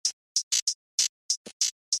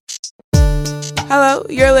Hello,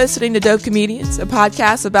 you're listening to Dope Comedians, a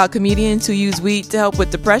podcast about comedians who use weed to help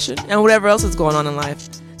with depression and whatever else is going on in life.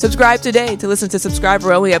 Subscribe today to listen to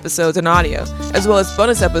subscriber-only episodes and audio, as well as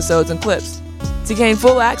bonus episodes and clips. To gain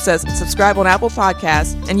full access, subscribe on Apple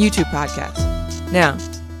Podcasts and YouTube Podcasts. Now,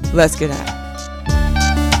 let's get at it.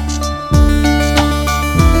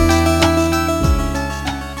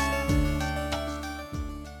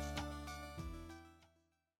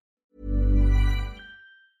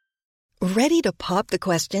 Ready to pop the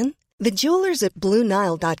question? The jewelers at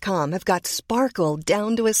BlueNile.com have got sparkle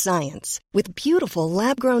down to a science with beautiful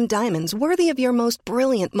lab-grown diamonds worthy of your most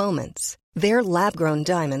brilliant moments. Their lab-grown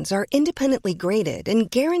diamonds are independently graded and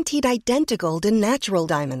guaranteed identical to natural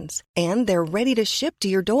diamonds, and they're ready to ship to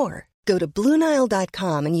your door. Go to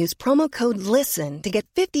BlueNile.com and use promo code LISTEN to get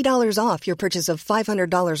 $50 off your purchase of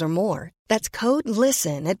 $500 or more. That's code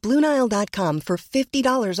LISTEN at BlueNile.com for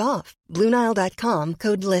 $50 off. BlueNile.com,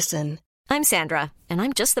 code LISTEN. I'm Sandra, and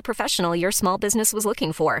I'm just the professional your small business was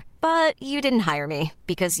looking for. But you didn't hire me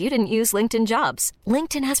because you didn't use LinkedIn Jobs.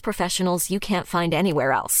 LinkedIn has professionals you can't find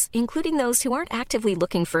anywhere else, including those who aren't actively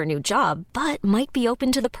looking for a new job, but might be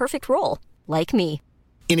open to the perfect role, like me.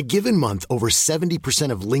 In a given month, over 70%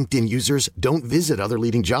 of LinkedIn users don't visit other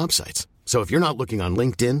leading job sites. So if you're not looking on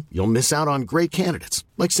LinkedIn, you'll miss out on great candidates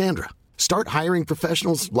like Sandra. Start hiring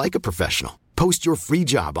professionals like a professional. Post your free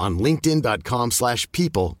job on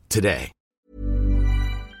linkedin.com/people today.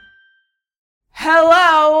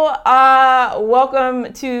 Hello,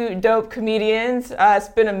 welcome to Dope Comedians. It's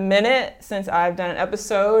been a minute since I've done an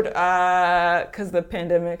episode because the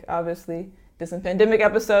pandemic, obviously, did some pandemic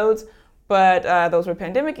episodes, but those were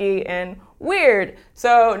pandemic-y and weird.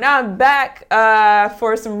 So now I'm back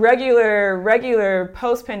for some regular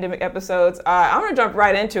post-pandemic episodes. I'm gonna jump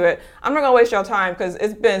right into it. I'm not gonna waste y'all time because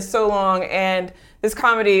it's been so long, and this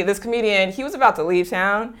comedian, he was about to leave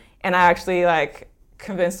town, and I actually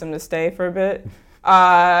convinced him to stay for a bit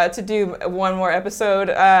to do one more episode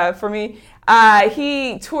for me.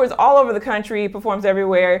 He tours all over the country, performs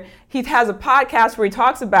everywhere. He has a podcast where he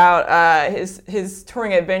talks about his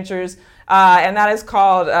touring adventures, and that is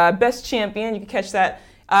called Best Champion. You can catch that.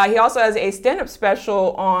 He also has a stand-up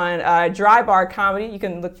special on Dry Bar Comedy. You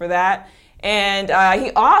can look for that. And he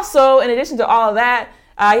also, in addition to all of that,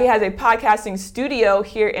 he has a podcasting studio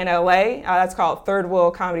here in LA. That's called Third Wheel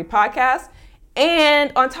Comedy Podcast.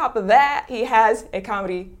 And on top of that, he has a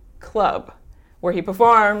comedy club where he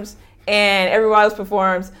performs and everyone else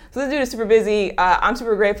performs. So this dude is super busy. I'm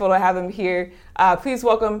super grateful to have him here. Please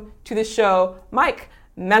welcome to the show, Mike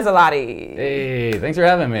Masilotti. Hey, thanks for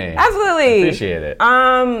having me. Absolutely. I appreciate it.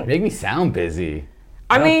 You make me sound busy.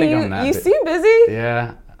 I don't think I'm that you seem busy.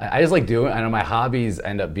 Yeah, I just like doing. I know my hobbies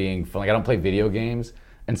end up being fun. Like I don't play video games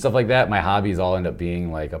and stuff like that. My hobbies all end up being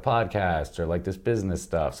like a podcast or like this business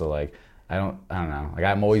stuff. So like I don't know. Like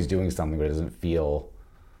I'm always doing something, but it doesn't feel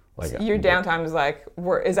like your downtime is like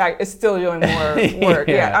work. Is still doing more work.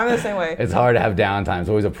 Yeah, I'm the same way. It's hard to have downtime. It's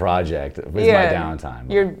always a project. It's my downtime.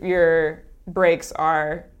 Your breaks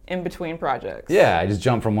are in between projects. Yeah, I just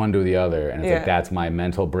jump from one to the other, and it's like that's my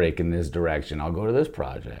mental break in this direction. I'll go to this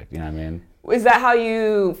project. You know what I mean? Is that how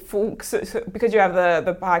you, because you have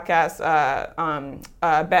the podcast,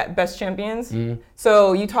 Best Champions? Mm-hmm.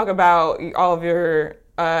 So you talk about all of your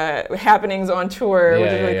happenings on tour,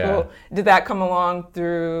 which is really cool. Did that come along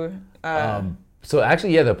through? So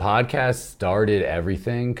actually, the podcast started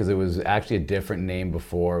everything because it was actually a different name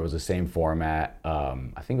before. It was the same format.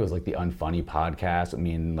 I think it was like the Unfunny Podcast with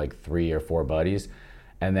me and like 3 or 4 buddies.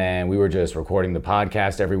 And then we were just recording the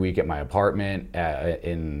podcast every week at my apartment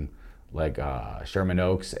in Sherman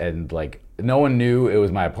Oaks. And like no one knew it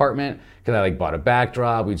was my apartment because I like bought a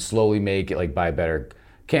backdrop. We'd slowly make it like buy better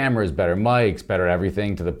cameras, better mics, better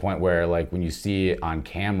everything, to the point where like when you see it on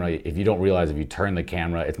camera, if you don't realize, if you turn the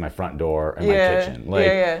camera, it's my front door and my kitchen.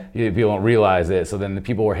 People don't realize it. So then the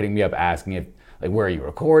people were hitting me up asking if like, where are you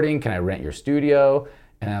recording? Can I rent your studio?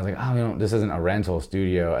 And I was like, oh, this isn't a rental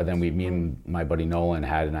studio. And then me and my buddy Nolan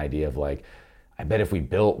had an idea of like, I bet if we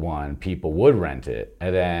built one, people would rent it.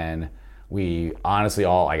 And then we honestly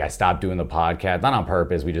I stopped doing the podcast, not on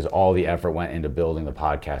purpose. We just, all the effort went into building the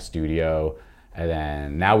podcast studio. And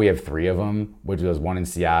then now we have 3 of them, which was 1 in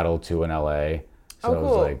Seattle, 2 in LA. So it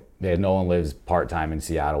was like, Nolan lives part-time in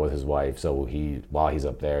Seattle with his wife. So while he's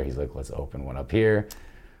up there, he's like, let's open one up here.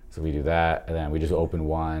 So we do that. And then we just opened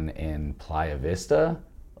one in Playa Vista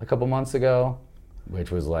a couple months ago,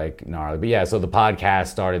 which was like gnarly. But yeah, so the podcast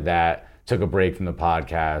started that, took a break from the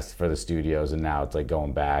podcast for the studios, and now it's like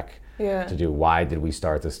going back to do, why did we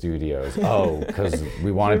start the studios? Oh, because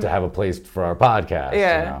we wanted to have a place for our podcast.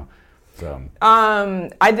 Yeah. You know? So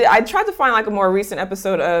I tried to find like a more recent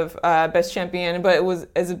episode of Best Champion, but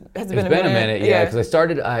has it been a minute? It's been a minute, yeah. Because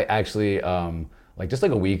I actually like just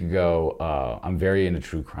like a week ago. I'm very into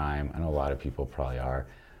true crime. I know a lot of people probably are.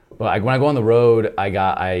 But when I go on the road,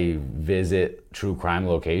 I visit true crime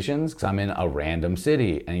locations because I'm in a random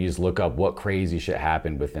city, and you just look up what crazy shit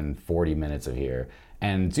happened within 40 minutes of here.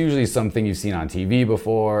 And it's usually something you've seen on TV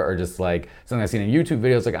before, or just like something I've seen in YouTube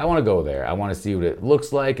videos. Like, I want to go there. I want to see what it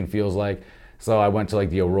looks like and feels like. So I went to like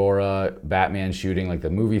the Aurora Batman shooting, like the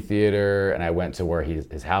movie theater, and I went to where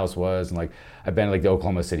his house was, and like I've been to like the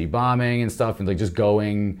Oklahoma City bombing and stuff, and like just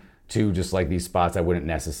going to just like these spots I wouldn't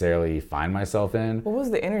necessarily find myself in. What was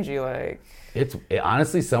the energy like?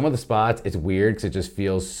 Honestly, some of the spots, it's weird because it just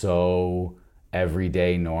feels so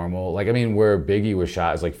everyday normal. Like, I mean, where Biggie was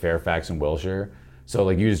shot is like Fairfax and Wilshire. So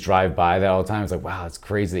like you just drive by that all the time. It's like, wow, it's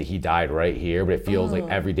crazy that he died right here. But it feels like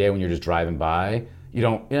every day when you're just driving by, you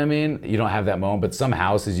know what I mean? You don't have that moment. But some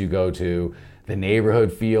houses you go to, the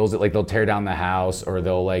neighborhood feels it. Like they'll tear down the house, or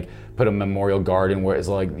they'll like put a memorial garden where it's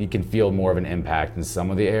like you can feel more of an impact in some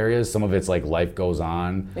of the areas. Some of it's like life goes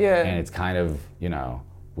on, and it's kind of, you know,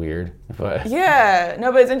 weird. But yeah,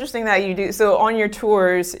 no, but it's interesting that you do. So on your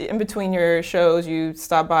tours, in between your shows, you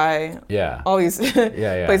stop by all these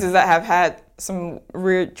places that have had some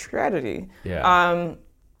weird tragedy. And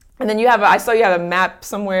then I saw you have a map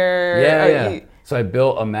somewhere. So I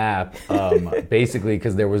built a map basically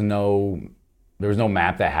because there was no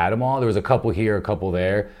map that had them all. There was a couple here, a couple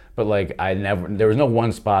there, but like there was no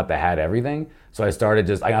one spot that had everything. So I started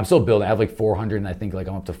I'm still building. I have like 400, and I think like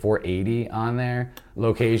I'm up to 480 on there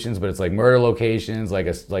locations, but it's like murder locations,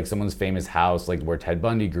 like someone's famous house, like where Ted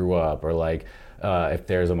Bundy grew up, or like if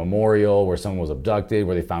there's a memorial where someone was abducted,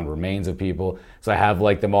 where they found remains of people. So I have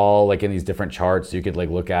like them all like in these different charts, so you could like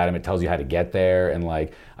look at them. It tells you how to get there, and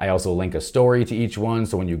like I also link a story to each one,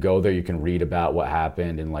 so when you go there, you can read about what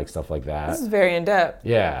happened and like stuff like that. This is very in depth.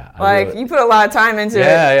 Yeah, like you put a lot of time into it.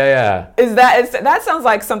 Yeah. That sounds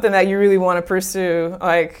like something that you really want to pursue.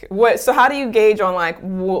 Like what? So how do you gauge on like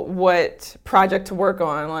what project to work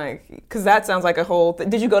on? Like, because that sounds like a whole.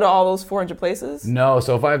 Did you go to all those 400 places? No.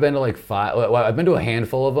 So if I've been to like 5, well, I've been to a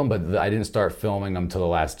handful of them, but I didn't start filming them till the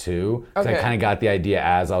last 2. So I kind of got the idea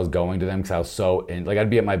as I was going to them, because I was so in. Like I'd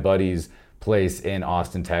be at my buddy's place in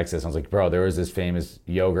Austin, Texas. I was like, bro, there was this famous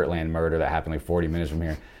Yogurtland murder that happened like 40 minutes from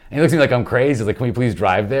here. And he looks at me like I'm crazy. He's like, can we please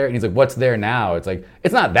drive there? And he's like, what's there now? It's like,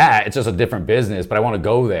 it's not that. It's just a different business, but I want to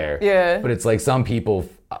go there. Yeah. But it's like some people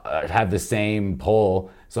have the same pull.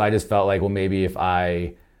 So I just felt like, well, maybe if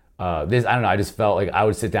I don't know. I just felt like I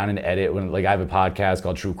would sit down and edit when, like, I have a podcast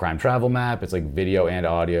called True Crime Travel Map. It's like video and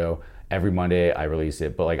audio. Every Monday I release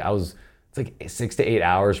it. But like it's like 6 to 8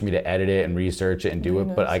 hours for me to edit it and research it and do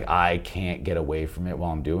it. But like I can't get away from it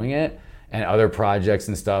while I'm doing it. And other projects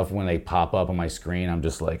and stuff, when they pop up on my screen, I'm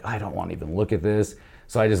just like, I don't want to even look at this.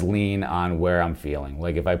 So I just lean on where I'm feeling.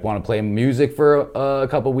 Like if I want to play music for a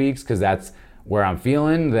couple weeks, because that's where I'm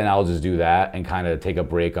feeling, then I'll just do that and kind of take a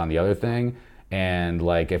break on the other thing. And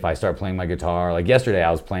like if I start playing my guitar, like yesterday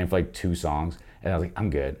I was playing for like 2 songs and I was like, I'm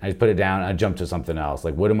good. I just put it down and I jumped to something else.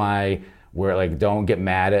 Like don't get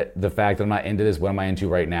mad at the fact that I'm not into this. What am I into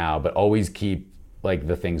right now? But always keep like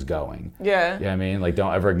the things going. Yeah. You know what I mean? Like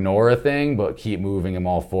don't ever ignore a thing, but keep moving them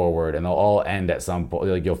all forward, and they'll all end at some point.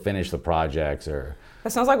 Like you'll finish the projects. Or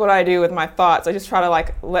that sounds like what I do with my thoughts. I just try to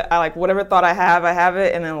like whatever thought I have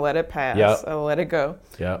it, and then let it pass. Yep. I let it go.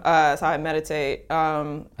 Yeah. That's how I meditate.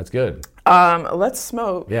 That's good. Let's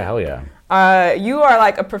smoke. Yeah, hell yeah. You are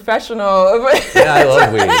like a professional. Yeah, I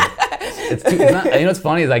love weed. It's not, you know what's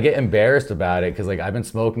funny is I get embarrassed about it because like I've been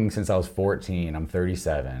smoking since I was 14. I'm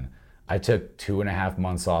 37. I took 2.5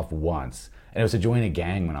 months off once, and it was to join a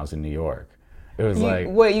gang when I was in New York. It was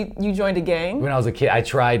you joined a gang? When I was a kid, I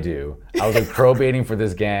tried to. I was like probating for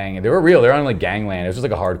this gang, and they were real. They were on like Gangland. It was just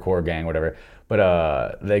like a hardcore gang, whatever. But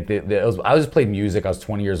I just played music. I was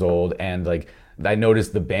 20 years old, and like I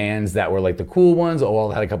noticed the bands that were like the cool ones all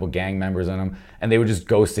had a couple gang members in them, and they would just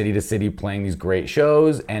go city to city playing these great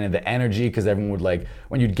shows. And the energy, because everyone would like,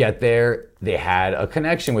 when you'd get there, they had a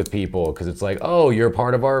connection with people, because it's like, oh, you're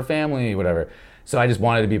part of our family, whatever. So I just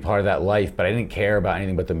wanted to be part of that life, but I didn't care about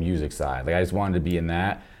anything but the music side. Like I just wanted to be in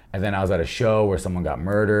that. And then I was at a show where someone got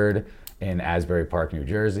murdered in Asbury Park, New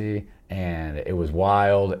Jersey, and it was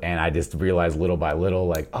wild. And I just realized little by little,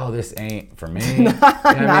 like, oh, this ain't for me. You know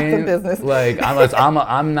not the business. Like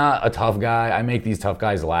I'm not a tough guy. I make these tough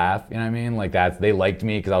guys laugh. You know what I mean? Like they liked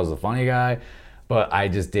me because I was a funny guy. But I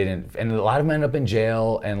just didn't, and a lot of them end up in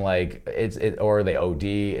jail, and like or they OD.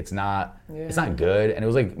 It's not good. And it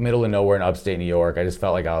was like middle of nowhere in upstate New York. I just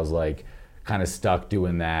felt like I was like kind of stuck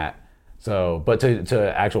doing that. So, but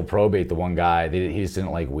to actual probate, the one guy, he just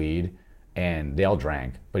didn't like weed, and they all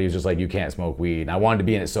drank. But he was just like, you can't smoke weed. And I wanted to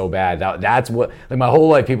be in it so bad. That's what, like my whole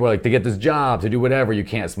life, people were like, to get this job, to do whatever, you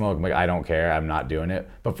can't smoke. I'm like, I don't care, I'm not doing it.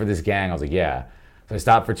 But for this gang, I was like, yeah. So I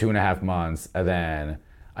stopped for 2.5 months, and then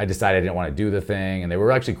I decided I didn't want to do the thing. And they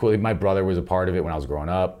were actually cool. My brother was a part of it when I was growing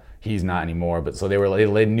up. He's not anymore. But so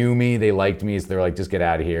they knew me, they liked me, so they were like, just get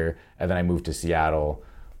out of here. And then I moved to Seattle.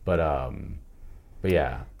 But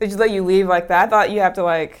yeah. They just let you leave like that? I thought you have to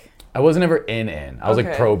like... I wasn't ever in. I was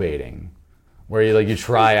like probating, where you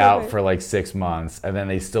try out for like 6 months, and then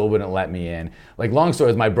they still wouldn't let me in. Like, long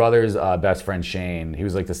story is, my brother's best friend Shane, he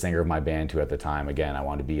was like the singer of my band too at the time. Again, I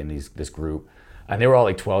wanted to be in this group, and they were all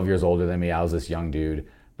like 12 years older than me. I was this young dude,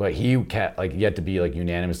 but he kept like, you had to be like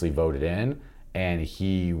unanimously voted in, and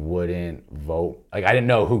he wouldn't vote. Like, I didn't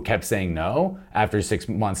know who kept saying no. After 6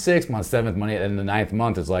 months, 7th month, and the 9th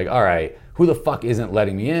month, it's like, all right, who the fuck isn't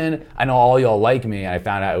letting me in? I know all y'all like me, and I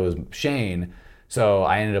found out it was Shane. So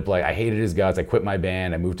I ended up like, I hated his guts. I quit my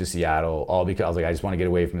band. I moved to Seattle, all because I was like, I just want to get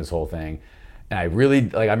away from this whole thing. And I really,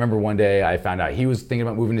 like, I remember one day I found out he was thinking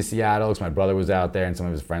about moving to Seattle because my brother was out there and some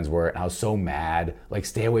of his friends were, and I was so mad. Like,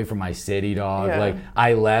 stay away from my city, dog. Yeah. Like,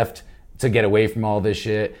 I left to get away from all this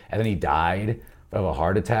shit, and then he died of a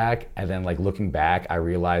heart attack. And then, like, looking back, I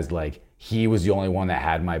realized like he was the only one that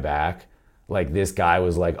had my back. Like, this guy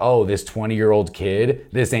was like, oh, this 20-year-old kid,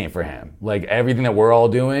 this ain't for him. Like, everything that we're all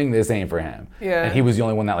doing, this ain't for him. Yeah. And he was the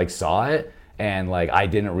only one that like saw it. And like, I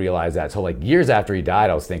didn't realize that till like years after he died.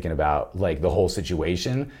 I was thinking about like the whole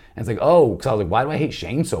situation, and it's like, oh, because I was like, why do I hate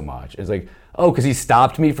Shane so much? It's like, oh, because he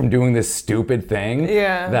stopped me from doing this stupid thing.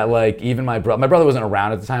 Yeah. That like, even my brother wasn't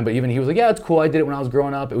around at the time, but even he was like, yeah, it's cool. I did it when I was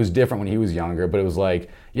growing up. It was different when he was younger, but it was like,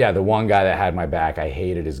 yeah, the one guy that had my back, I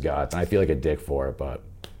hated his guts, and I feel like a dick for it, but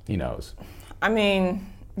he knows. I mean,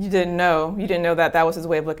 you didn't know. You didn't know that was his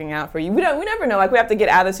way of looking out for you. We never know. Like, we have to get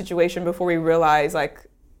out of the situation before we realize like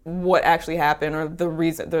what actually happened or the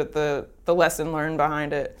reason, the lesson learned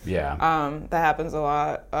behind it. Yeah. That happens a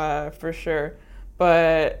lot, for sure.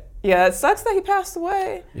 But yeah, it sucks that he passed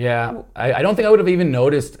away. Yeah, I don't think I would have even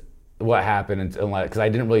noticed what happened until, because I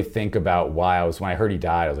didn't really think about when I heard he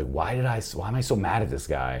died, I was like, why am I so mad at this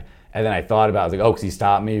guy? And then I thought about it, I was like, oh, because he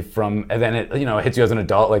stopped me from, and then it hits you as an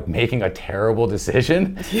adult, like making a terrible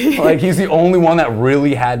decision. Like, he's the only one that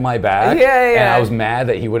really had my back. Yeah. And I was mad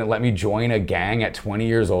that he wouldn't let me join a gang at 20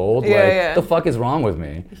 years old. Yeah, like, yeah. What the fuck is wrong with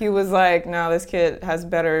me? He was like, no, this kid has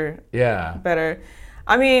better. Yeah.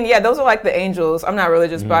 I mean, yeah, those are like the angels. I'm not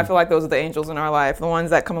religious, but I feel like those are the angels in our life, the ones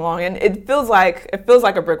that come along, and it feels like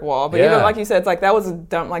a brick wall. But even like you said, it's like that was a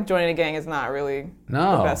dumb. Like, joining a gang is not really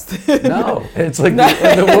the best. No, it's like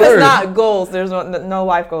the worst. It's not goals. There's no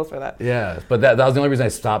life goals for that. Yeah, but that was the only reason I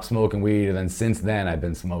stopped smoking weed, and then since then I've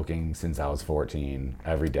been smoking since I was 14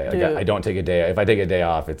 every day. Like, I don't take a day. If I take a day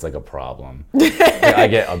off, it's like a problem. Like, I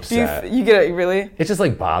get upset. You get it, really? It's just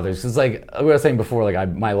like bothers. It's like what I was saying before.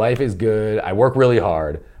 Like, my life is good. I work really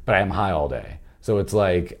hard, but I am high all day. So it's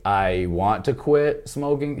like, I want to quit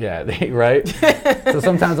smoking. Yeah, right? So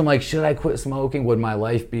sometimes I'm like, should I quit smoking? Would my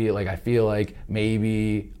life be like, I feel like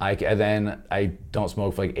maybe and then I don't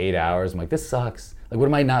smoke for like 8 hours. I'm like, this sucks. Like, what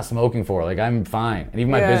am I not smoking for? Like, I'm fine. And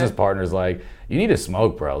even my business partner's like, you need to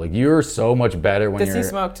smoke, bro. Like, you're so much better when Does he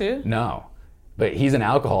smoke too? No. But he's an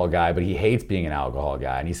alcohol guy, but he hates being an alcohol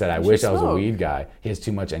guy. And he said, I wish I was a weed guy. He has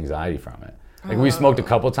too much anxiety from it. Like, we smoked a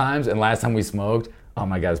couple times, and last time we smoked, oh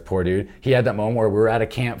my God, this poor dude. He had that moment where we were at a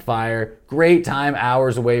campfire, great time,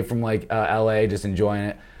 hours away from like LA, just enjoying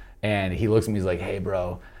it. And he looks at me, he's like, hey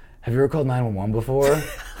bro, have you ever called 911 before? And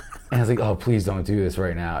I was like, oh, please don't do this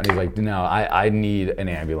right now. And he's like, no, I need an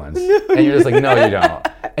ambulance. And you're just like, no, you don't.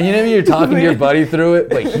 And you know, you're talking to your buddy through it,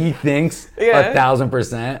 but he thinks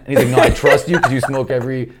 1,000%. And he's like, no, I trust you because you smoke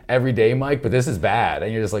every day, Mike, but this is bad.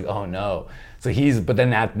 And you're just like, oh no. So but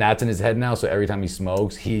then that's in his head now. So every time he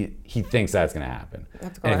smokes, he thinks that's gonna happen.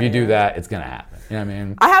 And if you do that, it's gonna happen. You know what I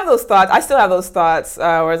mean? I have those thoughts. I still have those thoughts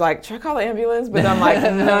where it's like, should I call the ambulance? But I'm like,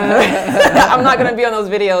 no. I'm not gonna be on those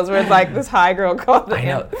videos where it's like this high girl called the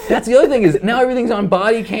ambulance. I know. That's the other thing is now everything's on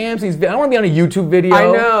body cams. I don't want to be on a YouTube video.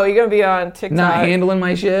 I know. You're gonna be on TikTok. Not handling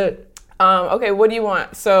my shit. Okay, what do you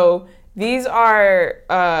want? So these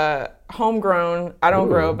are homegrown. I don't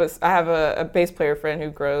grow, but I have a bass player friend who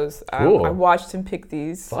grows. Cool. I watched him pick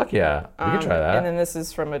these. Fuck yeah, we can try that. And then this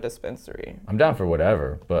is from a dispensary. I'm down for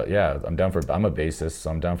whatever, but yeah, I'm a bassist, so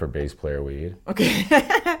I'm down for bass player weed. Okay.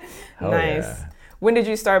 Nice. Yeah. When did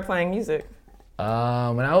you start playing music? When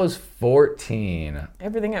I was 14.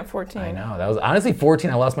 Everything at 14. I know. That was honestly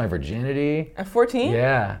 14. I lost my virginity. At 14?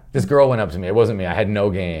 Yeah. This girl went up to me. It wasn't me. I had no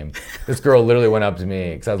game. This girl literally went up to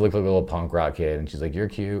me because I looked like a little punk rock kid, and she's like, "You're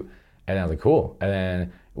cute." And I was like, cool. And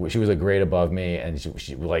then she was a grade above me, and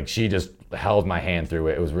she just held my hand through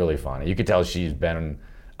it. It was really funny. You could tell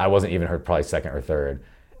I wasn't even her probably second or third.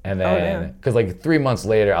 And then, because like 3 months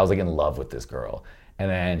later, I was like in love with this girl. And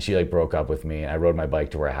then she like broke up with me, and I rode my bike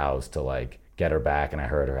to her house to like get her back, and I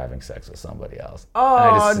heard her having sex with somebody else.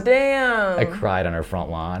 Oh, damn. I cried on her front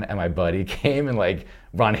lawn, and my buddy came and like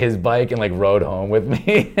on his bike and like rode home with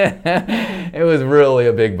me. It was really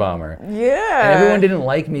a big bummer. Yeah. And everyone didn't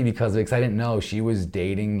like me because of it, because I didn't know she was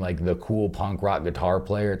dating like the cool punk rock guitar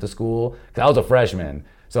player at the school. Because I was a freshman.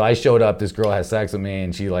 So I showed up, this girl has sex with me,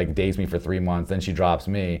 and she like dates me for 3 months, then she drops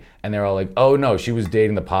me, and they're all like, oh no, she was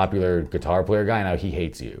dating the popular guitar player guy, now he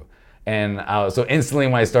hates you. And so instantly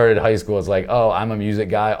when I started high school, it's like, oh, I'm a music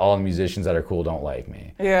guy, all the musicians that are cool don't like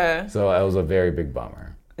me. Yeah. So it was a very big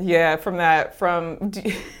bummer. Yeah, have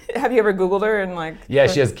you ever Googled her and like? Yeah,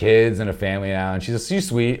 she has kids and a family now, and she's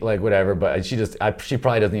sweet, like whatever. But she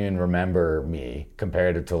probably doesn't even remember me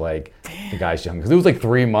compared to like the guy she hung. Because it was like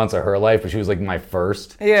 3 months of her life, but she was like my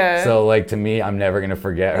first. Yeah. So like to me, I'm never gonna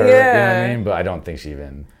forget her. Yeah. You know what I mean? But I don't think she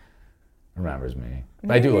even remembers me.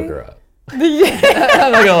 But I do look her up. Yeah.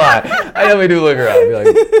 I'm not gonna lie. I definitely do look her up. Be like,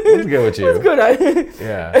 what's good with you? What's good?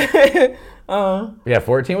 Yeah. Yeah,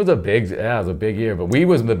 14 was a big year, but weed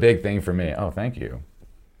was the big thing for me. Oh, thank you.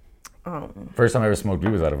 First time I ever smoked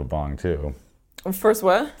weed was out of a bong too. First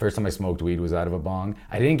what? First time I smoked weed was out of a bong.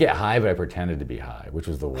 I didn't get high, but I pretended to be high, which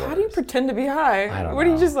was the worst. How do you pretend to be high? I don't know. What are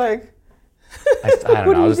you just like? I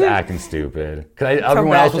don't know. I was just acting stupid. Because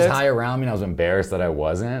everyone else was high around me, and I was embarrassed that I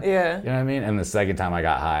wasn't. Yeah. You know what I mean? And the second time I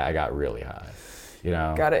got high, I got really high. You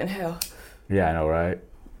know? Gotta inhale. Yeah, I know, right?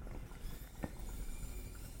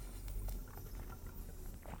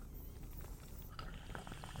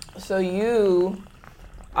 So you,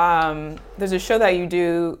 there's a show that you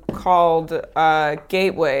do called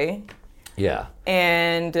Gateway. Yeah.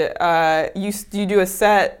 And you do a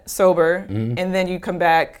set sober, and then you come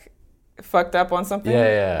back fucked up on something.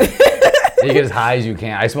 Yeah. You get as high as you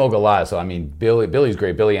can. I smoke a lot, so I mean, Billy's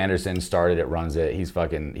great. Billy Anderson started it, runs it.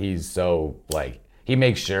 He's so like, he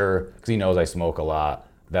makes sure, because he knows I smoke a lot,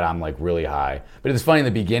 that I'm like really high. But it's funny, in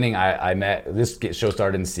the beginning, I met, this show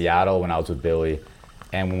started in Seattle when I was with Billy.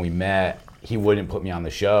 And when we met, he wouldn't put me on the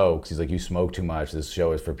show because he's like, you smoke too much. This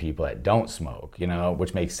show is for people that don't smoke, you know,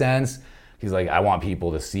 which makes sense. He's like, I want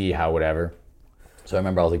people to see how whatever. So I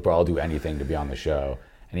remember I was like, bro, I'll do anything to be on the show.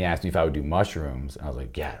 And he asked me if I would do mushrooms. And I was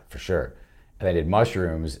like, yeah, for sure. And I did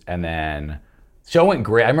mushrooms, and then the show went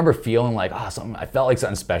great. I remember feeling like, I felt like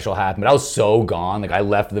something special happened, but I was so gone. Like I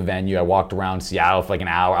left the venue, I walked around Seattle for like an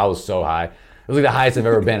hour. I was so high. It was like the highest I've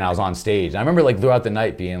ever been. I was on stage. And I remember like throughout the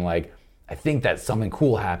night being like, I think that something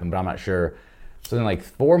cool happened, but I'm not sure. So then like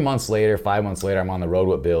 5 months later, I'm on the road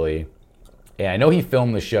with Billy. And I know he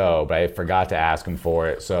filmed the show, but I forgot to ask him for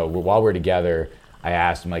it. So while we're together, I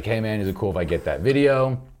asked him like, hey man, is it cool if I get that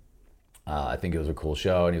video? I think it was a cool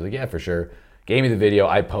show. And he's like, yeah, for sure. Gave me the video,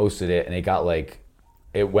 I posted it, and it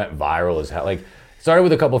went viral as hell. Like, started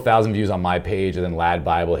with a couple thousand views on my page, and then Lad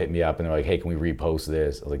Bible hit me up, and they're like, hey, can we repost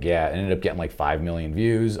this? I was like, yeah. It ended up getting like 5 million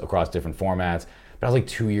views across different formats. But I was like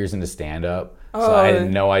 2 years into stand-up, so I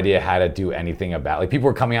had no idea how to do anything about. Like, people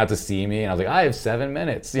were coming out to see me, and I was like, I have 7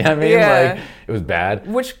 minutes. You know what I mean? Yeah. Like, it was bad.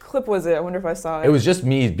 Which clip was it? I wonder if I saw it. It was just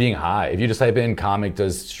me being high. If you just type in comic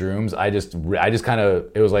does shrooms, I just kind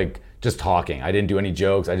of, it was like just talking. I didn't do any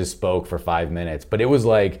jokes. I just spoke for 5 minutes. But it was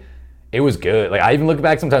like, it was good. Like, I even look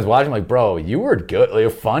back sometimes watching, like, bro, you were good. Like,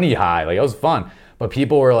 a funny high. Like, it was fun. But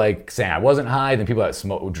people were like saying I wasn't high. Then people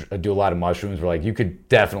that do a lot of mushrooms were like, you could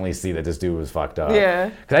definitely see that this dude was fucked up. Yeah.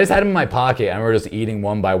 Because I just had him in my pocket. I remember just eating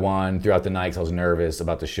one by one throughout the night because I was nervous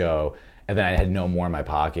about the show. And then I had no more in my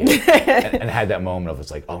pocket. and had that moment of,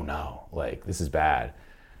 it's like, oh no, like, this is bad.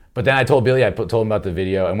 But then I told Billy, told him about the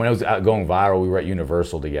video. And when it was going viral, we were at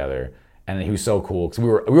Universal together. And he was so cool. Because we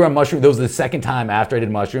were on mushrooms. That was the second time after I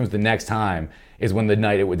did mushrooms. The next time is when the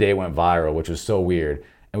day went viral, which was so weird.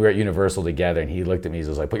 And we were at Universal together, and he looked at me, he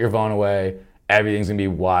was like, put your phone away, everything's gonna be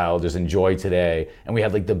wild, just enjoy today. And we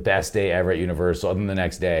had like the best day ever at Universal. And then the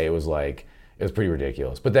next day, it was pretty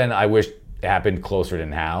ridiculous. But then I wish it happened closer to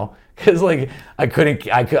now, because like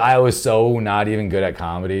I was so not even good at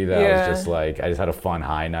comedy that I was just like, I just had a fun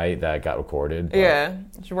high night that got recorded. But yeah,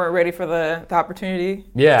 you weren't ready for the opportunity.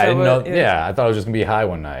 Yeah, I didn't know. Yeah, I thought I was just gonna be high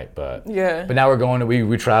one night, but yeah. But now we're going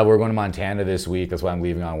to Montana this week. That's why I'm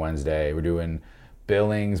leaving on Wednesday. We're doing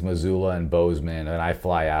Billings, Missoula, and Bozeman, and I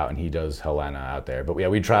fly out, and he does Helena out there. But yeah,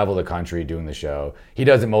 we travel the country doing the show. He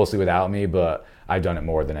does it mostly without me, but I've done it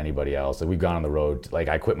more than anybody else. Like, we've gone on the road. Like,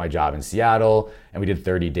 I quit my job in Seattle, and we did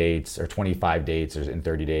 30 dates or 25 dates in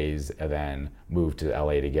 30 days, and then moved to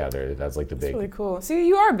LA together. That's like the big. That's really cool. See,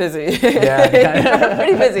 you are busy. Yeah, you're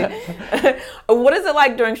pretty busy. What is it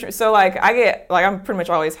like during? So like, I'm pretty much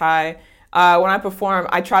always high. When I perform,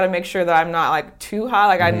 I try to make sure that I'm not like too high.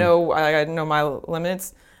 Like I know my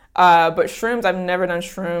limits. But shrooms, I've never done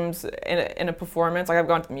shrooms in a performance. Like I've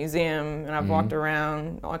gone to the museum and I've walked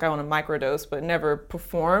around like I want a microdose, but never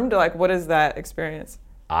performed. Like, what is that experience?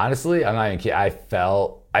 Honestly, I'm not even kidding.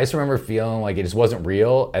 I just remember feeling like it just wasn't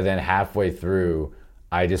real. And then halfway through,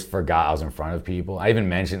 I just forgot I was in front of people. I even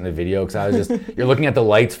mentioned in the video because I was just, you're looking at the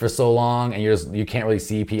lights for so long and you can't really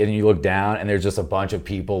see people, and then you look down and there's just a bunch of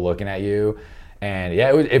people looking at you. And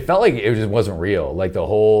yeah, it felt like it just wasn't real. Like the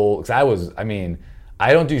whole, because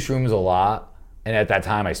I don't do shrooms a lot. And at that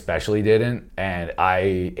time I especially didn't. And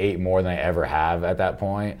I ate more than I ever have at that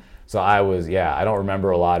point. So I don't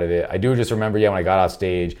remember a lot of it. I do just remember, when I got off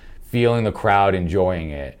stage, feeling the crowd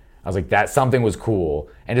enjoying it. I was like, that something was cool.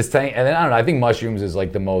 And just saying, and then I don't know, I think mushrooms is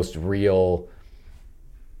like the most real,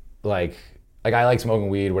 like I like smoking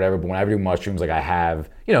weed, whatever, but when I do mushrooms, like I have,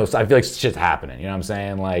 so I feel like shit's happening, you know what I'm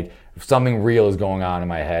saying? Like something real is going on in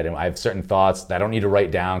my head, and I have certain thoughts that I don't need to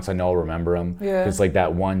write down because I know I'll remember them. Yeah. It's like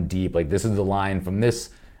that one deep, like this is the line from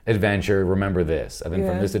this adventure, remember this. And then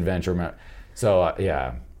from this adventure, remember. So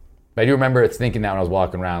yeah. But I do remember thinking that when I was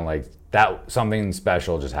walking around, like, that something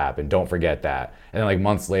special just happened. Don't forget that. And then like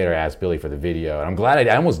months later, I asked Billy for the video, and I'm glad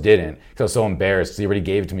I almost didn't because I was so embarrassed because he already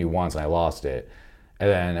gave it to me once and I lost it. And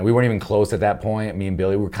then we weren't even close at that point. Me and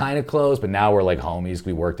Billy were kind of close, but now we're like homies.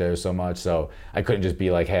 We worked there so much, so I couldn't just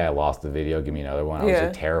be like, "Hey, I lost the video. Give me another one." I was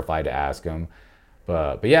like terrified to ask him.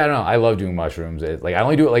 But yeah, I don't know. I love doing mushrooms. I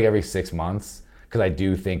only do it like every 6 months because I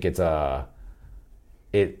do think it's a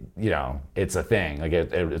thing. Like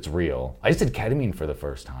it's real. I just did ketamine for the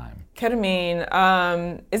first time.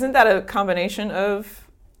 Ketamine, isn't that a combination of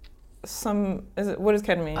what is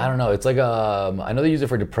ketamine? I don't know. It's like I know they use it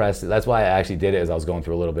for depressed. That's why I actually did it, as I was going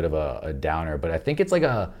through a little bit of a downer. But I think it's like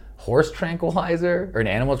a horse tranquilizer or an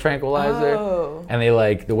animal tranquilizer. Oh. And they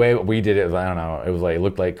like, the way we did it was, I don't know, it was like, it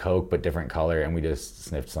looked like Coke but different color, and we just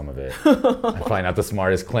sniffed some of it. Probably not the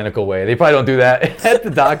smartest clinical way. They probably don't do that at the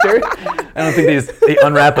doctor. I don't think they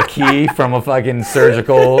unwrap a key from a fucking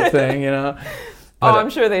surgical thing, But,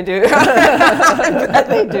 I'm sure they do. I bet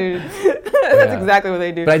they do. That's exactly what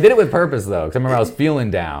they do. But I did it with purpose, though, because I remember I was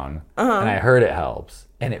feeling down, and I heard it helps.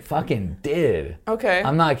 And it fucking did. Okay.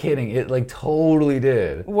 I'm not kidding. It like totally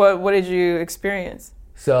did. What did you experience?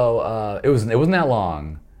 So it wasn't that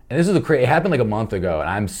long. And this was it happened like a month ago, and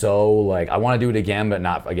I'm so like, I want to do it again, but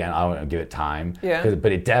not again. I want to give it time. Yeah.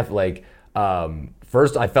 But it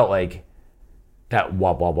first I felt like that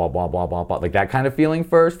wop wop wop wop wop wop wop, like that kind of feeling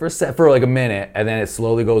first for like a minute, and then it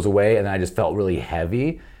slowly goes away, and then I just felt really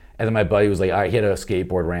heavy. And then my buddy was like, all right, he had a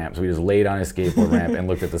skateboard ramp, so we just laid on his skateboard ramp and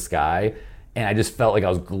looked at the sky, and I just felt like I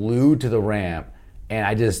was glued to the ramp, and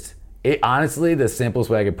honestly, the simplest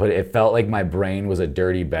way I could put it, it felt like my brain was a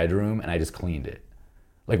dirty bedroom, and I just cleaned it.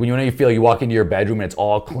 Like when you feel you walk into your bedroom and it's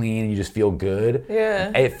all clean and you just feel good.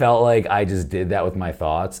 Yeah. It felt like I just did that with my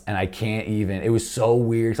thoughts, and I can't even, it was so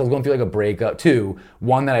weird. So I was going through like a breakup too.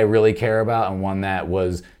 One that I really care about, and one that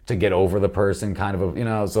was to get over the person kind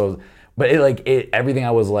of, but everything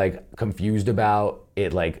I was like confused about,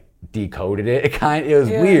 it like decoded it. It was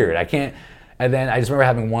weird. And then I just remember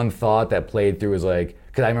having one thought that played through was like,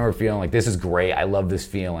 because I remember feeling like, this is great, I love this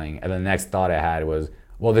feeling. And the next thought I had was,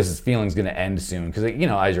 well, this feeling's gonna end soon. Because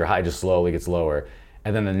as your high just slowly gets lower.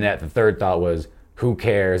 And then the third thought was, who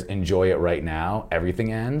cares, enjoy it right now,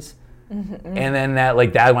 everything ends. Mm-hmm. And then that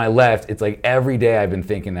when I left, it's like every day I've been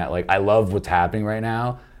thinking that, like, I love what's happening right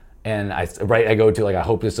now. And I go to like, I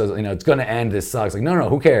hope this doesn't, it's gonna end, this sucks. Like, no,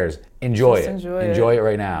 who cares? Enjoy it. Enjoy it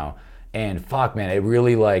right now. And fuck, man, it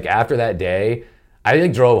really, like, after that day, I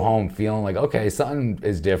like drove home feeling like, okay, something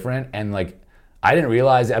is different. And like, I didn't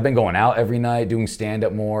realize I've been going out every night, doing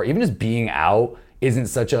stand-up more. Even just being out isn't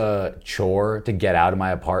such a chore to get out of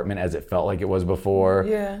my apartment as it felt like it was before.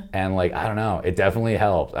 Yeah. And like, I don't know, it definitely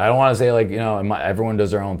helped. I don't want to say like, everyone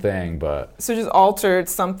does their own thing, but. So just altered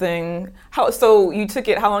something. So you took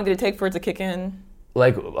it, how long did it take for it to kick in?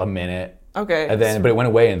 Like a minute. Okay. And then, but it went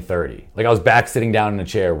away in 30. Like I was back sitting down in a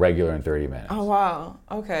chair regular in 30 minutes. Oh, wow.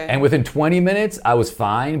 Okay. And within 20 minutes, I was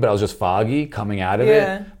fine, but I was just foggy coming out of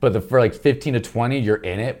it. But for like 15 to 20, you're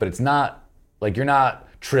in it, but it's not, like you're not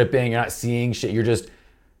tripping, you're not seeing shit,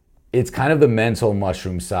 it's kind of the mental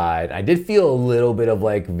mushroom side. I did feel a little bit of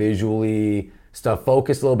like visually stuff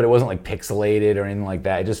focused a little bit. It wasn't like pixelated or anything like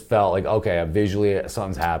that. It just felt like, okay, visually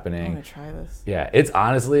something's happening. I'm gonna try this. Yeah, it's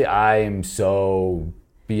honestly, I am so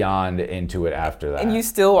beyond into it after that. And you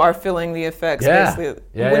still are feeling the effects, basically.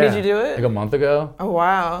 Yeah. When did you do it? Like a month ago. Oh,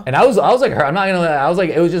 wow. And I was like her. I'm not gonna lie. I was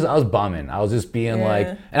like, I was bumming. I was just being like,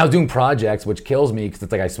 and I was doing projects, which kills me because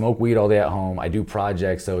it's like I smoke weed all day at home. I do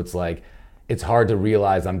projects, so it's like, it's hard to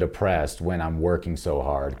realize I'm depressed when I'm working so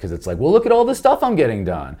hard because it's like, well, look at all the stuff I'm getting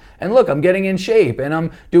done. And look, I'm getting in shape and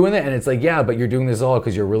I'm doing it. And it's like, yeah, but you're doing this all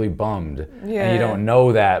because you're really bummed. Yeah. And you don't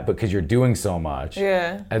know that because you're doing so much.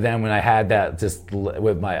 Yeah. And then when I had that just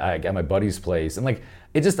with at my buddy's place, and like,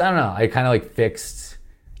 it just, I don't know, I kind of like fixed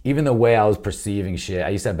even the way I was perceiving shit. I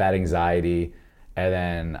used to have bad anxiety. And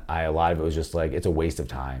then a lot of it was just like, it's a waste of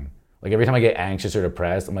time. Like every time I get anxious or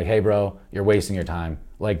depressed, I'm like, hey bro, you're wasting your time.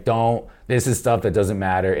 Like this is stuff that doesn't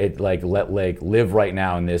matter. It live right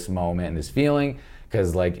now in this moment and this feeling.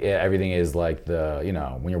 Cause everything is like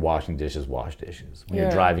when you're washing dishes, wash dishes. When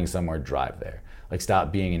you're driving somewhere, drive there. Like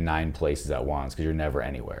stop being in 9 places at once cause you're never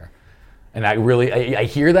anywhere. And I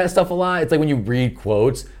hear that stuff a lot. It's like when you read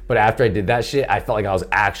quotes, but after I did that shit, I felt like I was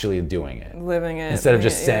actually doing it. Living it. Instead of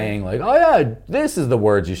just saying like, oh yeah, this is the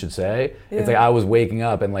words you should say. Yeah. It's like I was waking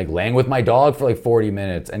up and like laying with my dog for like 40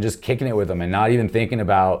 minutes and just kicking it with him and not even thinking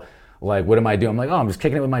about like, what am I doing? I'm like, oh, I'm just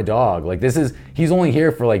kicking it with my dog. Like he's only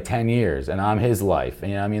here for like 10 years and I'm his life.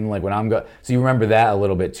 And you know what I mean? Like when so you remember that a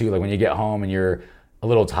little bit too. Like when you get home and you're a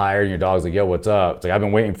little tired and your dog's like, yo, what's up? It's like, I've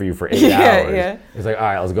been waiting for you for 8 hours. Yeah. It's like, all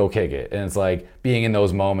right, let's go kick it. And it's like being in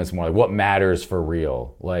those moments more, like what matters for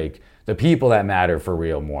real? Like the people that matter for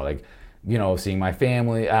real more, like, seeing my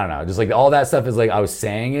family, I don't know, just like all that stuff is like, I was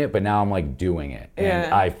saying it, but now I'm like doing it.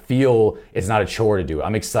 And I feel it's not a chore to do.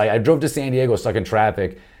 I'm excited. I drove to San Diego stuck in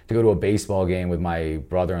traffic to go to a baseball game with my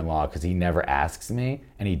brother-in-law because he never asks me,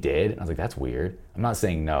 and he did. And I was like, that's weird. I'm not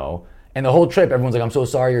saying no. And the whole trip, everyone's like, I'm so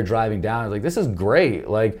sorry you're driving down. I was like, this is great.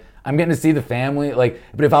 Like, I'm getting to see the family. Like,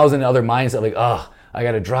 but if I was in another mindset, like, oh, I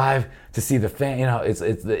got to drive to see the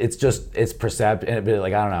it's perception. But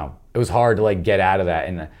like, I don't know. It was hard to like get out of that.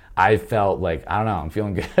 And I felt like, I don't know, I'm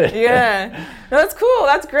feeling good. Yeah. No, that's cool.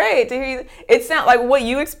 That's great to hear. It's not like what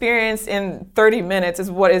you experienced in 30 minutes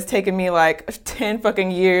is what has taken me like 10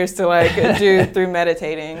 fucking years to like do through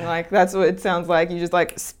meditating. Like, that's what it sounds like. You just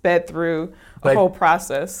like sped through a whole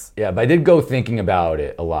process. Yeah, but I did go thinking about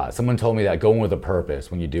it a lot. Someone told me that going with a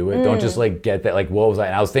purpose when you do it. Don't just like get that, like, what was I?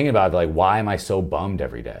 And I was thinking about it, like, why am I so bummed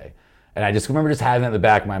every day? And I just remember just having that in the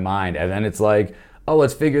back of my mind. And then it's like, oh,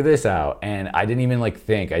 let's figure this out. And I didn't even like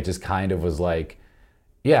think. I just kind of was like,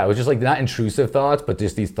 yeah, it was just like not intrusive thoughts, but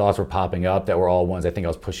just these thoughts were popping up that were all ones I think I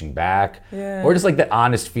was pushing back. Yeah. Or just like the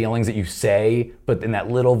honest feelings that you say, but in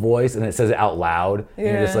that little voice and it says it out loud. Yeah.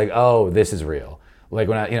 And you're just like, oh, this is real. Like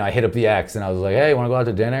when I hit up the ex and I was like, hey, want to go out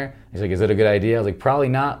to dinner? He's like, is it a good idea? I was like, probably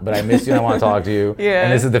not, but I miss you and I want to talk to you. Yeah.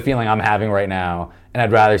 And this is the feeling I'm having right now. And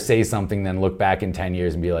I'd rather say something than look back in 10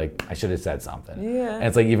 years and be like, I should have said something. Yeah. And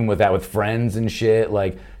it's like even with that, with friends and shit,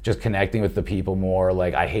 like just connecting with the people more.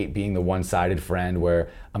 Like I hate being the one-sided friend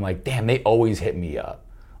where I'm like, damn, they always hit me up.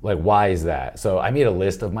 Like, why is that? So I made a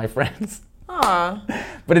list of my friends.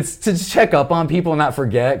 But it's to just check up on people and not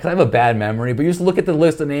forget, because I have a bad memory. But you just look at the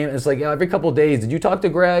list of names, and it's like, yeah, every couple of days, did you talk to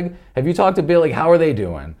Greg? Have you talked to Bill? Like, how are they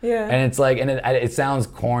doing? Yeah. And it's like, and it sounds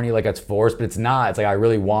corny, like it's forced, but it's not. It's like, I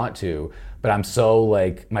really want to, but I'm so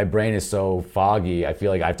like, my brain is so foggy, I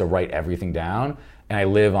feel like I have to write everything down, and I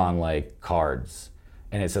live on like cards.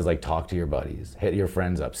 And it says like, talk to your buddies, hit your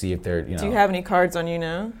friends up, see if they're, Do you have any cards on you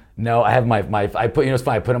now? No, I have I put, it's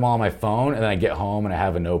funny, I put them all on my phone and then I get home and I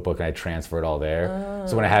have a notebook and I transfer it all there. Oh.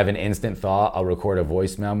 So when I have an instant thought, I'll record a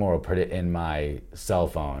voice memo or I'll put it in my cell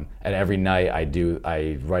phone. And every night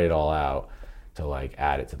I write it all out to like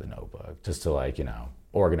add it to the notebook, just to like,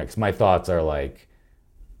 organize. 'Cause my thoughts are like,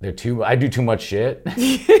 I do too much shit.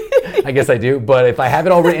 I guess I do. But if I have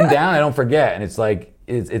it all written down, I don't forget. And it's like,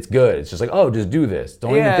 it's good. It's just like, oh, just do this.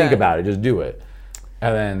 Don't even think about it. Just do it.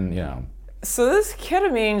 And then, So this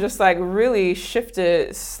ketamine just like really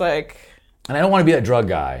shifted, like. And I don't want to be that drug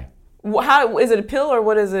guy. How is it, a pill or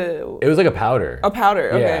what is it? It was like a powder. A powder,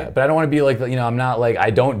 okay. Yeah, but I don't want to be like, I'm not like, I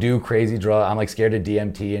don't do crazy drugs. I'm like scared of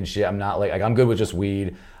DMT and shit. I'm not like I'm good with just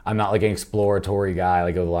weed. I'm not like an exploratory guy,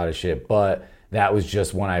 like with a lot of shit. But that was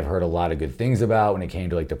just one I've heard a lot of good things about when it came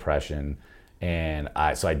to like depression. And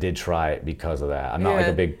so I did try it because of that. I'm not like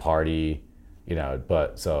a big party,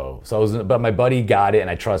 but my buddy got it and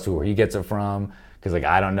I trust where he gets it from because like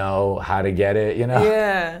I don't know how to get it,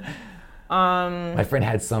 Yeah. My friend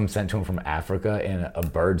had some sent to him from Africa in a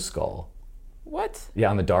bird skull. What?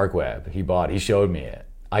 Yeah, on the dark web. He showed me it.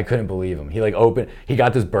 I couldn't believe him. He like he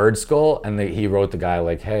got this bird skull, and he wrote the guy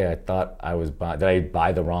like, "Hey, I thought did I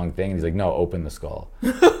buy the wrong thing?" And he's like, "No, open the skull."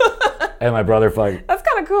 And my brother like, that's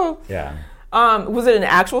kind of cool. Yeah. Was it an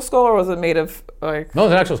actual skull or was it made of like? No,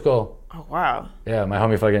 it's an actual skull. Oh wow. Yeah, my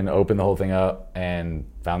homie fucking opened the whole thing up and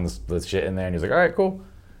found this shit in there, and he's like, "All right, cool."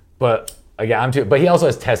 But again, but he also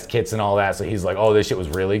has test kits and all that, so he's like, "Oh, this shit was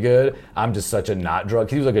really good." I'm just such a not drug.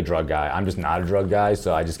 He was like a drug guy. I'm just not a drug guy,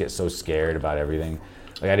 so I just get so scared about everything.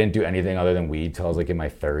 Like I didn't do anything other than weed till I was like in my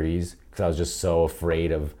 30s because I was just so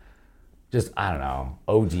afraid of just, I don't know,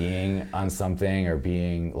 ODing on something or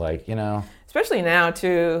being like, you know. Especially now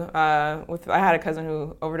too. I had a cousin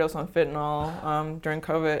who overdosed on fentanyl during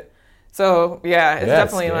COVID. So yeah, it's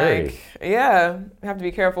definitely scary. like, yeah, you have to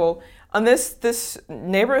be careful. On this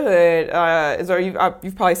neighborhood,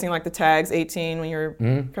 you've probably seen like the tags 18 when you're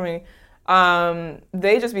coming.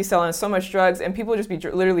 They just be selling so much drugs, and people just be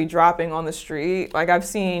literally dropping on the street. Like I've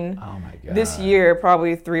seen this year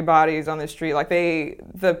probably 3 bodies on the street. Like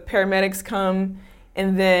the paramedics come,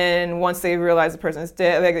 and then once they realize the person is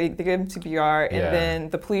dead, they give them CPR, and then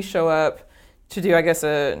the police show up to do, I guess,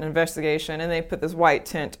 an investigation, and they put this white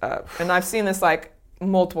tent up. And I've seen this like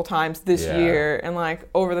multiple times this year, and like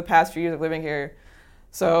over the past few years of living here.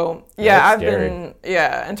 So I've been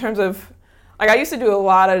in terms of. Like I used to do a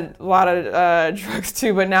lot of drugs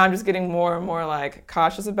too, but now I'm just getting more and more like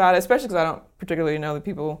cautious about it, especially because I don't particularly know the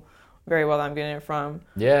people very well that I'm getting it from.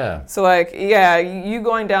 Yeah. So like, you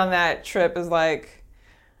going down that trip is like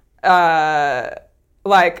I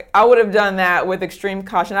would have done that with extreme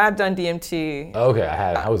caution. I've done DMT. Okay, I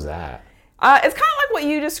had. How was that? It's kind of like what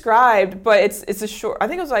you described, but it's a short. I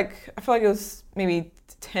think it was like I feel like it was maybe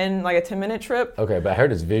a 10-minute trip. Okay, but I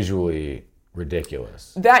heard it's visually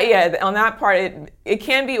ridiculous. On that part, it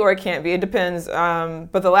can be or it can't be. It depends.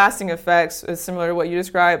 But the lasting effects is similar to what you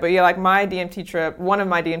described. But like my DMT trip, one of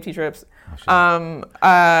my DMT trips,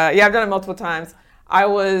 I've done it multiple times. I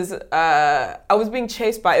was being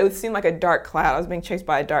chased by, it seemed like a dark cloud. I was being chased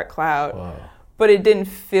by a dark cloud. Whoa. But it didn't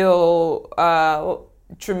feel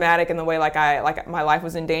traumatic in the way like my life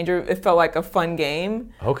was in danger. It felt like a fun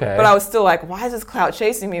game. Okay. But I was still like, why is this cloud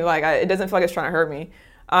chasing me? Like it doesn't feel like it's trying to hurt me.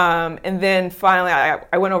 And then finally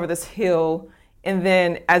I went over this hill, and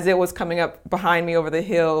then as it was coming up behind me over the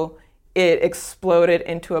hill, it exploded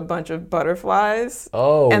into a bunch of butterflies.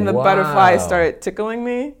 Oh, and the butterflies started tickling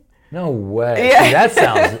me. No way. Yeah. See, that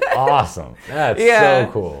sounds awesome. That's so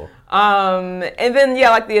cool. And then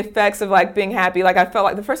like the effects of like being happy. Like I felt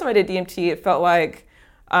like the first time I did DMT, it felt like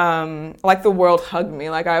the world hugged me.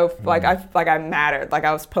 Like I mattered. Like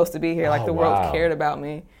I was supposed to be here. Like the world cared about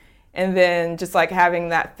me. And then just like having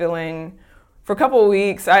that feeling for a couple of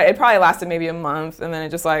weeks, it probably lasted maybe a month, and then it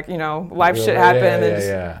just like, life shit happened and then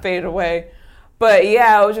just faded away. But it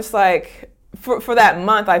was just like, for that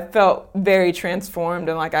month, I felt very transformed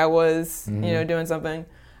and like I was, doing something.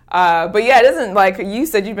 But it isn't like, you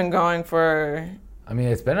said you've been going for... I mean,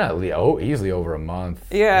 it's been at least easily over a month,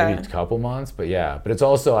 maybe a couple months, but but it's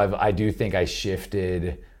also, I do think I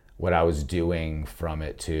shifted what I was doing from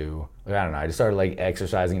it to, like, I don't know, I just started like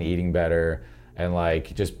exercising and eating better, and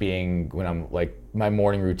like just being, when I'm like, my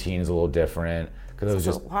morning routine is a little different because it was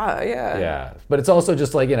just a lot, yeah. But it's also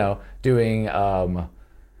just like, doing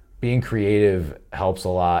being creative helps a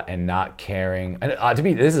lot, and not caring. And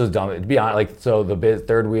this is dumb. To be honest, like, so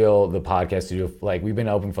Third Wheel, the podcast studio, like we've been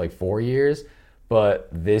open for like 4 years, but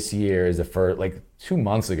this year is the first, like 2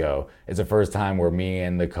 months ago, it's the first time where me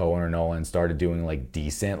and the co-owner Nolan started doing like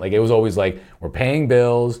decent. Like it was always like, we're paying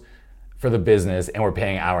bills for the business and we're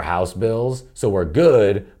paying our house bills, so we're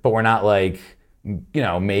good, but we're not like,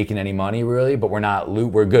 making any money really, but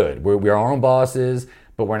we're good. We're our own bosses,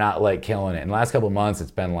 but we're not like killing it. In the last couple of months,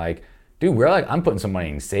 it's been like, dude, I'm putting some money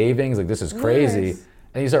in savings. Like this is crazy. Nice.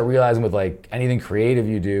 And you start realizing with like anything creative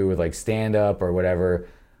you do with like stand up or whatever,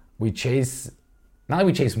 not that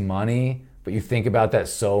we chase money, but you think about that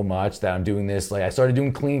so much that I'm doing this. Like I started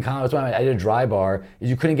doing clean comedy. That's why I did a dry bar.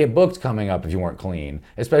 You couldn't get booked coming up if you weren't clean.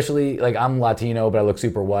 Especially like I'm Latino, but I look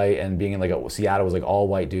super white, and being in like Seattle was like all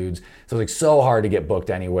white dudes. So it's like so hard to get booked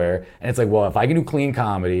anywhere. And it's like, well, if I can do clean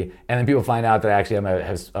comedy, and then people find out that I actually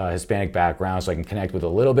have a Hispanic background, so I can connect with a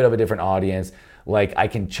little bit of a different audience, like I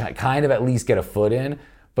can kind of at least get a foot in.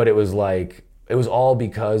 But it was like, it was all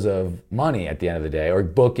because of money at the end of the day, or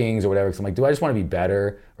bookings or whatever. Because I'm like, do I just want to be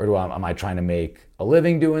better, or am I trying to make a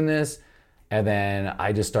living doing this? And then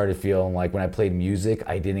I just started feeling like when I played music,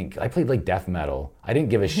 I played like death metal. I didn't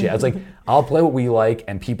give a shit. I was like, I'll play what we like,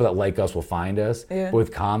 and people that like us will find us. Yeah. But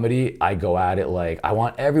with comedy, I go at it like, I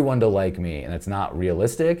want everyone to like me, and it's not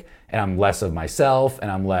realistic. And I'm less of myself, and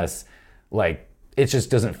I'm less like it just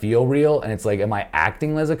doesn't feel real. And it's like, am I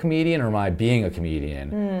acting as a comedian or am I being a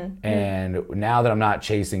comedian? And now that I'm not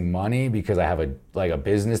chasing money because I have a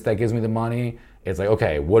business that gives me the money, it's like,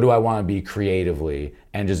 okay, what do I want to be creatively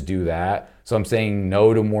and just do that? So I'm saying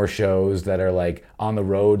no to more shows that are like on the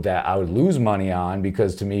road that I would lose money on,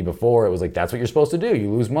 because to me before it was like, that's what you're supposed to do.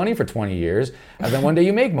 You lose money for 20 years and then one day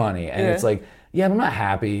you make money. And it's like, yeah, I'm not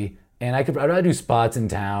happy. And I'd rather do spots in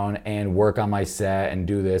town and work on my set and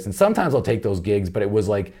do this. And sometimes I'll take those gigs, but it was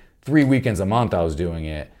like 3 weekends a month I was doing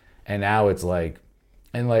it. And now it's like,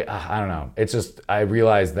 and like, I don't know. It's just, I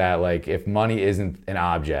realized that like, if money isn't an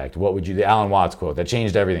object, what would you, the Alan Watts quote, that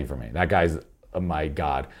changed everything for me. That guy's, oh my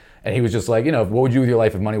God. And he was just like, what would you do with your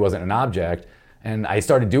life if money wasn't an object? And I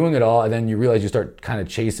started doing it all, and then you realize you start kind of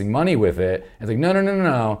chasing money with it. And it's like,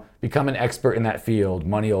 no. Become an expert in that field.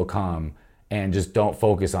 Money will come. And just don't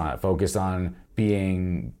focus on it. Focus on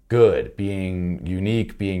being good, being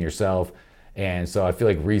unique, being yourself. And so I feel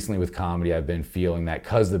like recently with comedy, I've been feeling that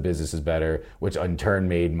because the business is better, which in turn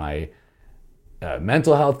made my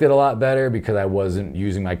mental health get a lot better because I wasn't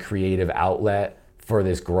using my creative outlet for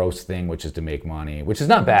this gross thing, which is to make money, which is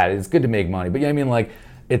not bad. It's good to make money. But you know what I mean? Like,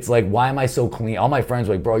 it's like, why am I so clean? All my friends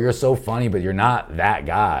were like, bro, you're so funny, but you're not that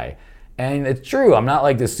guy. And it's true. I'm not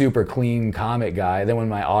like this super clean comic guy. Then when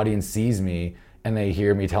my audience sees me and they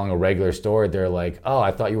hear me telling a regular story, they're like, oh,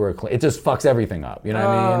 I thought you were clean. It just fucks everything up. You know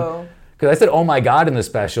what I mean? Because I said, oh my God, in the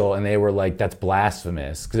special, and they were like, that's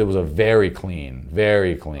blasphemous. Because it was a very clean.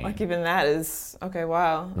 Like even that is, okay,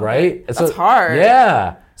 wow. Okay. Right? That's hard.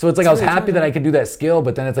 Yeah. So it's like, I was happy that I could do that skill,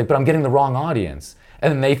 but then it's like, but I'm getting the wrong audience.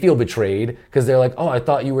 And then they feel betrayed because they're like, oh, I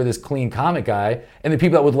thought you were this clean comic guy. And the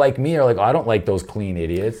people that would like me are like, oh, I don't like those clean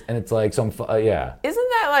idiots. And it's like, yeah. Isn't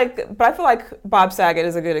that like, but I feel like Bob Saget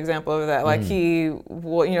is a good example of that. Like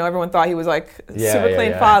everyone thought he was like super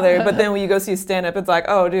clean father. But then when you go see stand up, it's like,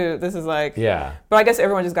 oh, dude, this is like. Yeah. But I guess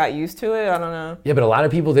everyone just got used to it. I don't know. Yeah, but a lot of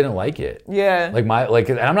people didn't like it. Yeah.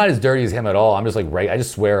 And I'm not as dirty as him at all. I'm just like, I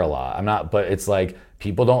just swear a lot. but it's like,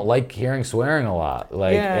 people don't like hearing swearing a lot.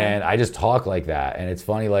 And I just talk like that. And it's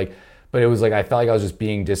funny, but it was like, I felt like I was just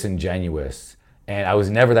being disingenuous. And I was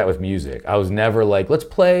never that with music. I was never like, let's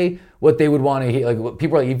play what they would want to hear. Like,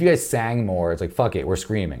 people are like, if you guys sang more, it's like, fuck it, we're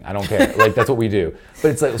screaming. I don't care. Like, that's what we do. But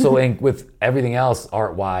it's like, so with everything else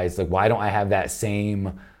art-wise, like, why don't I have that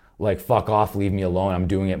same, like, fuck off, leave me alone, I'm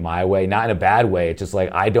doing it my way. Not in a bad way. It's just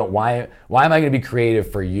like, why am I going to be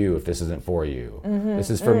creative for you if this isn't for you? This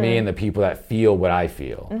is for me and the people that feel what I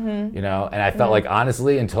feel, And I felt like,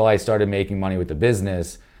 honestly, until I started making money with the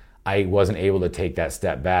business, I wasn't able to take that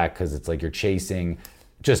step back because it's like you're chasing,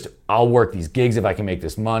 I'll work these gigs if I can make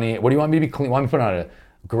this money. What do you want me to be clean? Want me to put on a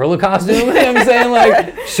gorilla costume? You know what I'm saying?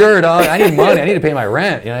 Like, sure, dog, I need money. I need to pay my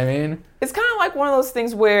rent. You know what I mean? It's kind of like one of those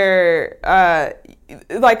things where, having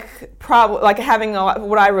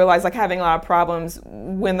what I realized, like having a lot of problems,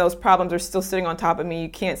 when those problems are still sitting on top of me, you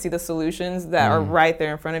can't see the solutions that are right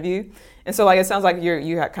there in front of you. And so, like, it sounds like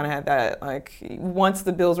you kind of had that, like, once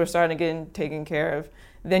the bills were starting to get taken care of,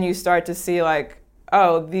 then you start to see, like,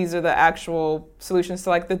 oh, these are the actual solutions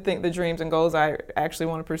to, like, the dreams and goals I actually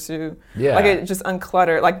want to pursue. Yeah. Like, it just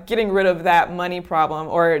unclutter, like, getting rid of that money problem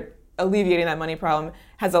or alleviating that money problem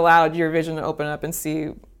has allowed your vision to open up and see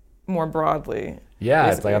more broadly. Yeah,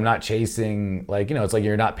 basically. It's like I'm not chasing, like, it's like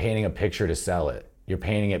you're not painting a picture to sell it. You're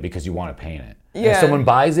painting it because you want to paint it. Yeah. And if someone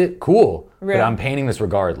buys it, cool. Right. But I'm painting this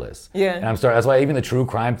regardless. Yeah. And that's why even the true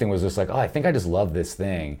crime thing was just like, oh, I think I just love this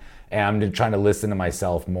thing. And I'm just trying to listen to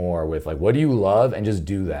myself more with, like, what do you love? And just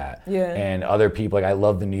do that. Yeah. And other people, like, I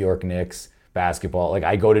love the New York Knicks basketball. Like,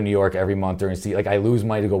 I go to New York every month during season. Like, I lose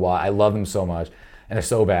money to go watch. I love them so much. And they're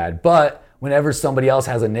so bad. But whenever somebody else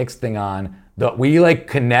has a Knicks thing on, we like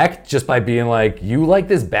connect just by being like, you like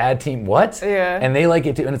this bad team, what? Yeah. And they like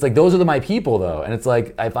it too. And it's like, those are my people though. And it's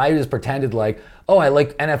like, if I just pretended like, oh, I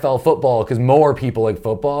like NFL football because more people like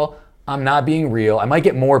football, I'm not being real. I might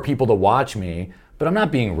get more people to watch me, but I'm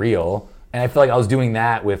not being real. And I feel like I was doing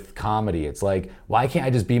that with comedy. It's like, why can't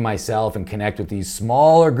I just be myself and connect with these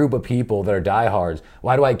smaller group of people that are diehards?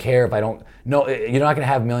 Why do I care if I don't? No, you're not going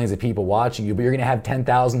to have millions of people watching you, but you're going to have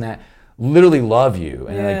 10,000 that literally love you.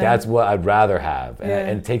 And like, that's what I'd rather have.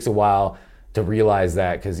 And it takes a while to realize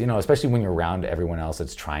that because, especially when you're around everyone else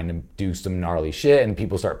that's trying to do some gnarly shit and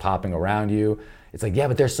people start popping around you. It's like, yeah,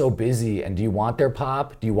 but they're so busy. And do you want their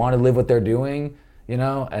pop? Do you want to live what they're doing?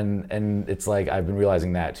 And it's like, I've been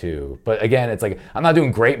realizing that too. But again, it's like, I'm not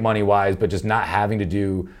doing great money-wise, but just not having to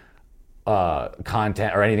do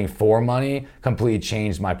content or anything for money completely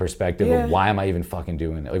changed my perspective of why am I even fucking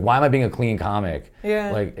doing it? Like, why am I being a clean comic?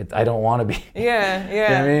 Yeah. Like, I don't want to be. Yeah, yeah. You know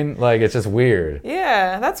what I mean? Like, it's just weird.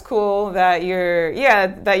 Yeah, that's cool that you're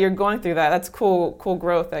going through that. That's cool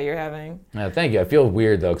growth that you're having. Yeah, thank you. I feel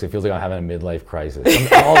weird, though, because it feels like I'm having a midlife crisis.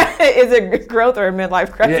 Is it growth or a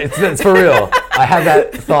midlife crisis? Yeah, it's for real. I have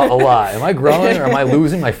that thought a lot. Am I growing or am I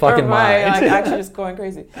losing my fucking mind? Or am I actually just going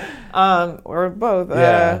crazy? Or both.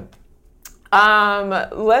 Yeah.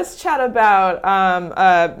 Let's chat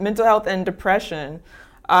about mental health and depression.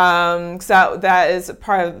 So that is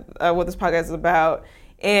part of what this podcast is about.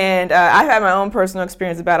 And I've had my own personal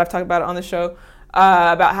experience about it. I've talked about it on the show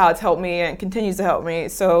about how it's helped me and continues to help me.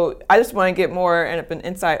 So I just want to get more an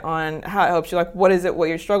insight on how it helps you. Like, what is it? What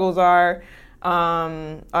your struggles are?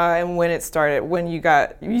 And when it started, when you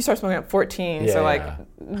started smoking at 14. Yeah, so like,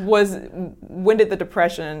 when did the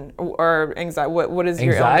depression or anxiety? What is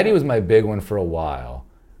your anxiety was my big one for a while,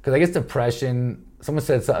 because I guess depression. Someone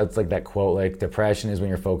said it's like that quote, like depression is when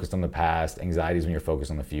you're focused on the past, anxiety is when you're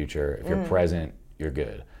focused on the future. If you're present, you're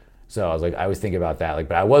good. So I was like, I always think about that, like,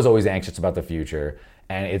 but I was always anxious about the future,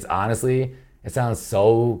 and it's honestly, it sounds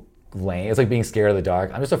so lame. It's like being scared of the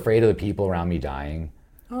dark. I'm just afraid of the people around me dying.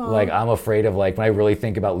 Like, I'm afraid of, like, when I really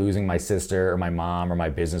think about losing my sister or my mom or my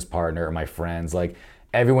business partner or my friends, like,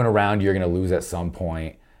 everyone around you you're gonna lose at some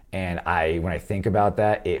point. And when I think about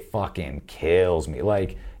that, it fucking kills me.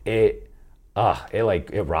 Like, it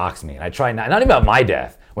rocks me. And I try not even about my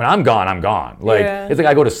death. When I'm gone, I'm gone. Like, it's like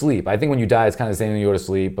I go to sleep. I think when you die, it's kind of the same when you go to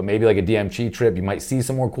sleep, but maybe like a DMT trip, you might see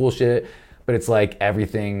some more cool shit, but it's like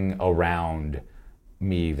everything around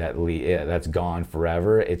me that's gone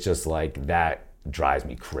forever. It's just like that drives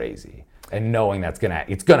me crazy, and knowing it's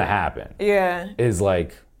gonna happen is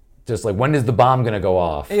like, just like, when is the bomb gonna go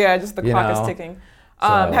off? Just the clock is ticking.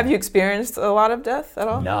 Have you experienced a lot of death at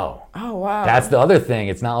all? No. Oh wow. That's the other thing.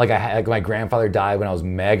 It's not like like my grandfather died when I was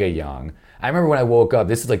mega young. I remember when I woke up,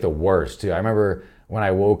 this is like the worst too. I remember when I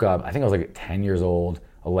woke up, I think I was like 10 years old,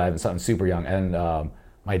 11, something super young, and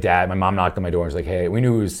my mom knocked on my door and was like, hey, we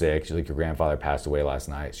knew he was sick. She's like, your grandfather passed away last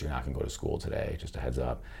night, so you're not gonna go to school today, just a heads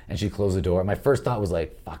up. And she closed the door. My first thought was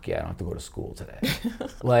like, fuck yeah, I don't have to go to school today.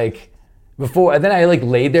 Like, before, and then I like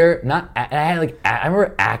laid there, I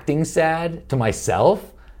remember acting sad to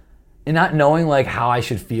myself and not knowing like how I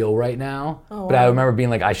should feel right now. Oh, wow. But I remember being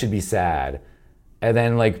like, I should be sad. And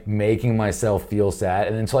then like making myself feel sad.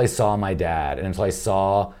 And until I saw my dad and until I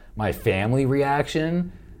saw my family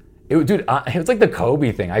reaction, it was like the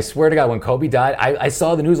Kobe thing. I swear to God, when Kobe died, I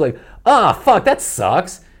saw the news like, fuck, that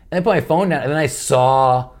sucks. And I put my phone down and then I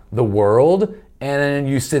saw the world, and then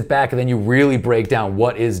you sit back and then you really break down,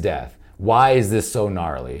 what is death? Why is this so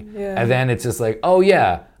gnarly? Yeah. And then it's just like, oh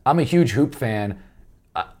yeah, I'm a huge hoop fan.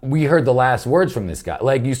 We heard the last words from this guy.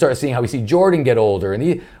 Like, you start seeing how we see Jordan get older,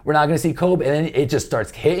 and we're not gonna see Kobe, and then it just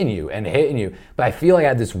starts hitting you. But I feel like I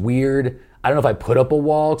had this weird, I don't know if I put up a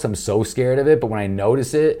wall because I'm so scared of it, but when I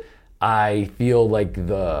notice it, I feel like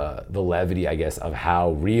the levity, I guess, of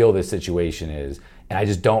how real this situation is, and I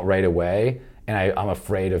just don't right away, and I'm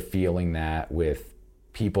afraid of feeling that with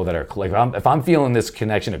people that are, like, if I'm feeling this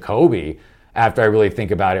connection to Kobe, after I really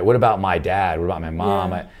think about it, what about my dad? What about my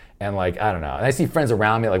mom? Yeah. And like, I don't know. And I see friends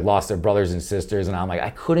around me like lost their brothers and sisters, and I'm like,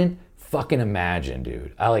 I couldn't fucking imagine,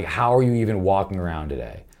 dude. How are you even walking around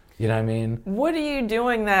today? You know what I mean? What are you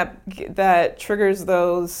doing that triggers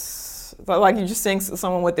those? Like, you just seeing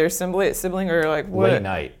someone with their sibling or like what? Late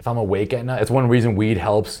night. If I'm awake at night, it's one reason weed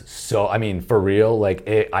helps. So, I mean, for real, like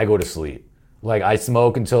I go to sleep. Like, I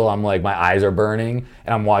smoke until I'm like, my eyes are burning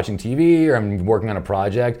and I'm watching TV or I'm working on a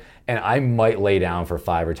project, and I might lay down for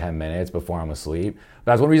 5 or 10 minutes before I'm asleep.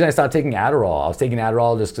 But that's one reason I stopped taking Adderall. I was taking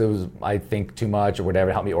Adderall just because I think too much or whatever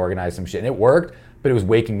to help me organize some shit. And it worked, but it was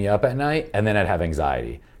waking me up at night, and then I'd have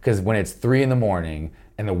anxiety. Because when it's 3 a.m.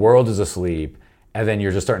 and the world is asleep, and then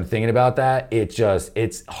you're just starting thinking about that,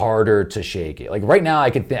 it's harder to shake it. Like right now,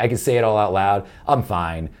 I can say it all out loud. I'm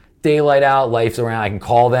fine. Daylight out, life's around. I can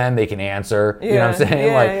call them, they can answer. Yeah, you know what I'm saying?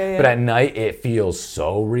 Yeah. But at night, it feels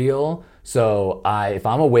so real. So if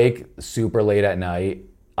I'm awake super late at night,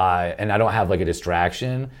 and I don't have like a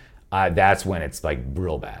distraction, that's when it's like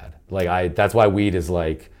real bad. Like that's why weed is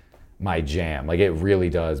like my jam. Like, it really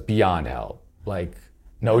does beyond help. Like,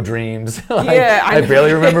 no dreams. I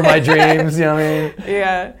barely remember my dreams. You know what I mean?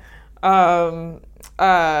 Yeah.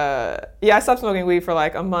 I stopped smoking weed for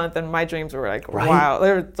like a month, and my dreams were like, wow.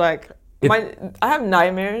 They were like, I have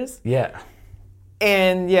nightmares. Yeah.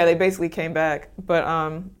 And yeah, they basically came back.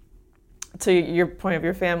 But to your point of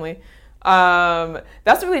your family,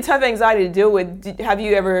 that's a really tough anxiety to deal with. Have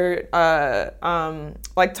you ever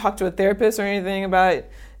like talked to a therapist or anything about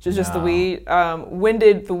Just the No. weed. When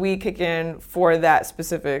did the weed kick in for that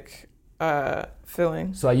specific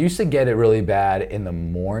feeling? So I used to get it really bad in the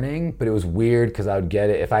morning, but it was weird because I would get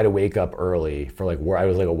it if I had to wake up early for like work. I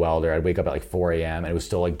was like a welder. I'd wake up at like 4 a.m. and it was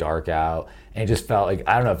still like dark out, and it just felt like,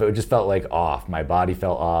 I don't know, if it just felt like off. My body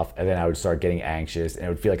felt off, and then I would start getting anxious, and it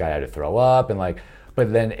would feel like I had to throw up, and like,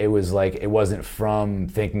 but then it was like, it wasn't from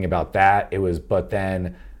thinking about that. It was, but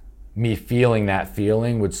then me feeling that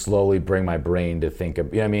feeling would slowly bring my brain to think of,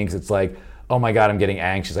 you know what I mean? Because it's like, oh my God, I'm getting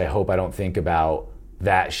anxious. I hope I don't think about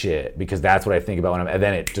that shit, because that's what I think about when and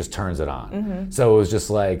then it just turns it on. Mm-hmm. So it was just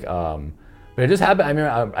like, but it just happened.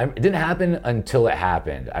 I mean, it didn't happen until it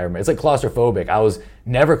happened. I remember, it's like claustrophobic. I was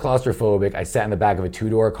never claustrophobic. I sat in the back of a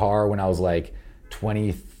 2-door car when I was like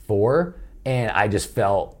 24, and I just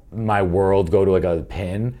felt my world go to like a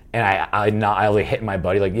pin, and I was like hitting my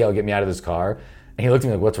buddy like, yo, get me out of this car. And he looked at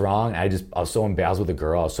me like, what's wrong? And I was so embarrassed. I was with a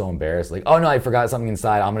girl. I was so embarrassed. Like, oh no, I forgot something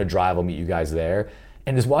inside. I'm gonna drive. I'll meet you guys there.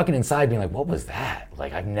 And just walking inside being like, what was that?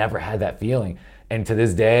 Like, I've never had that feeling. And to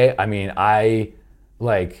this day, I mean,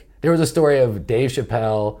 there was a story of Dave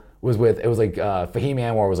Chappelle was with, it was like Fahim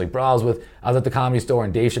Anwar was like, bro, I was at the Comedy Store,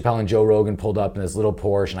 and Dave Chappelle and Joe Rogan pulled up in this little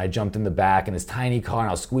Porsche, and I jumped in the back in this tiny car, and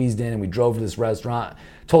I was squeezed in, and we drove to this restaurant,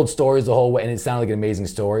 told stories the whole way, and it sounded like an amazing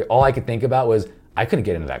story. All I could think about was, I couldn't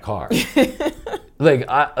get into that car. Like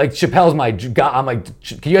Chappelle's my God. I'm like,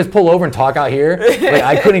 can you guys pull over and talk out here? Like,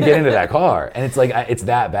 I couldn't get into that car, and it's like, it's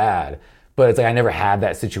that bad. But it's like, I never had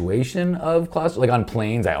that situation of claustrophobic. Like on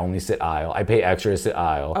planes, I only sit aisle. I pay extra to sit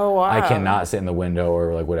aisle. Oh wow! I cannot sit in the window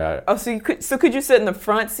or like whatever. Oh, could you sit in the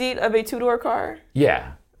front seat of a 2-door car?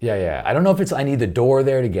 Yeah. I don't know if I need the door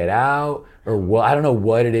there to get out or what. I don't know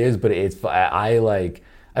what it is, but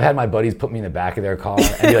I've had my buddies put me in the back of their car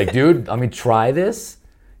and be like, dude, let me try this.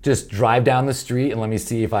 Just drive down the street and let me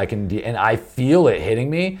see if I can, and I feel it hitting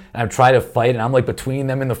me, and I'm trying to fight, and I'm like between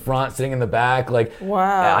them in the front, sitting in the back, like,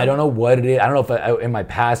 wow. I don't know what it is. I don't know if in my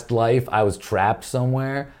past life I was trapped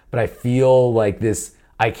somewhere, but I feel like this,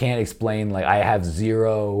 I can't explain, like I have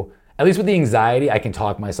zero, at least with the anxiety, I can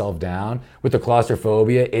talk myself down. With the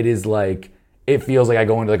claustrophobia, it is like, it feels like I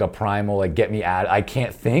go into like a primal, like get me out, I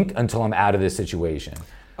can't think until I'm out of this situation.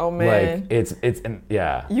 Oh man, like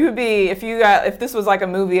yeah. You would be if this was like a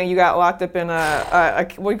movie and you got locked up in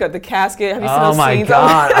what you got, the casket. Have you seen those scenes? Oh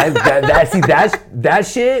my God, that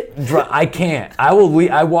shit. I can't. I will leave.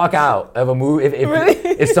 I walk out of a movie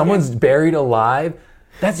if someone's buried alive.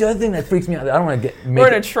 That's the other thing that freaks me out. I don't want to or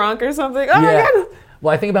in a trunk or something. Oh my God.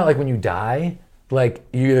 Well, I think about like when you die. Like,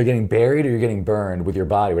 you're either getting buried or you're getting burned with your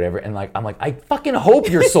body, whatever. And like, I'm like, I fucking hope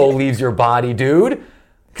your soul leaves your body, dude.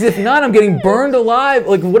 Because if not, I'm getting burned alive.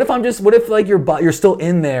 Like, what if like you're still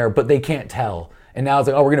in there, but they can't tell? And now it's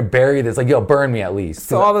like, oh, we're gonna bury this. Like, yo, burn me at least.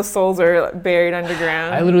 So all the souls are buried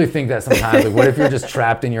underground. I literally think that sometimes. Like, what if you're just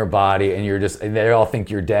trapped in your body and they all think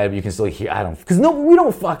you're dead, but you can still hear? Because we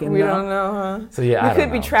don't fucking know. We don't know, huh? So yeah,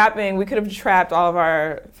 we could have trapped all of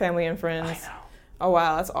our family and friends. I know. Oh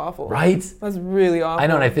wow, that's awful. Right? That's really awful. I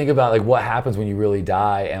know, and I think about like what happens when you really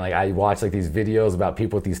die, and like I watch like these videos about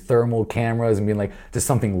people with these thermal cameras and being like, does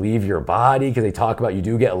something leave your body? Because they talk about you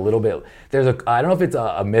do get a little bit. I don't know if it's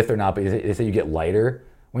a myth or not, but they say you get lighter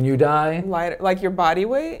when you die. Lighter, like your body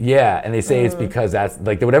weight? Yeah, and they say it's because that's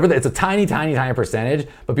like it's a tiny percentage,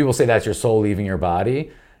 but people say that's your soul leaving your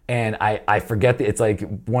body. And I forget that it's like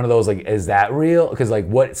one of those like, is that real? Because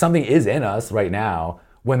like something is in us right now.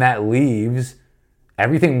 When that leaves,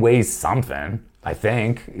 everything weighs something, I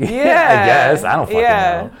think. Yeah. I guess. I don't fucking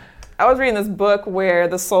know. I was reading this book where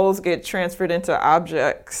the souls get transferred into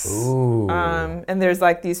objects. Ooh. And there's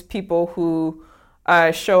like these people who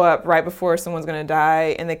show up right before someone's going to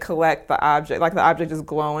die, and they collect the object. Like the object is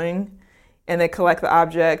glowing, and they collect the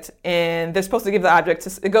object, and they're supposed to give the object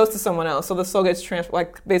it goes to someone else. So the soul gets transferred.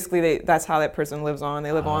 Like basically, that's how that person lives on.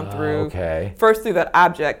 They live on through first through that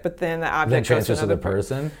object, but then the object then transfers to the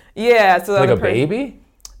person. Yeah, so like a baby.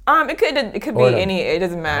 It could be any. It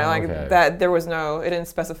doesn't matter. That there was it didn't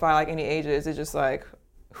specify like any ages. It's just like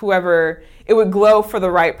whoever, it would glow for the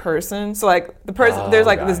right person. So like the person, there's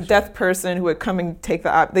like this deaf person who would come and take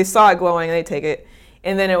they saw it glowing and they take it.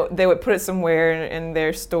 And then they would put it somewhere in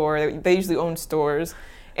their store. They usually own stores.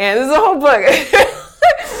 And this is a whole book.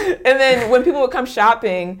 And then when people would come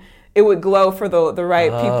shopping, it would glow for the right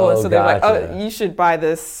people. And so they're like, oh, you should buy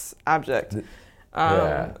this object.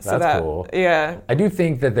 Yeah, that's cool. Yeah. I do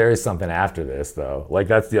think that there is something after this, though. Like,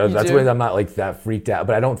 that's why I'm not, like, that freaked out.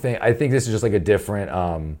 But I think this is just, like, a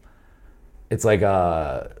different, it's like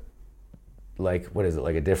what is it?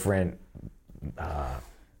 Like a different,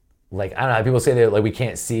 like, I don't know, people say that like we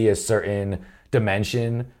can't see a certain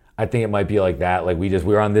dimension. I think it might be like that. Like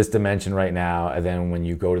we're on this dimension right now, and then when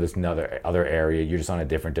you go to this other area, you're just on a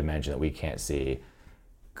different dimension that we can't see.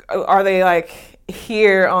 Are they like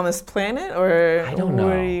here on this planet, or I don't know.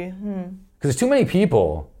 Because there's too many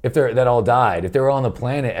people. If that all died, if they were all on the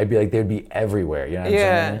planet, I'd be like they'd be everywhere. You know what I'm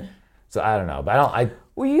saying? So I don't know, but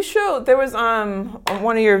Well, you showed there was on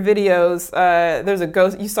one of your videos. There's a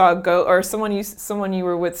ghost. You saw a ghost, or someone you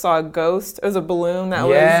were with saw a ghost. It was a balloon that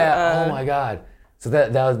was. Yeah. Oh my God. So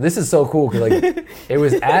this is so cool because like it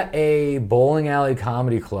was at a bowling alley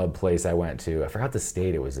comedy club place I went to. I forgot the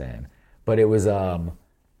state it was in, but it was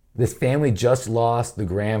this family just lost the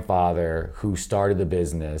grandfather who started the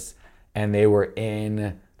business, and they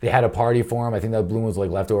had a party for him. I think that balloon was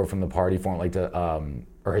like left over from the party for him, like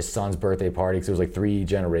or his son's birthday party, because there was like 3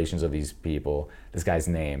 generations of these people, this guy's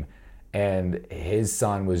name. And his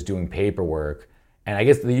son was doing paperwork. And I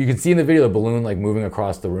guess you can see in the video the balloon like moving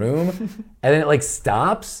across the room. And then it like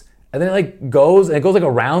stops. And then it like goes, and it goes like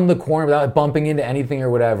around the corner without bumping into anything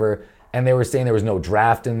or whatever. And they were saying there was no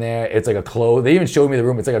draft in there. It's like they even showed me the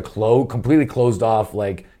room. It's like a completely closed off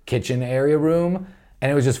like kitchen area room.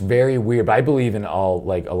 And it was just very weird, but I believe in a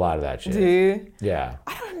lot of that shit. Do you? Yeah.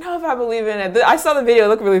 I don't know if I believe in it. I saw the video. It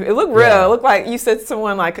looked real. Yeah. It looked like you said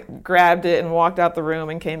someone like grabbed it and walked out the room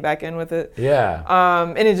and came back in with it. Yeah.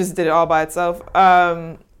 And it just did it all by itself.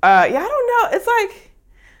 Yeah, I don't know. It's like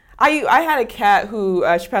I had a cat who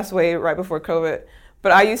she passed away right before COVID,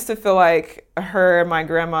 but I used to feel like her and my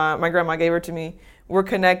grandma gave her to me, were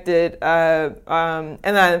connected. And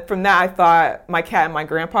then from that, I thought my cat and my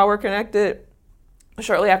grandpa were connected.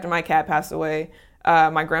 Shortly after my cat passed away,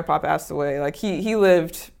 my grandpa passed away. Like he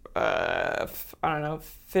lived, I don't know,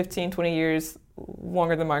 15, 20 years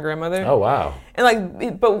longer than my grandmother. Oh, wow.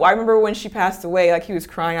 And but I remember when she passed away, like he was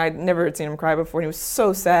crying. I'd never seen him cry before. And he was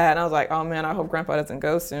so sad. And I was like, oh man, I hope grandpa doesn't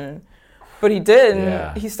go soon. But he didn't.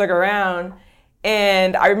 Yeah. He stuck around.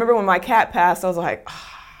 And I remember when my cat passed, I was like,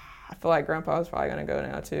 I feel like grandpa was probably going to go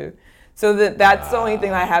now too. So that's the only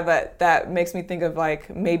thing I have that makes me think of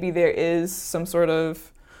like maybe there is some sort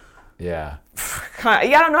of I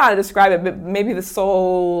don't know how to describe it, but maybe the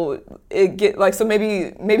soul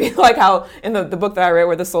maybe like how in the book that I read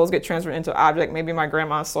where the souls get transferred into an object, maybe my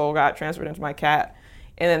grandma's soul got transferred into my cat,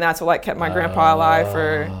 and then that's what like kept my grandpa alive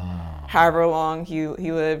for however long he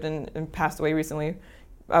lived and passed away recently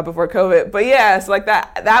before COVID. But yeah, so like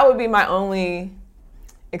that would be my only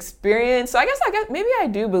experience. So I guess maybe I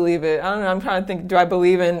do believe it. I don't know. I'm trying to think. Do I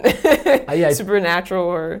believe in supernatural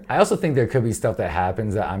or? I also think there could be stuff that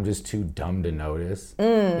happens that I'm just too dumb to notice. I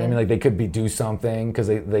mean, like they could do something because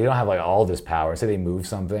they don't have like all this power. Say they move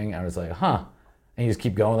something, and it's like, huh, and you just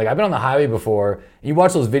keep going. Like I've been on the highway before, and you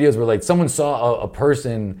watch those videos where like someone saw a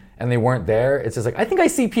person and they weren't there. It's just like I think I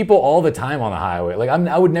see people all the time on the highway. Like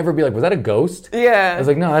I would never be like, was that a ghost? Yeah. I was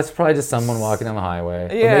like, no, that's probably just someone walking down the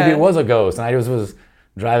highway. Yeah. But maybe it was a ghost, and I just was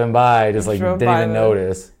driving by, just like didn't even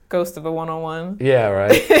notice. Ghost of a 101. Yeah,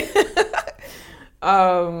 right.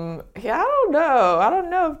 Yeah, I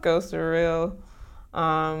don't know if ghosts are real.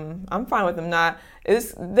 I'm fine with them not.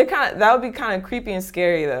 That would be kind of creepy and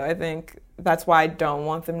scary though. I think that's why I don't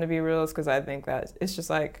want them to be real, is because I think that it's just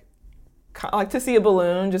like to see a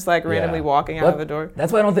balloon just like randomly walking out of the door.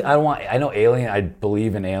 That's why I know I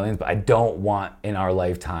believe in aliens, but I don't want in our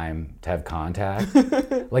lifetime to have contact.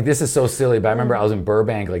 Like this is so silly, but I remember I was in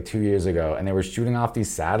Burbank like 2 years ago and they were shooting off these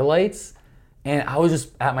satellites, and I was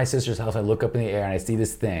just at my sister's house. I look up in the air and I see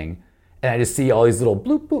this thing, and I just see all these little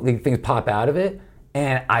bloop bloop things pop out of it,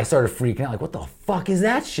 and I started freaking out like, what the fuck is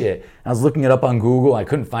that shit? And I was looking it up on Google, and I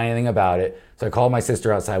couldn't find anything about it, so I called my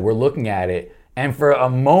sister outside. We're looking at it. And for a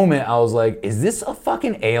moment, I was like, is this a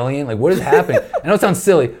fucking alien? Like, what is happening? I know it sounds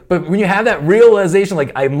silly, but when you have that realization,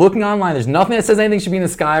 like, I'm looking online, there's nothing that says anything should be in the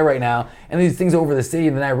sky right now, and these things over the city,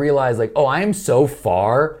 and then I realized, like, oh, I am so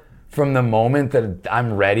far from the moment that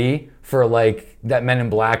I'm ready for, like, that Men in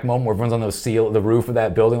Black moment where everyone's on the roof of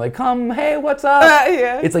that building, like, come, hey, what's up?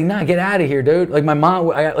 Yeah. It's like, nah, get out of here, dude. Like, my mom,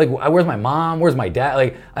 where's my mom? Where's my dad?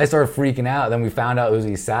 Like, I started freaking out. Then we found out it was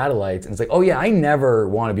these satellites, and it's like, oh yeah, I never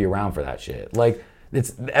want to be around for that shit. Like,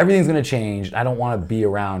 everything's gonna change. I don't want to be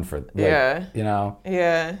around for, like, you know?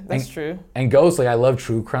 Yeah, that's true. And ghosts, like, I love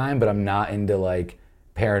true crime, but I'm not into, like,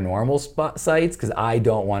 paranormal sites because I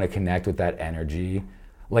don't want to connect with that energy.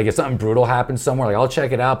 Like, if something brutal happens somewhere, like, I'll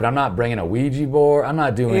check it out, but I'm not bringing a Ouija board. I'm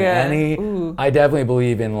not doing any. Ooh. I definitely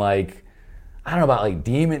believe in, like, I don't know about, like,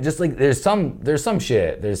 demon. Just, like, there's some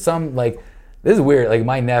shit. There's some, like, this is weird. Like,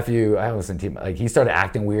 my nephew, I listened to him, like, he started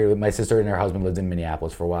acting weird. My sister and her husband lived in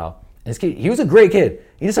Minneapolis for a while. And his kid, he was a great kid.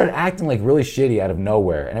 He just started acting, like, really shitty out of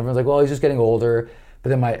nowhere. And everyone's like, well, he's just getting older. But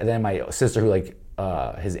then my sister, who, like,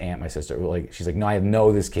 his aunt, my sister, like she's like, no, I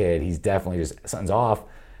know this kid. He's definitely just something's off,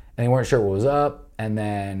 and they weren't sure what was up. And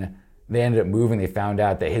then they ended up moving. They found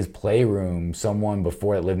out that his playroom, someone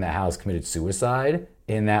before that lived in that house committed suicide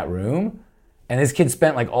in that room, and this kid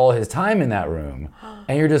spent like all his time in that room.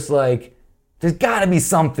 And you're just like, there's got to be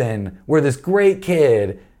something where this great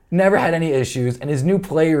kid never had any issues, and his new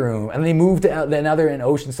playroom, and they moved to now they're in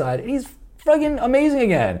Oceanside, and he's fucking amazing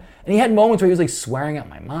again. And he had moments where he was like swearing at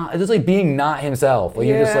my mom. It's just like being not himself. Like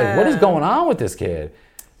you're just like, what is going on with this kid?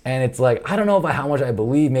 And it's like, I don't know how much I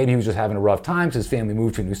believe. Maybe he was just having a rough time because his family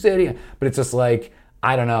moved to a new city. But it's just like,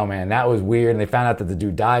 I don't know, man. That was weird. And they found out that the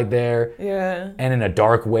dude died there. Yeah. And in a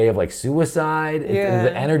dark way of like suicide. Yeah.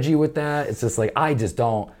 The energy with that. It's just like, I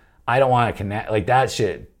don't want to connect. Like that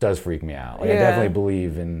shit does freak me out. Like I definitely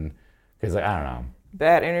believe in, because like, I don't know.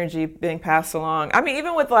 Bad energy being passed along. I mean,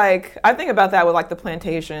 even with like, I think about that with like the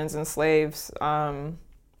plantations and slaves. Oh,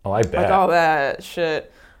 I bet. Like all that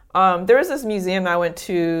shit. There was this museum I went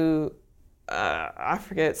to, I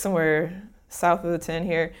forget, somewhere south of the 10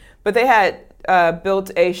 here, but they had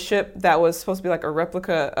built a ship that was supposed to be like a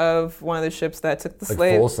replica of one of the ships that took the like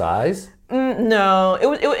slaves. Full size? No,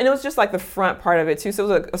 and it was just like the front part of it too. So it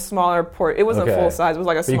was like a smaller port. It wasn't full size. It was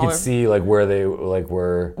like a smaller. You could see like where they like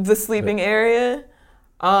were. The sleeping area.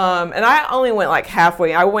 And I only went like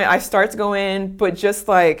halfway. I started to go in, but just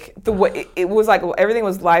like the way it was like everything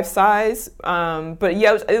was life size. But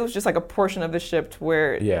yeah, it was just like a portion of the ship to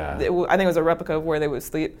where I think it was a replica of where they would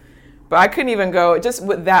sleep. But I couldn't even go. Just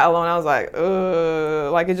with that alone, I was like,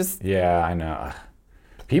 ugh. Like it just. Yeah, I know.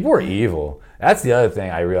 People are evil. That's the other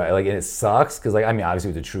thing I realize. Like, and it sucks because, like, I mean, obviously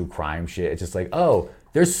with the true crime shit, it's just like, oh,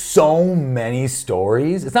 there's so many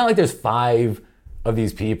stories. It's not like there's 5 of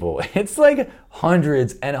these people. It's like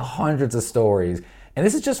hundreds and hundreds of stories. And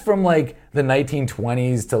this is just from like the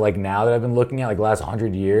 1920s to like now that I've been looking at, like the last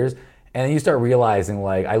 100 years. And then you start realizing,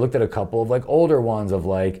 like, I looked at a couple of like older ones of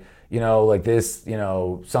like, you know, like this, you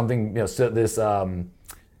know, something, you know, so this,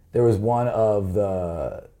 there was one of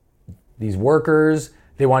these workers.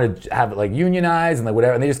 They wanted to have it like unionized and like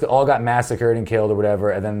whatever, and they just all got massacred and killed or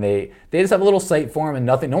whatever. And then they just have a little site for them, and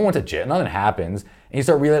nothing, no one went to jail, nothing happens. And you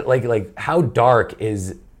start realizing like how dark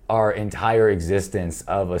is our entire existence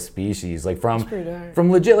of a species, like from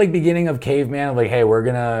legit like beginning of caveman, of like, hey, we're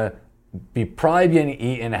gonna be probably getting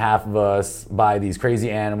eaten, half of us, by these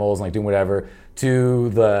crazy animals and like doing whatever, to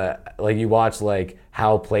the like you watch like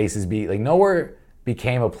how places be like nowhere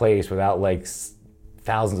became a place without like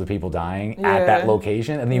thousands of people dying at that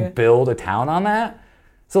location, and then you build a town on that.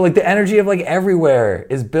 So like the energy of like everywhere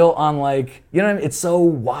is built on like, you know what I mean? It's so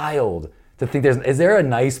wild to think is there a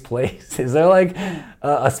nice place? Is there like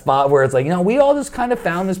a spot where it's like, you know, we all just kind of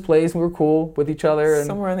found this place and we were cool with each other? And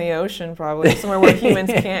somewhere in the ocean, probably. Somewhere where humans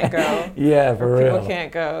can't go. Yeah, for real. People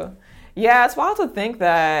can't go. Yeah, it's wild to think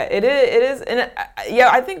that. It is. And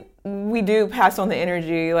I think we do pass on the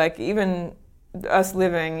energy, like even us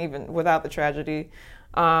living, even without the tragedy.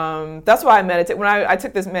 That's why I meditate. When I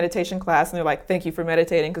took this meditation class, and they're like, thank you for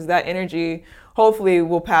meditating, because that energy hopefully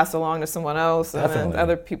will pass along to someone else. Definitely. And then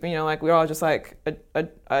other people, you know, like we're all just like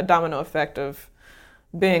a domino effect of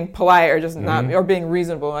being polite or just not, or being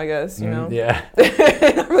reasonable, I guess, you know? Yeah.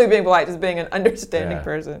 Not really being polite, just being an understanding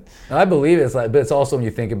person. And I believe it's like, but it's also when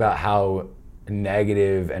you think about how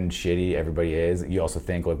negative and shitty everybody is, you also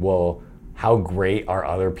think like, well, how great are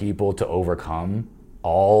other people to overcome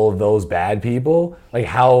all of those bad people? Like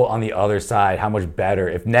how on the other side, how much better,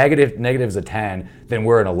 if negative is a 10, then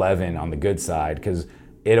we're an 11 on the good side, because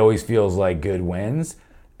it always feels like good wins.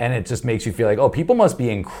 And it just makes you feel like, oh, people must be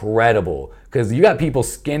incredible, because you got people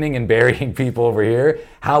skinning and burying people over here.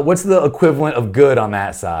 What's the equivalent of good on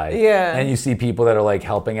that side? Yeah. And you see people that are like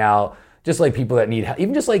helping out, just like people that need help,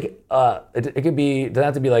 even just like, it could be, it doesn't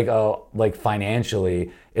have to be like, oh, like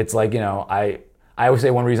financially. It's like, you know, I always say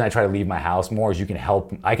one reason I try to leave my house more is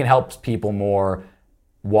I can help people more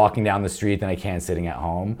walking down the street than I can sitting at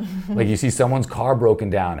home. Like you see someone's car broken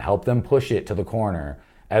down, help them push it to the corner.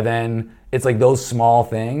 And then it's like those small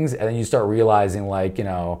things, and then you start realizing like, you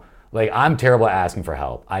know, like I'm terrible at asking for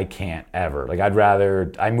help. I can't ever. Like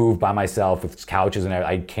I move by myself with couches and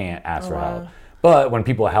everything. I can't ask for help. But when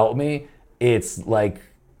people help me, it's like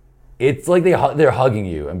they're hugging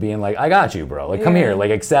you and being like, I got you, bro. Like, come here, like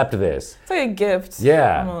accept this. It's like a gift.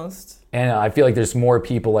 Yeah. Almost. And I feel like there's more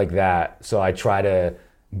people like that, so I try to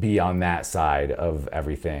be on that side of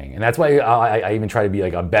everything. And that's why I even try to be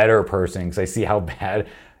like a better person, because I see how bad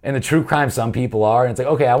in the true crime some people are. And it's like,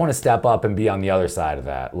 okay, I want to step up and be on the other side of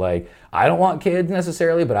that. Like, I don't want kids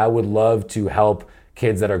necessarily, but I would love to help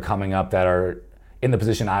kids that are coming up that are in the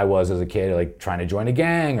position I was as a kid, like trying to join a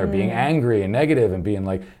gang or being angry and negative and being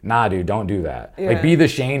like, nah, dude, don't do that. Yeah. Like be the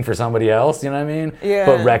Shane for somebody else, you know what I mean? Yeah.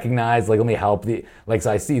 But recognize, like, let me help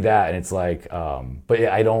so I see that and it's like, but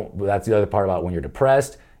yeah, that's the other part about when you're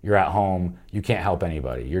depressed, you're at home, you can't help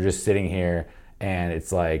anybody. You're just sitting here and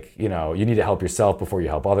it's like, you need to help yourself before you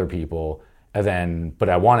help other people. And then, but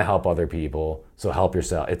I want to help other people, so help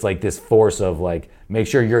yourself. It's like this force of like, make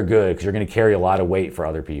sure you're good because you're going to carry a lot of weight for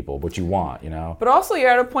other people, what you want, But also you're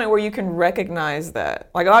at a point where you can recognize that.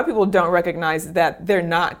 Like a lot of people don't recognize that they're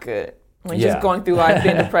not good. Like just going through life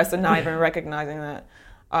being depressed and not even recognizing that.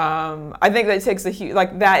 I think that takes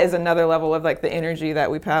that is another level of like the energy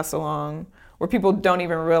that we pass along where people don't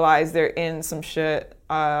even realize they're in some shit.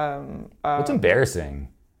 It's embarrassing.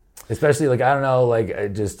 Especially like, I don't know, like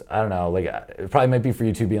it probably might be for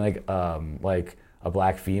you too, being like a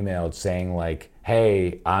black female saying like,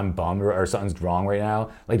 hey, I'm bummed or something's wrong right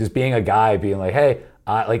now. Like just being a guy being like, hey,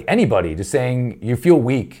 like anybody just saying you feel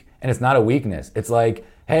weak and it's not a weakness. It's like,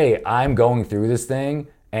 hey, I'm going through this thing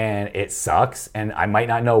and it sucks and I might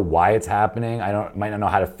not know why it's happening. Might not know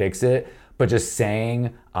how to fix it, but just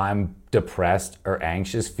saying I'm depressed or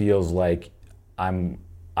anxious feels like I'm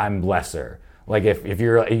lesser. Like if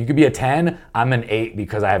you could be a 10, I'm an 8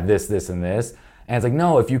 because I have this, and this. And it's like,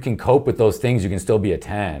 no, if you can cope with those things, you can still be a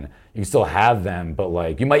 10. You can still have them, but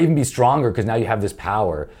like you might even be stronger because now you have this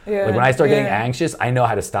power. Yeah, like when I start getting anxious, I know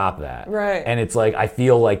how to stop that. Right. And it's like I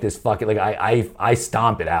feel like this fucking like I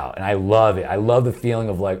stomp it out and I love it. I love the feeling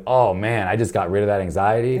of like, oh man, I just got rid of that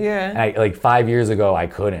anxiety. Yeah. And like 5 years ago I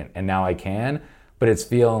couldn't and now I can. But it's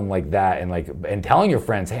feeling like that and telling your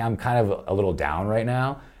friends, hey, I'm kind of a little down right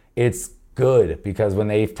now. It's good because when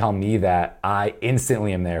they tell me that, I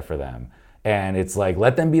instantly am there for them. And it's like,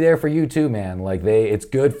 let them be there for you too, man. Like it's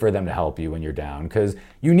good for them to help you when you're down because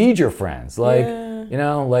you need your friends. Like,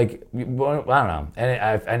 like, I don't know.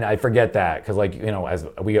 And I forget that because like, as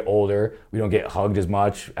we get older, we don't get hugged as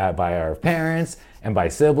much by our parents and by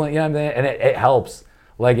siblings, you know what I'm saying? And it helps.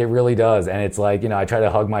 Like it really does. And it's like, I try to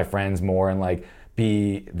hug my friends more and like,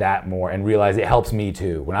 be that more and realize it helps me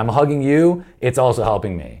too. When I'm hugging you, it's also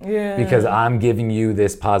helping me because I'm giving you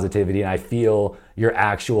this positivity and I feel your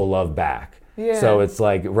actual love back. Yeah. So it's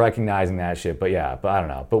like recognizing that shit. But I don't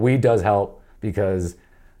know. But weed does help because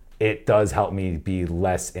it does help me be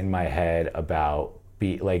less in my head about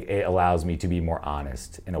it allows me to be more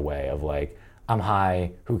honest in a way of like, I'm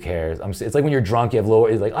high, who cares? It's like when you're drunk, you have lower,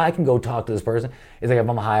 it's like, I can go talk to this person. It's like if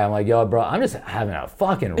I'm high, I'm like, yo, bro, I'm just having a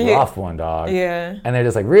fucking rough one, dog. Yeah. And they're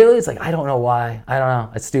just like, really? It's like, I don't know why. I don't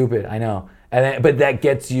know. It's stupid. I know. And then, but that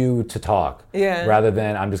gets you to talk. Yeah. Rather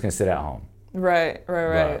than I'm just going to sit at home. Right.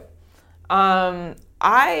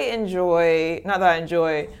 I enjoy, not that I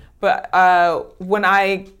enjoy, but when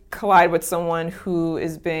I collide with someone who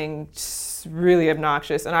is being really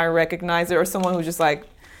obnoxious and I recognize it, or someone who's just like,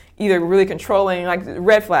 either really controlling, like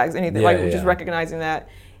red flags, anything, just recognizing that,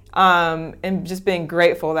 and just being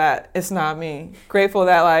grateful that it's not me. Grateful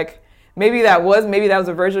that like maybe that was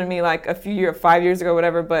a version of me like 5 years ago,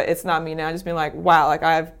 whatever, but it's not me now. Just being like, wow, like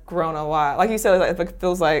I've grown a lot. Like you said, it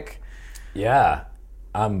feels like. Yeah,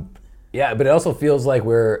 but it also feels like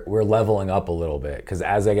we're leveling up a little bit because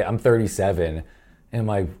I'm 37. And I'm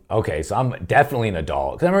like, okay, so I'm definitely an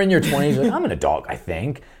adult. Because I remember in your 20s, like, I'm an adult, I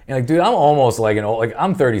think. And like, dude, I'm almost like an old, like,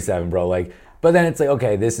 I'm 37, bro. Like, but then it's like,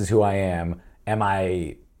 okay, this is who I am.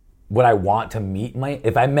 Would I want to meet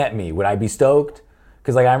if I met me, would I be stoked?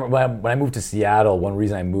 Because like, when I moved to Seattle, one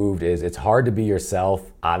reason I moved is it's hard to be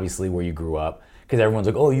yourself, obviously, where you grew up. Because everyone's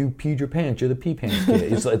like, oh, you peed your pants, you're the pee pants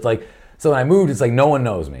kid. it's like, so when I moved, it's like, no one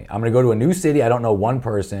knows me. I'm going to go to a new city, I don't know one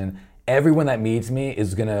person. Everyone that meets me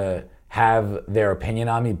is going to have their opinion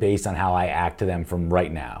on me based on how I act to them from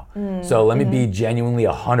right now. So let me be genuinely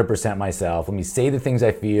 100% myself. Let me say the things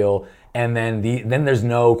I feel, and then there's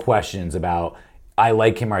no questions about I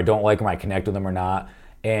like him or I don't like him, or I connect with him or not.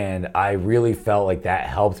 And I really felt like that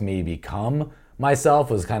helped me become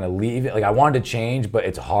myself, was kind of leave. Like I wanted to change, but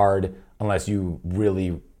it's hard unless you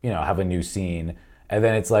really, have a new scene. And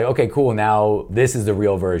then it's like, okay, cool, now this is the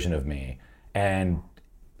real version of me. And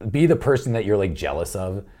be the person that you're like jealous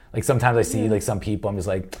of. Like sometimes I see like some people, I'm just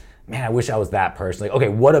like, man, I wish I was that person. Like, okay,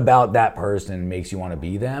 what about that person makes you want to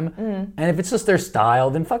be them? And if it's just their style,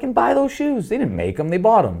 then fucking buy those shoes. They didn't make them, they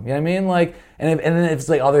bought them. You know what I mean? Like, and then if it's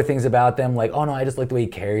like other things about them, like, oh no, I just like the way he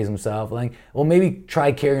carries himself. Like, well, maybe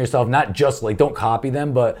try carrying yourself, not just like, don't copy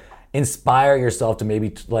them, but inspire yourself to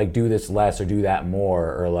maybe like do this less or do that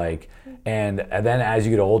more, or like, and then as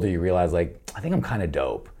you get older, you realize like, I think I'm kind of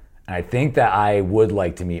dope. And I think that I would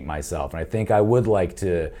like to meet myself. And I think I would like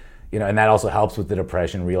to, You know, and that also helps with the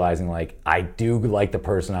depression, realizing like I do like the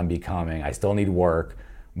person I'm becoming. I still need work,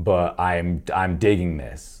 but I'm digging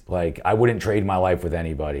this. Like I wouldn't trade my life with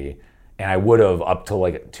anybody, and I would have up till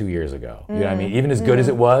like 2 years ago. You know what I mean? Even as good as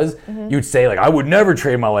it was, you'd say like I would never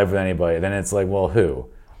trade my life with anybody. Then it's like, well, who?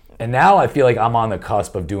 And now I feel like I'm on the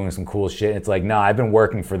cusp of doing some cool shit. It's like, no, I've been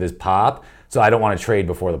working for this pop, so I don't want to trade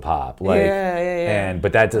before the pop. Like,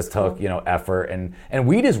 but that just took, you know, effort. And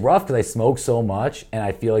weed is rough because I smoke so much, and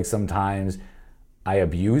I feel like sometimes I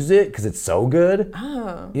abuse it because it's so good.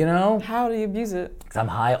 Oh. You know? How do you abuse it? Because I'm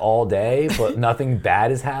high all day, but nothing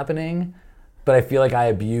bad is happening. But I feel like I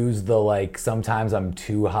abuse the, like, sometimes I'm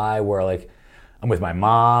too high where, like, I'm with my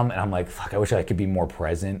mom, and I'm like, fuck, I wish I could be more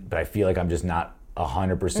present, but I feel like I'm just not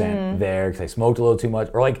 100% there because I smoked a little too much.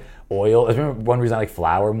 Or like oil. I remember one reason I like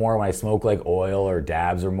flower more, when I smoke like oil or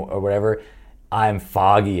dabs or whatever, I'm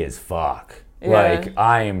foggy as fuck. Yeah. Like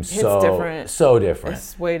I am so different.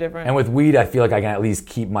 It's way different. And with weed, I feel like I can at least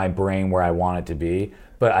keep my brain where I want it to be.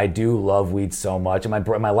 But I do love weed so much, and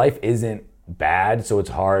my life isn't bad, so it's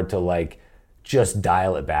hard to like just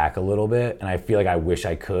dial it back a little bit. And I feel like I wish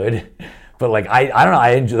I could. But like I don't know,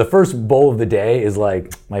 I enjoy the first bowl of the day is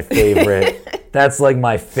like my favorite. That's like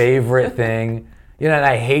my favorite thing. You know, and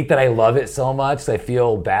I hate that I love it so much, so I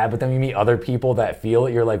feel bad, but then you meet other people that feel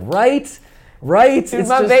it, you're like, right? Dude, it's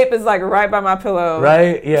my vape is like right by my pillow.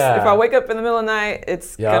 Right, yeah. If I wake up in the middle of the night,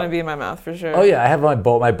 it's gonna be in my mouth for sure. Oh yeah, I have my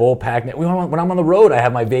bowl pack. When I'm on the road, I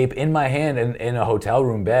have my vape in my hand in a hotel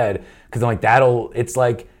room bed, because I'm like, it's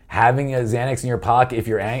like having a Xanax in your pocket if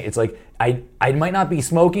you're angry. It's like, I might not be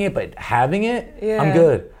smoking it, but having it, I'm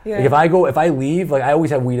good. Yeah. Like if I leave, like I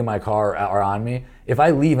always have weed in my car or on me. If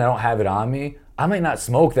I leave and I don't have it on me, I might not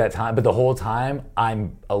smoke that time, but the whole time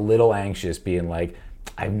I'm a little anxious, being like,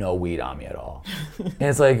 I have no weed on me at all. And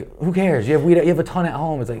it's like, who cares? You have weed, you have a ton at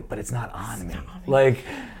home. It's like, but it's not on me. Like,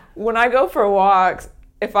 when I go for walks,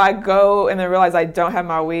 if I go and then realize I don't have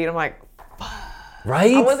my weed, I'm like,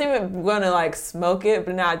 right? I wasn't even going to like smoke it,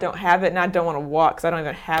 but now I don't have it, and I don't want to walk because I don't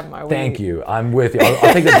even have my weed. Thank you. I'm with you.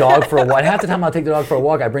 I'll take the dog for a walk. Half the time I'll take the dog for a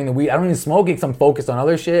walk, I bring the weed. I don't even smoke it because I'm focused on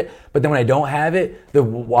other shit. But then when I don't have it,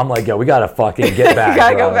 I'm like, yo, we got to fucking get back,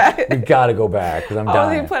 gotta go back. We got to go back because I'm dying. I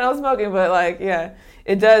wasn't even planning on smoking, but like, yeah.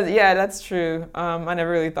 It does, yeah, that's true. I never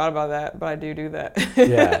really thought about that, but I do that.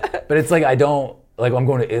 Yeah, but it's like I'm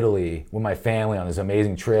going to Italy with my family on this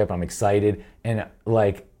amazing trip. I'm excited, and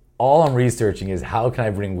like all I'm researching is how can I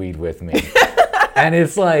bring weed with me? And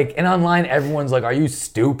it's like, and online everyone's like, are you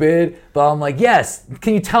stupid? But I'm like, yes,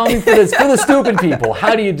 can you tell me for the stupid people,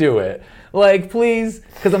 how do you do it? Like, please,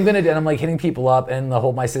 because and I'm like hitting people up, and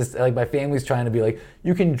my sister, like my family's trying to be like,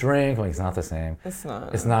 you can drink. I'm like, it's not the same. It's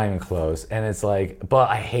not. It's not even close. And it's like, but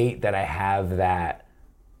I hate that I have that,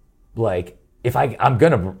 like, if I'm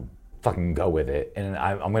gonna fucking go with it, and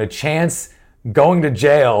I'm gonna chance going to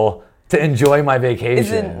jail to enjoy my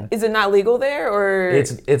vacation. Is it not legal there, or?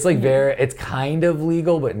 It's like it's kind of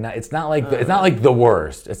legal, but it's not like it's not like the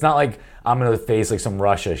worst. It's not like I'm gonna face like some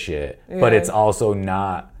Russia shit, but it's also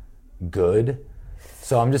not good.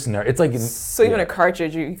 So I'm just nervous. It's like, so even a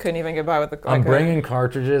cartridge, you couldn't even get by with the. I'm bringing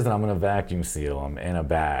cartridges, and I'm gonna vacuum seal them in a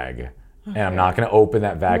bag, and I'm not gonna open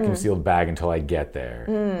that vacuum sealed bag until I get there.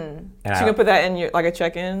 And so you're gonna put that in your like a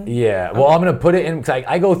check-in? Yeah. Well, I'm gonna put it in because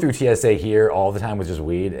I go through TSA here all the time with just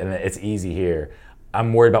weed, and it's easy here.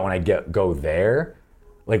 I'm worried about when I go there.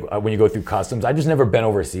 Like when you go through customs, I just never been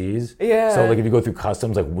overseas. Yeah. So like if you go through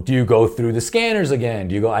customs, like do you go through the scanners again?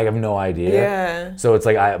 Do you go? I have no idea. Yeah. So it's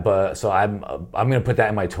like I'm gonna put that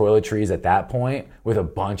in my toiletries at that point with a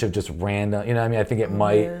bunch of just random. You know what I mean? I think it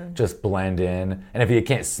might just blend in. And if you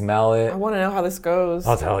can't smell it, I want to know how this goes.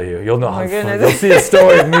 I'll tell you. You'll know how. You'll see a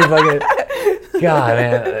story of me fucking. God,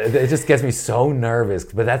 man, it just gets me so nervous.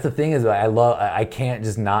 But that's the thing is, I can't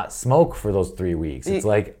just not smoke for those 3 weeks. It's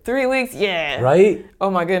like 3 weeks, yeah. Right? Oh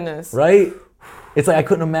my goodness. Right? It's like I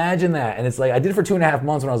couldn't imagine that. And it's like I did it for 2.5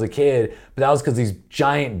 months when I was a kid, but that was because these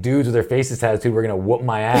giant dudes with their faces tattooed were gonna whoop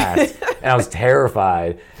my ass. And I was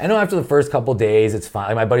terrified. I know after the first couple days, it's fine.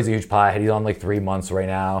 Like my buddy's a huge pothead. He's on like 3 months right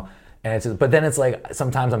now. And but then it's like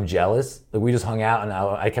sometimes I'm jealous. Like we just hung out, and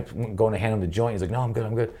I kept going to hand him the joint. He's like, no, I'm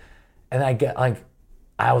good. And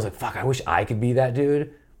I was like, fuck, I wish I could be that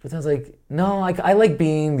dude. But then I was like, no, I like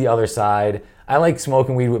being the other side. I like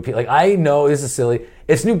smoking weed with people. Like, I know this is silly.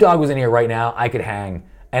 If Snoop Dogg was in here right now, I could hang.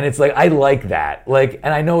 And it's like, I like that. Like,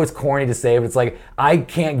 and I know it's corny to say, but it's like, I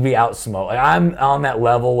can't be out smoked. Like, I'm on that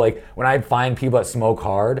level. Like, when I find people that smoke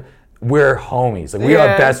hard, we're homies. Like, we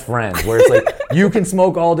are best friends. Where it's like, you can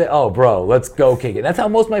smoke all day. Oh, bro, let's go kick it. That's how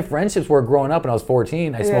most of my friendships were growing up when I was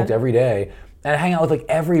 14. I smoked every day. And I hang out with like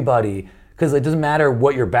everybody. because it doesn't matter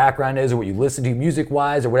what your background is or what you listen to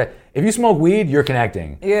music-wise or whatever. If you smoke weed, you're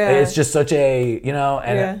connecting. Yeah. It's just such a,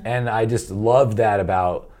 and I just loved that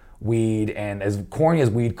about weed. And as corny as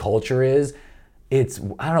weed culture is, it's,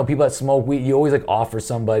 I don't know, people that smoke weed, you always like offer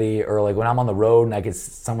somebody, or like when I'm on the road and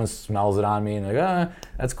someone smells it on me and like,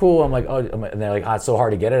 that's cool. I'm like, and they're like, it's so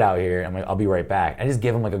hard to get it out here. I'm like, I'll be right back. I just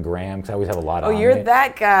give them like a gram because I always have a lot on me. Oh, you're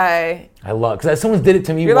that guy. I love, because someone did it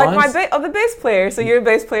to me you're once. You're like the bass player, so you're a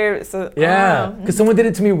bass player. So yeah, because someone did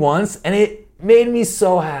it to me once and it made me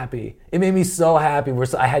so happy. It made me so happy where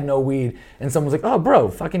I had no weed and someone was like, oh bro,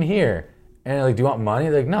 fucking here. And they're like, do you want money?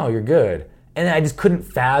 They're like, no, you're good. And I just couldn't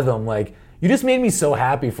fathom, like, you just made me so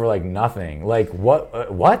happy for like nothing. Like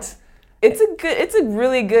what? It's a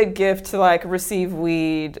really good gift to like receive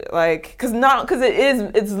weed, like because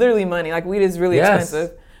it's literally money. Like weed is really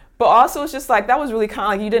expensive, but also it's just like that was really kind.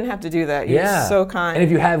 Like you didn't have to do that. You're so kind. And if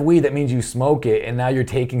you have weed, that means you smoke it, and now you're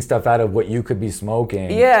taking stuff out of what you could be smoking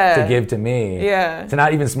to give to me. Yeah. To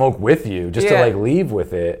not even smoke with you, just to like leave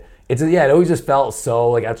with it. It always just felt so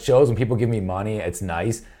like at shows when people give me money, it's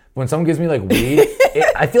nice. When someone gives me like weed,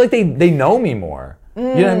 I feel like they know me more. You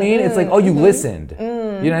know what I mean? It's like, oh, you listened. You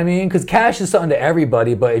know what I mean? Because cash is something to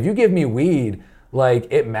everybody, but if you give me weed,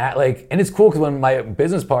 like and it's cool because when my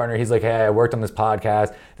business partner, he's like, hey, I worked on this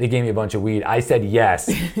podcast. They gave me a bunch of weed. I said yes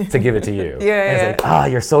to give it to you. And it's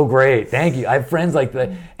like, you're so great. Thank you. I have friends like that,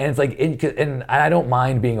 and it's like, and I don't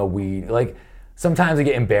mind being a weed. Like sometimes I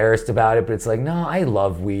get embarrassed about it, but it's like, no, I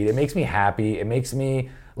love weed. It makes me happy. It makes me.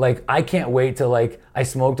 Like, I can't wait till, like, I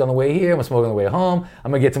smoked on the way here, I'm gonna smoke on the way home,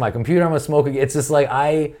 I'm gonna get to my computer, I'm gonna smoke again. It's just like,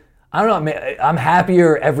 I don't know, I'm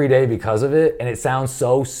happier every day because of it, and it sounds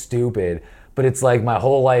so stupid, but it's like my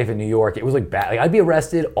whole life in New York, it was like bad. Like, I'd be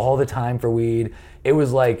arrested all the time for weed. It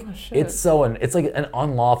was like, it's like an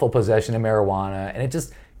unlawful possession of marijuana, and it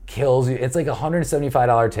just kills you. It's like a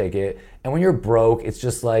 $175 ticket, and when you're broke, it's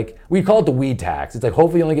just like, we call it the weed tax. It's like,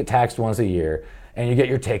 hopefully you only get taxed once a year, and you get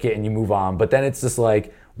your ticket and you move on, but then it's just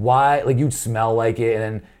like, why, like you'd smell like it, and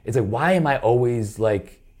then it's like, why am I always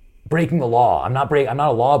like breaking the law? I'm not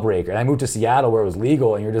a lawbreaker. And I moved to Seattle where it was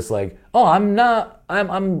legal, and you're just like, oh, I'm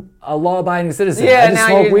a law-abiding citizen. I just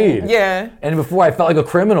smoke weed. Yeah. And before I felt like a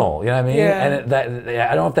criminal, you know what I mean? Yeah. And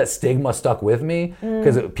I don't know if that stigma stuck with me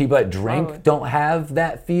because people that drink don't have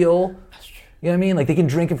that feel. That's true. You know what I mean? Like they can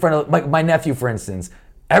drink in front of my nephew, for instance.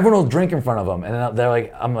 Everyone will drink in front of them, and then they're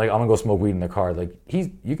like, I'm gonna go smoke weed in the car. Like,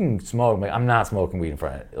 you can smoke. I'm like, I'm not smoking weed in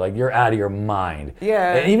front of it. Like, you're out of your mind.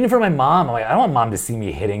 Yeah. And even for my mom, I'm like, I don't want mom to see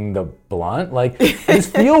me hitting the blunt. Like, I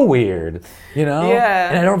just feel weird, you know? Yeah.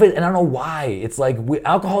 And I don't know why. It's like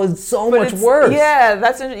alcohol is so much worse. Yeah,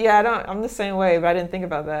 I'm the same way, but I didn't think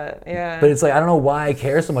about that. Yeah. But it's like, I don't know why I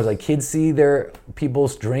care so much. Like, kids see their people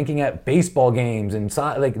drinking at baseball games, and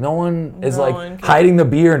like no one is hiding the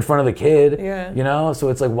beer in front of the kid. Yeah. You know? So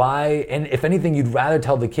it's like, why? And if anything, you'd rather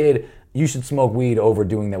tell the kid you should smoke weed over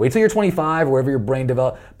doing that. Wait till you're 25 or wherever your brain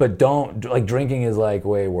develops, but don't, like, drinking is like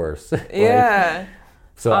way worse. Yeah.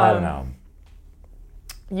 So I don't know.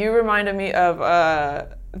 You reminded me of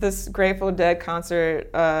this Grateful Dead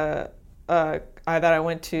concert that I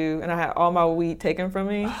went to, and I had all my weed taken from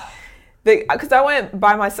me. Because I went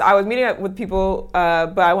by myself. I was meeting up with people,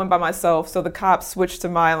 but I went by myself, so the cops switched to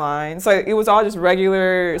my line. So it was all just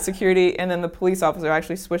regular security, and then the police officer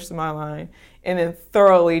actually switched to my line and then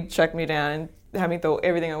thoroughly checked me down and had me throw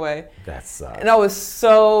everything away. That sucks. And I was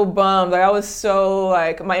so bummed. Like, I was so,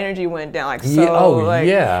 like, my energy went down. Like, so,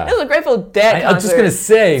 yeah. It was a Grateful Dead concert. I was just going to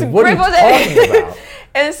say, what are you talking about?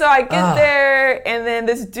 And so I get there, and then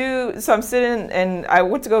this dude, so I'm sitting, and I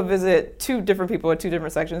went to go visit two different people at two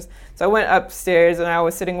different sections. So I went upstairs, and I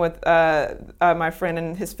was sitting with my friend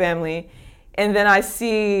and his family. And then I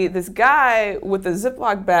see this guy with a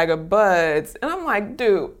Ziploc bag of buds, and I'm like,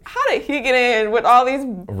 dude, how did he get in with all these?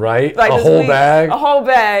 Right, like a whole bag? A whole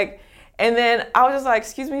bag. And then I was just like,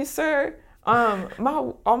 excuse me, sir, all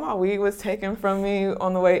my weed was taken from me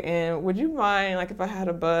on the way in. Would you mind, like, if I had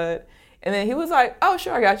a bud? And then he was like, oh,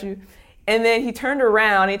 sure, I got you. And then he turned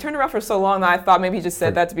around. He turned around for so long that I thought maybe he just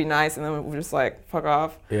said that to be nice, and then we were just like, fuck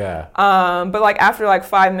off. Yeah. But like after like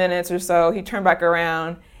 5 minutes or so, he turned back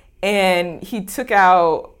around, and he took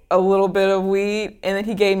out a little bit of weed, and then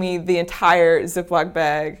he gave me the entire Ziploc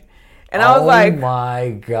bag. And I was like, oh my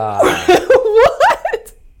God.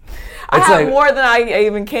 What? I had more than I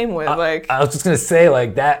even came with. I was just going to say,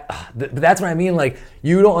 like, that. That's what I mean. Like,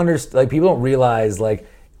 you don't understand, like, people don't realize, like,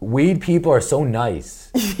 weed people are so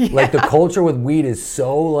nice. Yeah. Like, the culture with weed is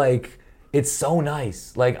so, like, it's so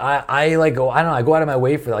nice. Like, I like, go, I don't know, I go out of my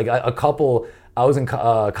way for, like, a couple. I was in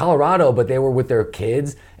Colorado, but they were with their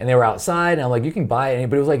kids, and they were outside, and I'm like, you can buy it,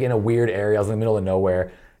 but it was like in a weird area. I was in the middle of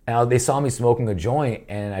nowhere, And they saw me smoking a joint,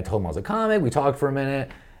 and I told them I was a comic. We talked for a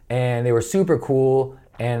minute, and they were super cool.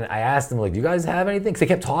 And I asked them, like, do you guys have anything? Because they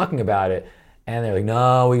kept talking about it. And they're like,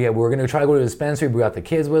 no, we're going to try to go to the dispensary. We got the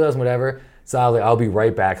kids with us and whatever. So I was like, I'll be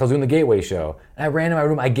right back. I was doing the Gateway show. And I ran to my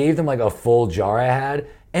room. I gave them like a full jar I had.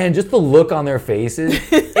 And just the look on their faces,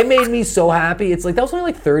 it made me so happy. It's like, that was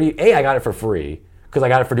only like I got it for free because I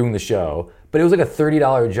got it for doing the show. But it was like a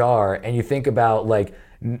 $30 jar. And you think about like,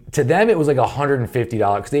 to them, it was like $150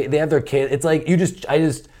 because they have their kids. It's like, I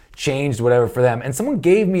just changed whatever for them. And someone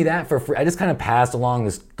gave me that for free. I just kind of passed along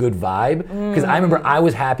this good vibe because I remember I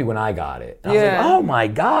was happy when I got it. And I was like, oh my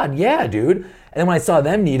God, yeah, dude. And then when I saw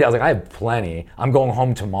them need it, I was like, I have plenty. I'm going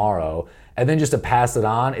home tomorrow. And then just to pass it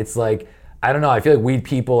on, it's like, I don't know. I feel like weed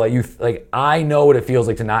people, like I know what it feels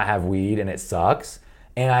like to not have weed, and it sucks.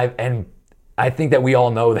 And I think that we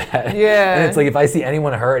all know that. Yeah. And it's like if I see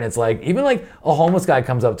anyone hurt, and it's like even like a homeless guy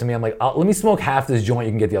comes up to me, I'm like, let me smoke half this joint.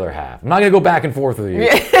 You can get the other half. I'm not gonna go back and forth with you,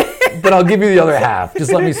 but I'll give you the other half.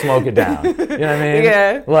 Just let me smoke it down. You know what I mean?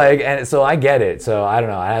 Yeah. Like, and so I get it. So I don't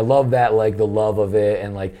know. I love that, like the love of it,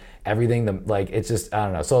 and like everything. Like it's just, I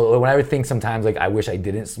don't know. So when I think sometimes like I wish I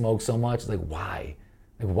didn't smoke so much, like why?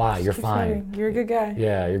 Like why? You're fine. You're a good guy.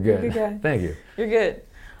 Yeah, you're good. You're a good guy. Thank you. You're good.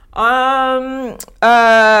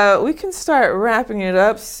 We can start wrapping it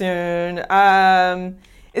up soon.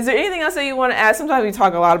 Is there anything else that you want to add? Sometimes we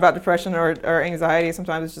talk a lot about depression or anxiety.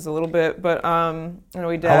 Sometimes it's just a little bit, but I know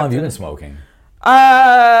we. How long have you been smoking?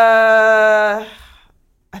 I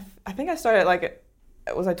think I started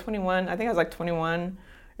was I 21? I think I was like 21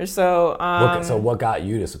 or so. So what got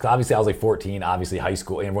you to? Because obviously I was like 14. Obviously high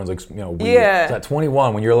school. Everyone's like, weed. Yeah. So at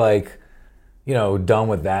 21, when you're like, done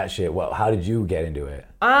with that shit. Well, how did you get into it?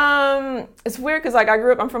 It's weird because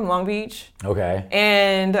I'm from Long Beach. Okay.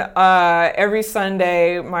 And every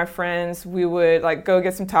Sunday, my friends, we would like go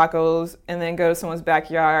get some tacos and then go to someone's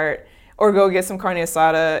backyard, or go get some carne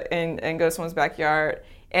asada and go to someone's backyard.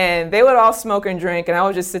 And they would all smoke and drink, and I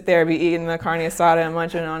would just sit there, be eating the carne asada and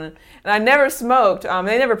munching on it. And I never smoked. They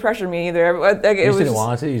never pressured me either. You just didn't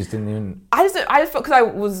want to? You just didn't even... I just felt, because I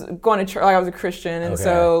was going to church, like I was a Christian, and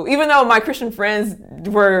so even though my Christian friends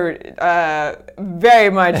were very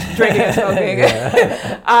much drinking and smoking,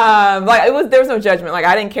 there was no judgment. Like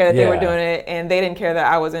I didn't care that they were doing it, and they didn't care that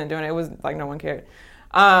I wasn't doing it. It was like no one cared.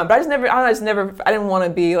 But I didn't want to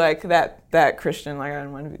be like that Christian. Like I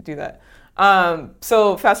didn't want to do that.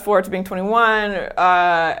 So fast forward to being 21, and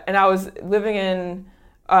I was living in,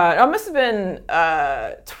 I must have been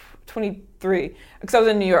 23, because I was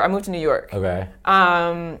in New York. I moved to New York. Okay.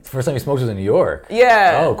 First time you smoked was in New York?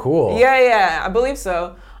 Yeah. Oh, cool. Yeah, I believe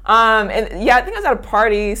so. And yeah, I think I was at a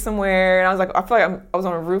party somewhere, and I was like, I feel like I was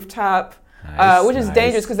on a rooftop. Nice, which is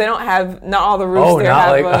dangerous because they don't have, not all the roofs there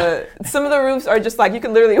have, some of the roofs are just like, you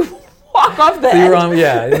can literally walk off the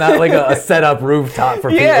edge. Not like a set up rooftop for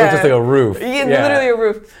people, it's just like a roof. Yeah, literally a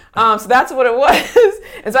roof. So that's what it was.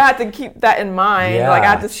 And so I had to keep that in mind. Yeah, like I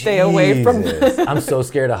had to stay away from I'm so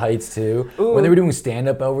scared of heights too. Ooh. When they were doing stand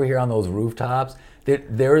up over here on those rooftops,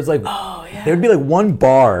 there was like, there would be like one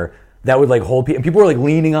bar that would like hold people, and people were like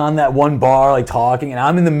leaning on that one bar, like talking, and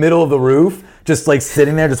I'm in the middle of the roof, just like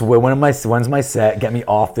sitting there, just when's my set? Get me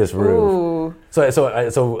off this roof. Ooh. So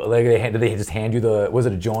like did they just hand you was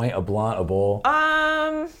it a joint, a blunt, a bowl?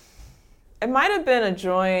 It might have been a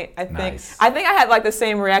joint. I think. Nice. I think I had like the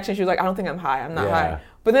same reaction. She was like, I don't think I'm high. I'm not high.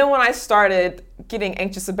 But then when I started getting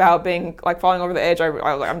anxious about being like falling over the edge, I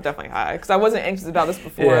was like, I'm definitely high, because I wasn't anxious about this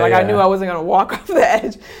before. I knew I wasn't gonna walk off the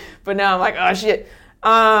edge, but now I'm like, oh shit.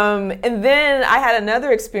 And then I had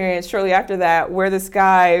another experience shortly after that where this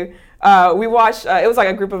guy, we watched, it was like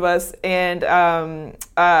a group of us, and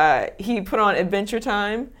he put on Adventure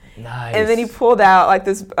Time. Nice. And then he pulled out like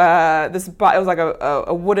this it was like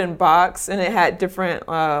a wooden box, and it had different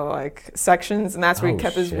like sections, and that's where he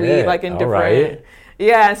kept his weed like in different. Right.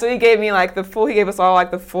 Yeah, and so he gave us all like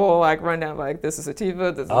the full like rundown, like this is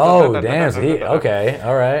sativa, this is damn. Okay,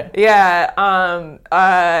 all right. Yeah,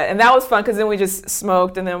 and that was fun because then we just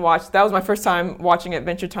smoked and then watched. That was my first time watching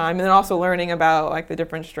Adventure Time, and then also learning about like the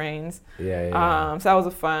different strains. Yeah. So that was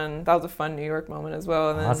a fun New York moment as well.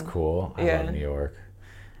 And then, that's cool. I love New York.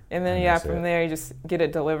 And then from there you just get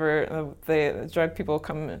it delivered. The drug people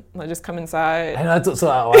come inside. I know. So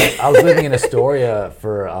I was living in Astoria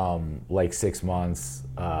for like 6 months,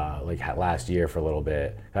 like last year for a little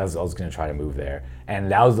bit. I was gonna try to move there,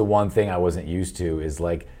 and that was the one thing I wasn't used to. Is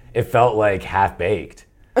like it felt like half baked.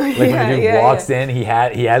 Like when the dude walks in, he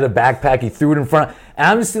had a backpack, he threw it in front, and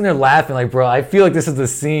I'm just sitting there laughing like, bro, I feel like this is the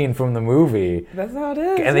scene from the movie. That's how it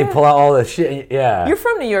is. And they pull out all the shit. Yeah. You're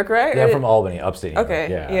from New York, right? Yeah, I'm from Albany, upstate New York. Okay.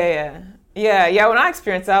 Yeah. Yeah. When I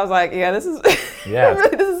experienced that, I was like, yeah, this is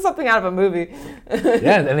this is something out of a movie.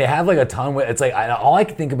 Yeah, and they have like a ton. It's like all I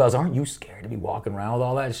can think about is, aren't you scared to be walking around with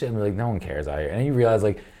all that shit? And they're like, no one cares out here. And then you realize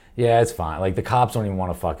like, yeah, it's fine. Like the cops don't even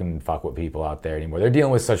want to fuck with people out there anymore. They're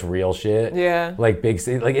dealing with such real shit. Yeah. Like big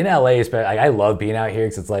city, like in LA, especially. Like, I love being out here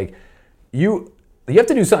because it's like you have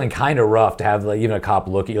to do something kind of rough to have like even a cop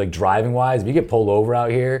look at you, like driving wise. If you get pulled over out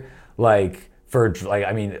here, like.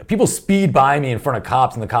 People speed by me in front of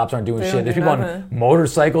cops and the cops aren't doing shit. There's people on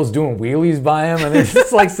motorcycles doing wheelies by them and they're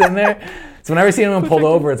just like sitting there. So whenever I see anyone pulled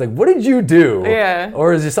over, it's like, what did you do? Yeah.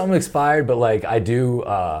 Or is there something expired? But like I do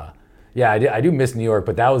miss New York,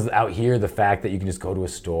 but that was out here, the fact that you can just go to a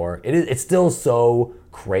store. It's still so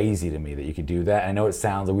crazy to me that you could do that. I know it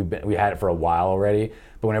sounds like we had it for a while already,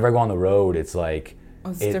 but whenever I go on the road, it's like,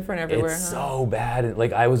 it's different everywhere. It's so bad.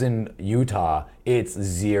 Like I was in Utah, it's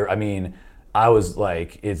zero. I mean, I was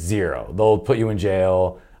like, it's zero. They'll put you in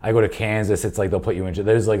jail. I go to Kansas, it's like they'll put you in jail.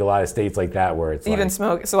 There's like a lot of states like that where it's even like,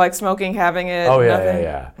 smoke. So like smoking, having it. Oh yeah, nothing.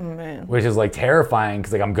 yeah. Oh, man. Which is like terrifying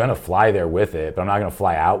because like I'm gonna fly there with it, but I'm not gonna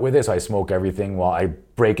fly out with it. So I smoke everything while I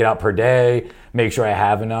break it out per day, make sure I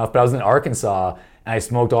have enough. But I was in Arkansas and I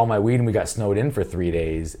smoked all my weed and we got snowed in for 3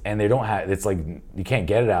 days and they don't have. It's like you can't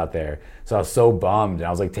get it out there. So I was so bummed and I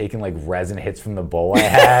was like taking like resin hits from the bowl I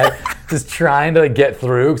had, just trying to like get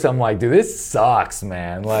through because I'm like, dude, this sucks,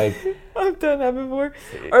 man. Like I've done that before.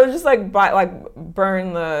 Or just like burn.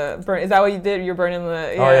 Is that what you did? You're burning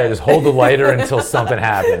the. Yeah. Oh yeah, just hold the lighter until something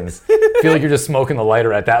happens. Feel like you're just smoking the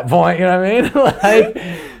lighter at that point. You know what I mean? Like,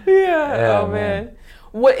 yeah. Oh man.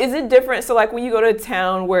 What is it different? So like when you go to a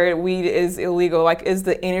town where weed is illegal, like what's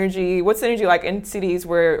the energy like in cities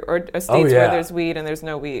or states where there's weed and there's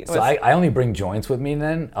no weed? So I only bring joints with me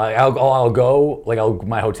then. I'll go, like I'll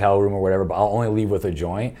my hotel room or whatever, but I'll only leave with a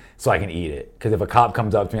joint so I can eat it. Because if a cop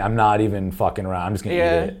comes up to me, I'm not even fucking around. I'm just gonna eat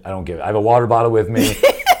it. I don't give it. I have a water bottle with me.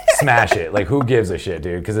 Smash it. Like who gives a shit,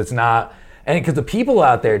 dude? Because it's not. And because the people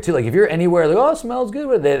out there too, like if you're anywhere, like it smells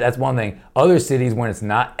good, that's one thing. Other cities when it's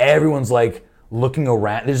not, everyone's like looking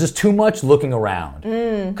around. There's just too much looking around.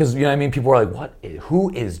 Because you know what I mean? People are like, who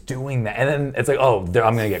is doing that? And then it's like, I'm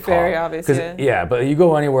gonna get caught. Very obvious. Yeah, but you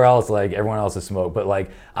go anywhere else, like everyone else is smoke. But like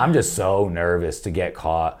I'm just so nervous to get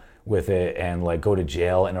caught with it and like go to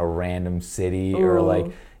jail in a random city. Or like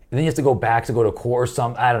then you have to go back to go to court or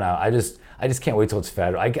something. I don't know. I just can't wait till it's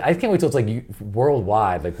federal. I can't wait till it's like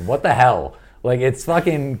worldwide. Like what the hell? Like it's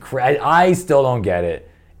fucking crazy. I still don't get it.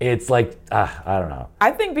 It's like I don't know.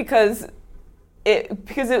 I think because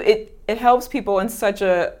it helps people in such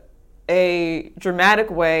a dramatic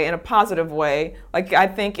way, in a positive way. Like I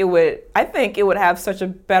think it would have such a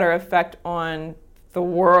better effect on the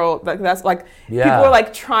world. Like that's like people are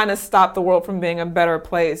like trying to stop the world from being a better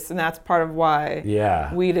place, and that's part of why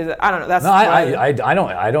weed is. I don't know. That's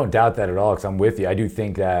I don't doubt that at all. Because I'm with you. I do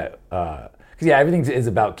think that because everything is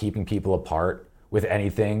about keeping people apart with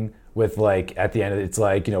anything. With like at the end of it, it's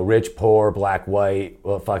like, you know, rich, poor, black, white,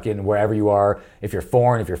 well, fucking wherever you are. If you're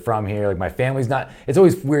foreign, if you're from here, like my family's not. It's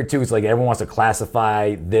always weird too. It's like everyone wants to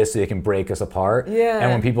classify this so they can break us apart. Yeah. And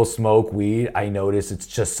when people smoke weed, I notice it's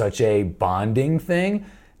just such a bonding thing.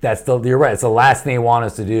 You're right. It's the last thing they want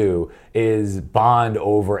us to do is bond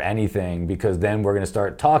over anything, because then we're gonna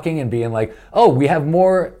start talking and being like, oh, we have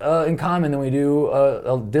more in common than we do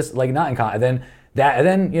not in common. And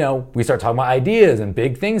then, you know, we start talking about ideas and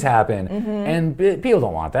big things happen. And people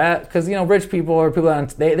don't want that because, you know, rich people or people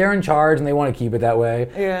they're in charge and they want to keep it that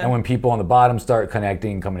way. Yeah. And when people on the bottom start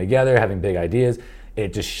connecting, coming together, having big ideas,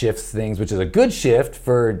 it just shifts things, which is a good shift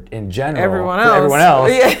for everyone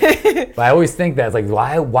else. Yeah. But I always think that it's like,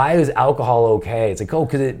 why is alcohol okay? It's like,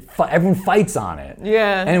 because everyone fights on it.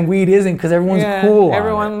 Yeah. And weed isn't because everyone's cool.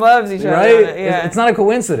 Everyone loves each other. Right? Yeah. It's not a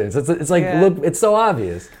coincidence. It's like, look, it's so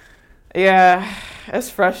obvious. Yeah, it's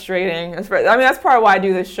frustrating. I mean, that's part of why I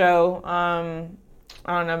do this show. I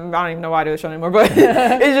don't even know why I do this show anymore, but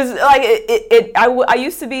it's just like I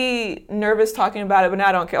used to be nervous talking about it, but now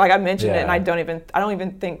I don't care. Like I mentioned it, and I don't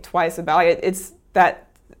even think twice about it. It's that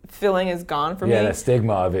feeling is gone for me. Yeah, the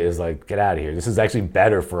stigma of it is like, get out of here. This is actually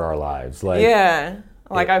better for our lives. Like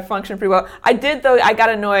I function pretty well. I did though. I got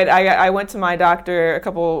annoyed. I went to my doctor a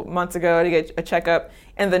couple months ago to get a checkup.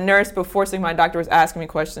 And the nurse, before seeing my doctor, was asking me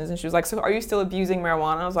questions, and she was like, "So, are you still abusing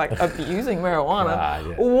marijuana?" I was like, "Abusing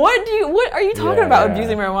marijuana? What are you talking about?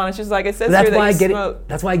 Abusing marijuana?" She's like, "It says here that you smoke."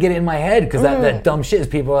 That's why I get it in my head, because that dumb shit is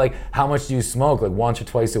people are like, "How much do you smoke? Like once or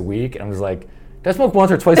twice a week?" And I'm just like, "I smoke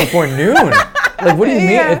once or twice before noon." Like, what do you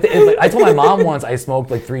mean? If I told my mom once I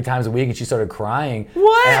smoked like 3 times a week, and she started crying.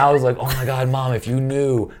 What? And I was like, "Oh my God, Mom! If you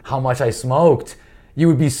knew how much I smoked." you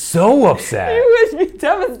would be so upset. You would be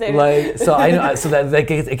devastated. Like, so I know, so that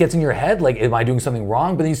it gets in your head, like, am I doing something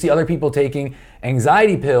wrong? But then you see other people taking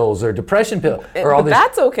anxiety pills or depression pills or all but this.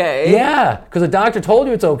 That's okay. Yeah, because the doctor told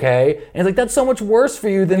you it's okay, and it's like, that's so much worse for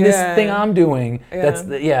you than this thing I'm doing.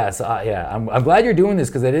 I'm glad you're doing this,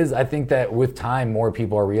 because it is. I think that with time, more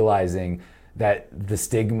people are realizing that the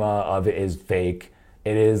stigma of it is fake.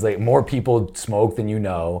 It is like more people smoke than you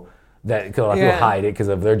know. That people hide it because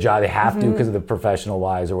of their job. They have to because of the professional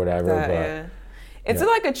lives or whatever. It's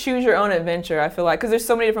like a choose your own adventure, I feel like, because there's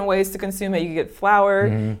so many different ways to consume it. You can get flour,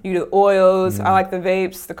 you can do oils. I like the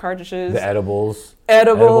vapes, the cartridges. The edibles.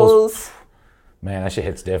 Man, that shit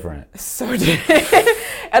hits different. So different.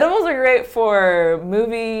 Edibles are great for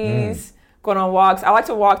movies, going on walks. I like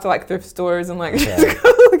to walk to like thrift stores and like just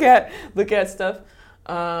go look at stuff.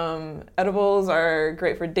 Edibles are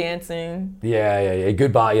great for dancing.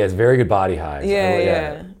 Good body. Yeah, it's very good body highs.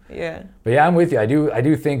 Yeah. But yeah, I'm with you. I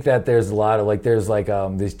do think that there's a lot of like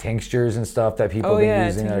these tinctures and stuff that people have been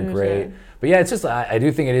using that are great. But yeah, it's just I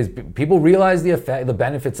do think it is. People realize the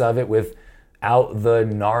benefits of it without the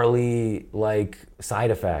gnarly like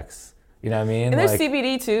side effects. You know what I mean? And there's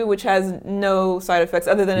CBD too, which has no side effects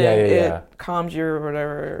other than it calms you or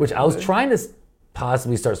whatever. Which I was trying to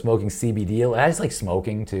possibly start smoking CBD. I just like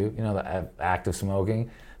smoking too, the act of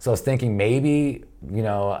smoking. So I was thinking maybe,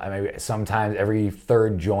 maybe sometimes every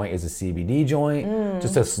third joint is a CBD joint,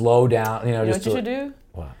 just to slow down, You know what you should do?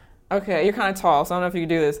 What? Okay, you're kind of tall, so I don't know if you can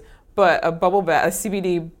do this, but a bubble bath, a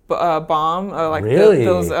CBD bomb, like really?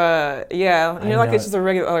 Those, it's just a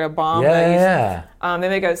regular, like a bomb. They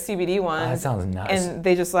make a CBD one. Oh, that sounds nuts. And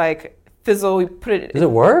they just like fizzle, we put it. Does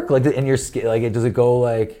it work? Like in your skin, does it go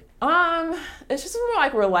like? It's just more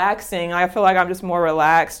like relaxing. I feel like I'm just more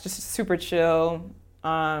relaxed, just super chill.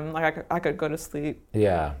 Like I could go to sleep.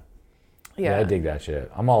 Yeah, I dig that shit.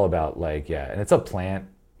 I'm all about and it's a plant,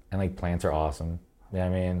 and like plants are awesome. You know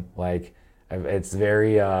what I mean? Like, it's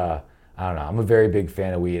very, I don't know. I'm a very big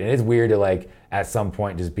fan of weed, and it's weird to like at some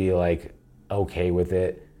point just be like okay with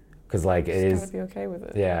it, because like it is. Gotta be okay with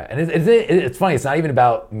it. Yeah, and it's funny. It's not even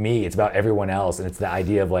about me. It's about everyone else, and it's the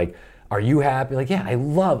idea of like, are you happy? Like, yeah, I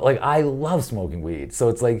love smoking weed. So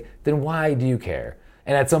it's like, then why do you care?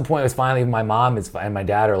 And at some point, it was finally my mom and my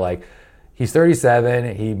dad are like, he's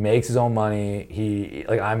 37, he makes his own money.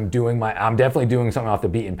 I'm definitely doing something off the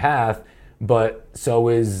beaten path, but so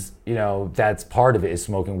is, that's part of it, is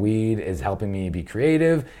smoking weed, is helping me be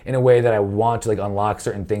creative in a way that I want to like unlock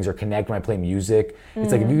certain things or connect when I play music.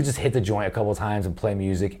 It's like, if you just hit the joint a couple of times and play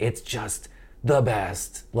music, it's just the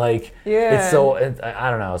best. Like, it's so,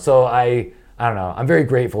 I don't know. So I don't know. I'm very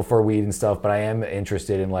grateful for weed and stuff, but I am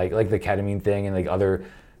interested in like the ketamine thing and like other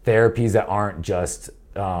therapies that aren't just,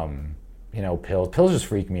 pills. Pills just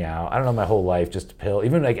freak me out. I don't know, my whole life, just a pill.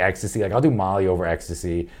 Even like ecstasy, like I'll do Molly over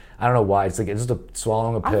ecstasy. I don't know why. It's just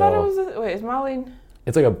swallowing a pill. I thought it was, is Molly?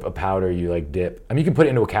 It's like a powder you like dip. I mean, you can put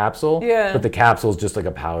it into a capsule, but the capsule's just like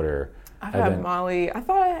a powder. I've had Molly. I'm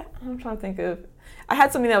trying to think of, I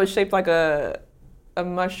had something that was shaped like a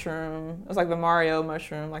mushroom. It was like the Mario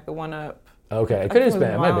mushroom, like the 1-Up. Okay,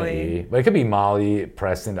 it might be E, but it could be Molly,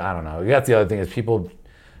 Preston. I don't know. That's the other thing, is people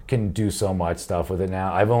can do so much stuff with it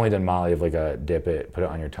now. I've only done Molly of like a dip it, put it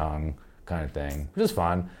on your tongue kind of thing, which is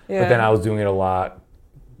fun. But then I was doing it a lot,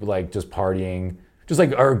 like just partying,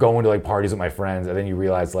 or going to like parties with my friends, and then you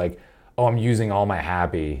realize like, oh, I'm using all my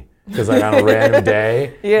happy, because like on a random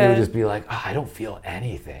day, you would just be like, oh, I don't feel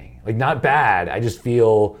anything. Like, not bad. I just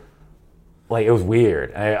feel like it was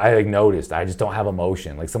weird. I like noticed I just don't have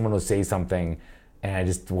emotion. Like someone will say something and I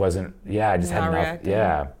just wasn't, I just had enough. Reacting.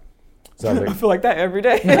 Yeah. So I was like, I feel like that every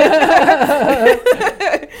day.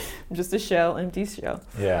 I'm just a shell, empty shell.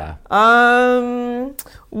 Yeah.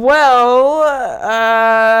 Well,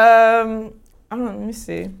 I don't know, let me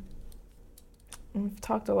see. We've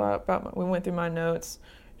talked a lot about, we went through my notes.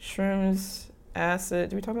 Shrooms, acid.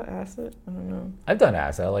 Did we talk about acid? I don't know. I've done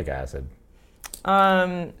acid. I like acid.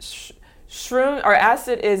 Shroom or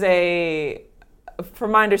acid is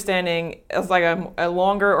from my understanding, it's like a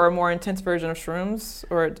longer or a more intense version of shrooms,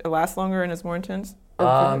 or it lasts longer and is more intense.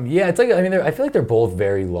 It's like, I mean, I feel like they're both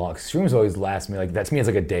very long. Shrooms always last me like, to me it's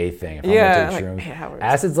like a day thing. If I'm gonna take shrooms. 8 hours.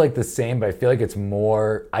 Acid's like the same, but I feel like it's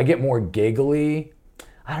more. I get more giggly.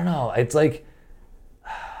 I don't know. It's like,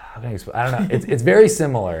 how can I explain? I don't know. It's very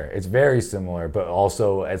similar. It's very similar, but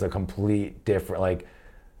also as a complete different, like,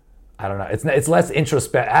 I don't know. It's less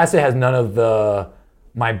introspective. Acid has none of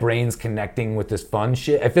my brain's connecting with this fun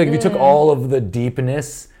shit. I feel like if you took all of the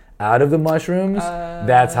deepness out of the mushrooms,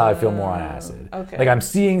 that's how I feel more on acid. Okay. Like I'm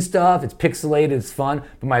seeing stuff, it's pixelated, it's fun,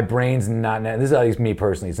 but my brain's not, this is at least me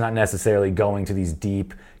personally, it's not necessarily going to these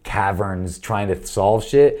deep caverns trying to solve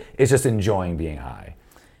shit. It's just enjoying being high.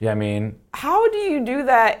 You know what I mean? How do you do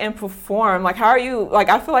that and perform? Like, how are you, like,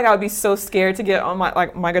 I feel like I would be so scared to get on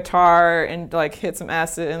my guitar and like hit some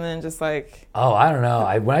acid and then just like. Oh, I don't know.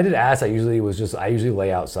 When I did acid, I usually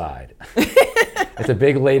lay outside. It's a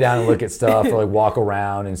big lay down and look at stuff or like walk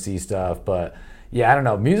around and see stuff. But yeah, I don't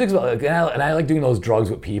know. Music's, and I like doing those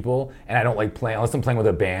drugs with people, and I don't like playing, unless I'm playing with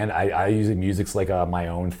a band, I usually, music's like my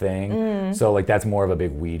own thing. So like that's more of a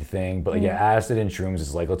big weed thing. But like, yeah, acid and shrooms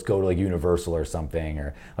is like, let's go to like Universal or something,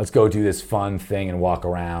 or let's go do this fun thing and walk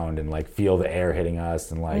around and like feel the air hitting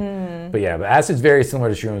us and like, but yeah, but acid's very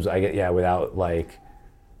similar to shrooms, I get, yeah, without like,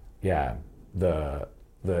 yeah, the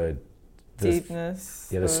deepness.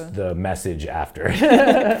 Yeah, the message after.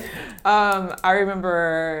 I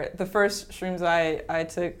remember the first shrooms I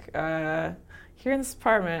took here in this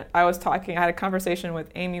apartment. I had a conversation with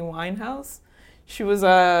Amy Winehouse. She was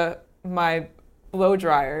my blow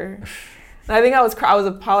dryer. And I think I was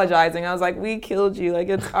apologizing. I was like, "We killed you. Like,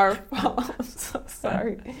 it's our fault. I'm so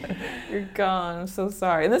sorry. You're gone. I'm so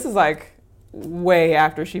sorry." And this is like way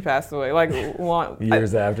after she passed away. Like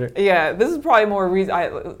years after. Yeah, this is probably more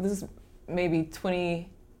reason. This is maybe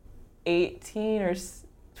 2018 or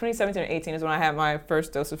 2017 or 18 is when I had my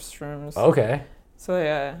first dose of shrooms. Okay. So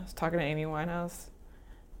yeah, I was talking to Amy Winehouse.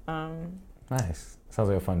 Nice. Sounds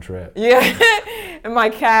like a fun trip. Yeah, and my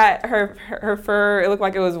cat, her fur, it looked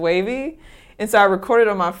like it was wavy. And so I recorded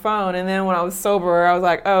on my phone, and then when I was sober, I was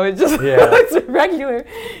like, oh, it just looks regular.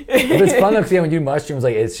 But it's fun though, because when you do mushrooms,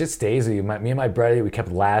 like it just stays with you. Me and my brother, we kept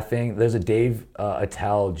laughing. There's a Dave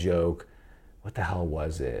Attell joke. What the hell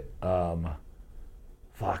was it?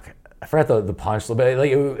 Fuck, I forgot the punch, but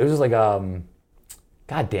like it was just like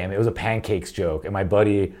God damn it, it was a pancakes joke, and my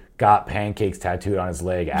buddy got pancakes tattooed on his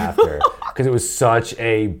leg after because it was such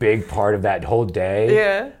a big part of that whole day.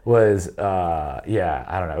 Yeah. Was I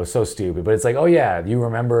don't know, it was so stupid, but it's like, oh yeah, you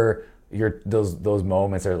remember those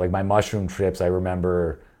moments, or like my mushroom trips, I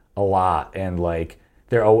remember a lot, and like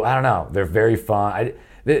I don't know, they're very fun.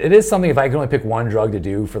 It is something, if I could only pick one drug to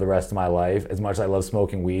do for the rest of my life, as much as I love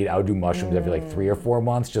smoking weed, I would do mushrooms every like 3 or 4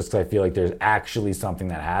 months, just because I feel like there's actually something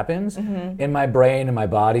that happens in my brain and my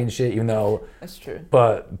body and shit, even though... That's true.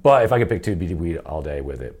 But if I could pick two, it'd be weed all day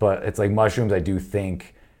with it. But it's like mushrooms, I do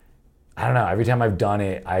think, I don't know, every time I've done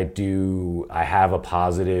it, I have a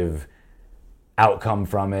positive outcome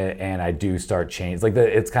from it, and I do start change. Like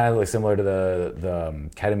it's kind of like similar to the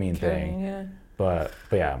ketamine thing. Yeah. But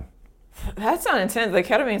yeah. That sounds intense. Like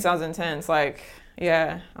ketamine sounds intense. Like,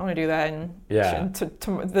 yeah, I want to do that, and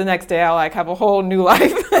the next day I'll like have a whole new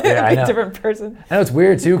life. Yeah, be a different person. I know it's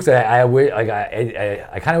weird too, because I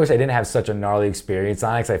kind of wish I didn't have such a gnarly experience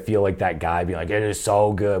on it, because I feel like that guy being like, it is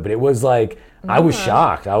so good, but it was like I was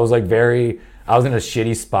shocked. I was like I was in a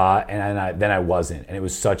shitty spot, and then I wasn't, and it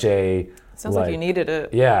was such a. Sounds like you needed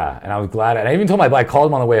it. Yeah, and I was glad. And I even told I called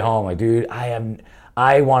him on the way home, like, dude,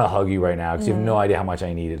 I want to hug you right now, because you have no idea how much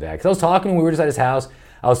I needed that. Because I was talking to him, we were just at his house,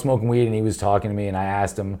 I was smoking weed, and he was talking to me, and I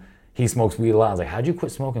asked him, he smokes weed a lot. I was like, how'd you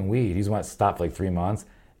quit smoking weed? He's went stopped for like 3 months.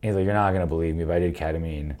 And he's like, you're not going to believe me, but I did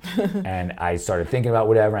ketamine. And I started thinking about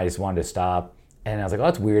whatever, and I just wanted to stop. And I was like, oh,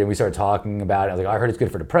 that's weird. And we started talking about it. I was like, oh, I heard it's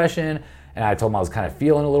good for depression. And I told him I was kind of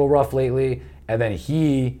feeling a little rough lately. And then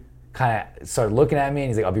he kind of started looking at me, and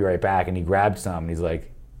he's like, I'll be right back. And he grabbed some, and he's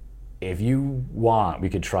like, if you want, we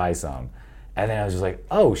could try some. And then I was just like,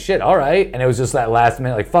 oh shit, all right. And it was just that last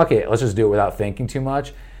minute, like, fuck it, let's just do it without thinking too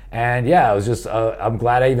much. And yeah, I was just, I'm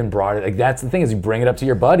glad I even brought it. Like, that's the thing, is you bring it up to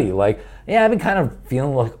your buddy. Like, yeah, I've been kind of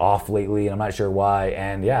feeling like off lately, and I'm not sure why.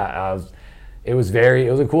 And yeah, it was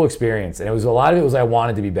a cool experience. And a lot of it was I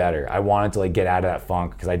wanted to be better. I wanted to like get out of that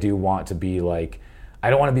funk, because I do want to be like, I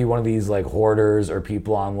don't want to be one of these like hoarders or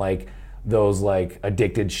people on like those like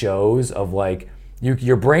addicted shows of like,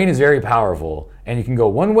 your brain is very powerful, and you can go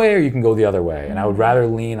one way or you can go the other way. And I would rather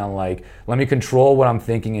lean on like, let me control what I'm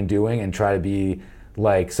thinking and doing, and try to be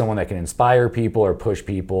like someone that can inspire people or push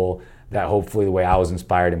people, that hopefully the way I was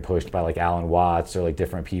inspired and pushed by like Alan Watts or like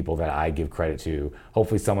different people that I give credit to,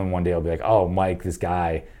 hopefully someone one day will be like, oh, Mike, this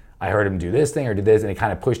guy, I heard him do this thing or did this, and it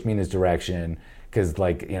kind of pushed me in this direction. Because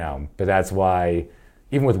like, you know, but that's why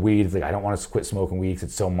even with weed, it's like, I don't want to quit smoking weed because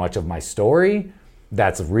it's so much of my story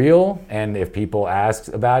that's real. And if people ask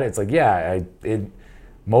about it, it's like, yeah,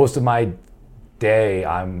 most of my day,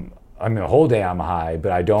 the whole day I'm high,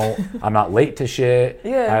 but I'm not late to shit.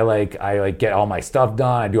 Yeah. I get all my stuff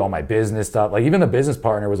done. I do all my business stuff. Like even the business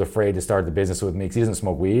partner was afraid to start the business with me because he doesn't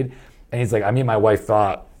smoke weed. And he's like, I mean, my wife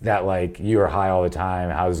thought that like you are high all the time.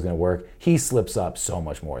 How is this gonna work? He slips up so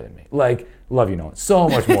much more than me. Like, love you, Nolan, so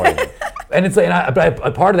much more than me. And it's like,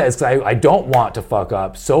 a part of that is because I don't want to fuck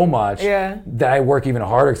up so much that I work even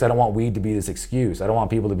harder because I don't want weed to be this excuse. I don't want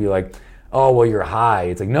people to be like, oh, well, you're high.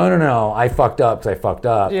 It's like, no, I fucked up because I fucked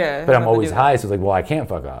up. Yeah, but I'm always high, so it's like, well, I can't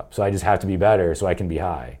fuck up. So I just have to be better so I can be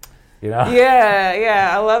high. You know? Yeah,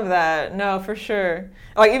 I love that. No, for sure.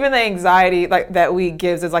 Like even the anxiety like that weed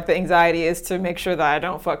gives is like the anxiety is to make sure that I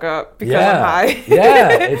don't fuck up because I'm high. Yeah,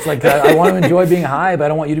 it's like I want to enjoy being high, but I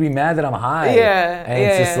don't want you to be mad that I'm high. Yeah, and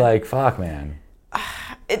it's just like, fuck, man.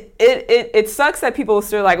 It sucks that people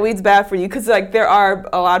still like weed's bad for you because like there are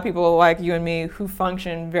a lot of people like you and me who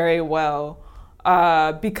function very well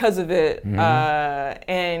because of it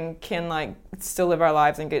and can like still live our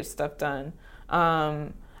lives and get stuff done.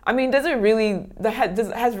 I mean, does it really?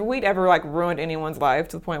 Has weed ever like ruined anyone's life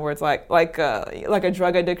to the point where it's like a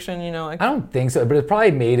drug addiction? You know, like I don't think so, but it probably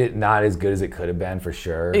made it not as good as it could have been for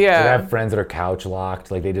sure. Yeah, like I have friends that are couch locked,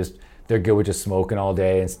 like they're good with just smoking all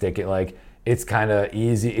day and stick it. Like it's kind of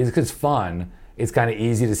easy. It's fun. It's kind of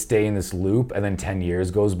easy to stay in this loop, and then 10 years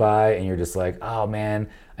goes by, and you're just like, oh man.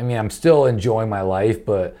 I mean, I'm still enjoying my life,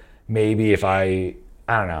 but maybe if I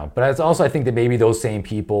don't know. But it's also I think that maybe those same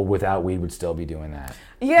people without weed would still be doing that.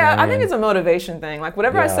 Yeah, you know what I think it's a motivation thing. Like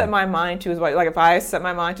whatever I set my mind to is like if I set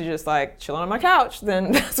my mind to just like chilling on my couch,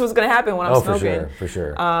 then that's what's gonna happen when I'm smoking. For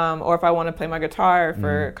sure. Or if I want to play my guitar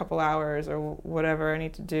for a couple hours or whatever I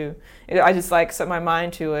need to do, I just like set my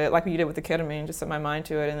mind to it, like what you did with the ketamine. Just set my mind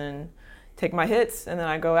to it and then take my hits and then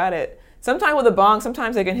I go at it. Sometimes with a bong,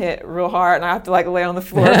 sometimes they can hit real hard and I have to like lay on the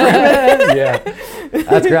floor for a minute. Yeah,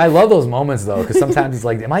 that's great. I love those moments though, because sometimes it's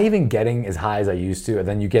like, am I even getting as high as I used to? And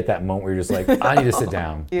then you get that moment where you're just like, I need to sit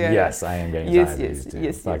down. Yeah. Yes, I am getting as high as I used to.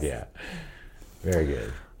 Yes, Fuck yeah. Very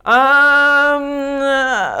good.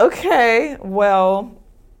 Okay. Well,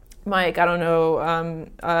 Mike, I don't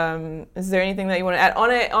know. Is there anything that you want to add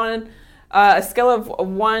on a scale of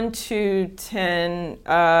 1 to 10,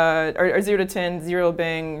 or 0 to 10, 0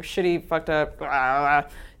 being shitty, fucked up,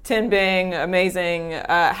 10 being amazing,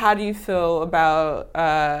 how do you feel about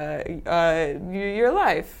your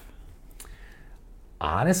life?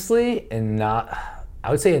 Honestly, I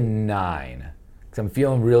would say a 9. Because I'm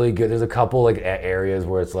feeling really good. There's a couple like areas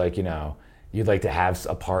where it's like, you know, you'd like to have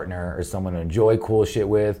a partner or someone to enjoy cool shit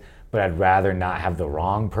with, but I'd rather not have the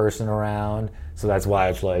wrong person around. So that's why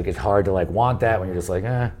it's like it's hard to like want that when you're just like,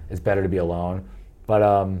 it's better to be alone. But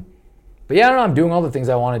yeah, I don't know. I'm doing all the things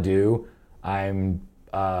I want to do. I'm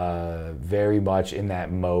very much in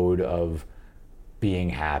that mode of being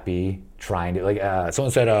happy, trying to like.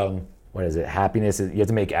 Someone said, what is it? Happiness is you have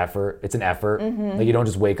to make effort. It's an effort. Like you don't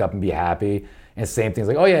just wake up and be happy. And it's the same thing. It's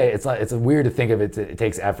like, oh yeah, it's not. It's weird to think of it. It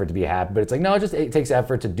takes effort to be happy, but it's like no, it takes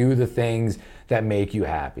effort to do the things that make you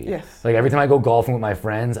happy. Yes. Like every time I go golfing with my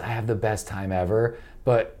friends, I have the best time ever.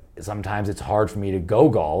 But sometimes it's hard for me to go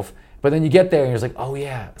golf. But then you get there and you're just like, oh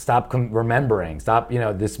yeah, stop remembering. Stop. You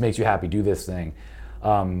know, this makes you happy. Do this thing.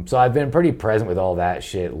 So I've been pretty present with all that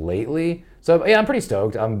shit lately. So yeah, I'm pretty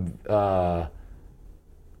stoked.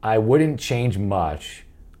 I wouldn't change much.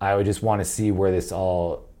 I would just want to see where this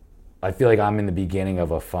all. I feel like I'm in the beginning of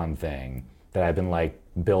a fun thing that I've been like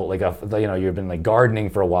built like you've been like gardening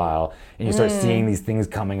for a while and you start seeing these things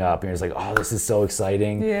coming up and you're just like, oh, this is so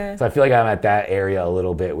exciting. Yeah. So I feel like I'm at that area a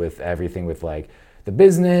little bit with everything with like the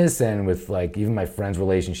business and with like even my friends'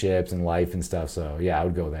 relationships and life and stuff. So yeah, I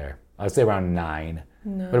would go there. I would say around 9.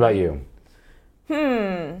 No. What about you?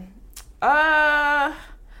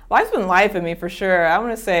 Life's been life in me for sure. I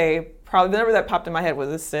want to say probably the number that popped in my head was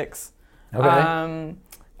a 6. Okay.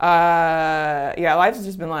 Yeah, life's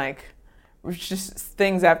just been like, just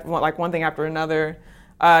things after like one thing after another,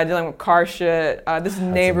 dealing with car shit, this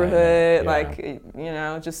neighborhood, like, you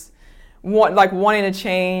know, just wanting to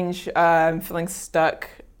change, feeling stuck.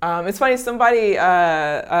 It's funny, somebody,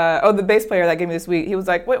 the bass player that gave me this week, he was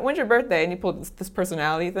like, when's your birthday? And he pulled this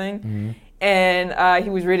personality thing, and he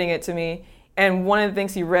was reading it to me. And one of the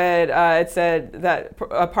things he read, it said that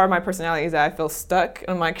a part of my personality is that I feel stuck. And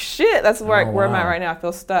I'm like, shit, that's where I'm at right now. I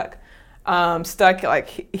feel stuck. Stuck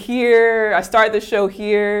like here. I started the show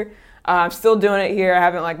here. I'm still doing it here. I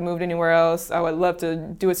haven't like moved anywhere else. I would love to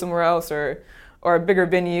do it somewhere else or a bigger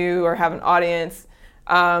venue or have an audience.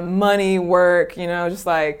 Money, work, you know, just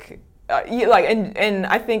like, and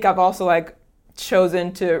I think I've also like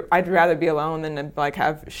chosen to, I'd rather be alone than like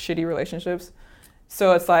have shitty relationships.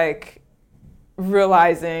 So it's like,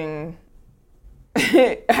 realizing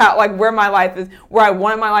how like where my life is, where I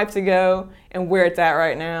wanted my life to go and where it's at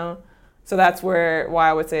right now. So that's why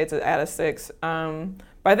I would say it's at a 6.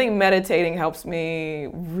 But I think meditating helps me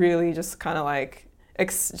really just kind of like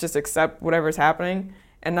just accept whatever's happening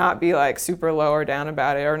and not be like super low or down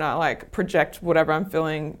about it, or not like project whatever I'm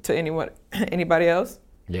feeling to anybody else.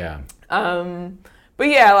 Yeah. But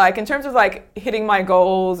yeah, like in terms of like hitting my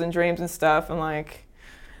goals and dreams and stuff, and like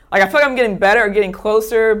I feel like I'm getting better or getting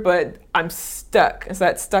closer, but I'm stuck. And so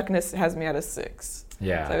that stuckness has me at a 6.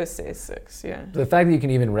 Yeah. So I would say a 6, yeah. The fact that you can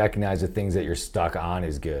even recognize the things that you're stuck on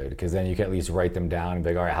is good, because then you can at least write them down and be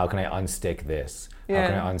like, all right, how can I unstick this? How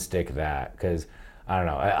can I unstick that? Because I don't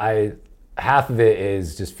know, I half of it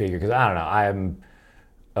is just figure, because I don't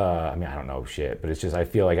know, I mean, I don't know shit, but it's just, I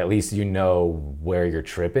feel like at least you know where you're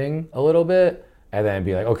tripping a little bit, and then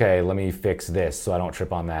be like, okay, let me fix this so I don't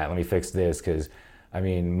trip on that. Let me fix this, because I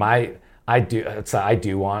mean, I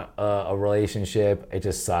do want a relationship. It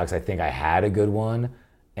just sucks. I think I had a good one,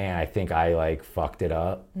 and I think I like fucked it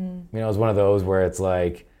up. You know, it's one of those where it's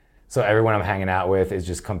like, so everyone I'm hanging out with is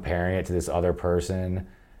just comparing it to this other person,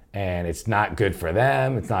 and it's not good for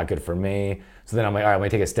them. It's not good for me. So then I'm like, all right, let me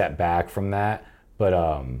take a step back from that. But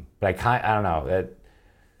I don't know.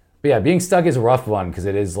 But yeah, being stuck is a rough one, because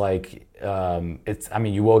it is like, I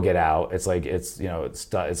mean, you will get out. It's like, it's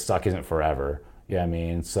stuck isn't forever. You know what I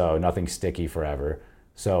mean? So nothing's sticky forever.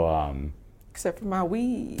 So except for my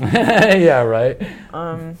weed. Yeah, right.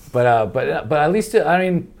 But at least, I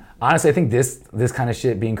mean, honestly, I think this kind of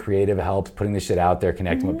shit, being creative, helps. Putting this shit out there,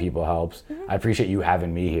 connecting with people helps. I appreciate you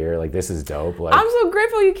having me here. Like, this is dope. Like, I'm so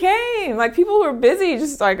grateful you came. Like, people who are busy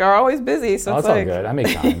just like are always busy. So it's all like, good. I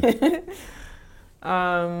make time.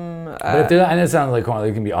 But if there's, and it sounds like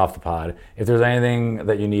you can be off the pod. If there's anything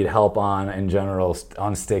that you need help on in general,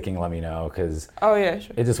 on sticking, let me know, because sure.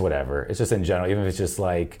 It's just whatever. It's just in general, even if it's just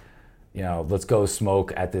like, you know, let's go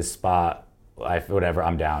smoke at this spot. Whatever,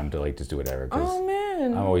 I'm down to like just do whatever. Oh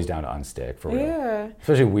man, I'm always down to unstick for real. Yeah.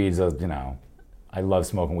 Especially weeds. You know, I love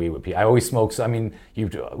smoking weed with people. I always smoke. I mean,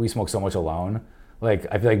 we smoke so much alone. Like,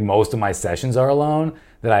 I feel like most of my sessions are alone,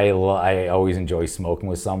 that I always enjoy smoking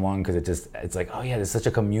with someone, because it's like, oh yeah, it's such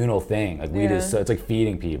a communal thing. Like, weed is it's like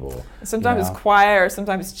feeding people. Sometimes it's quiet, or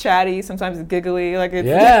sometimes it's chatty, sometimes it's giggly. Like,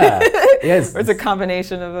 it's or it's a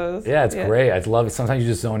combination of those. Yeah, it's great. I love it. Sometimes you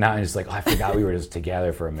just zone out and just like, oh, I forgot we were just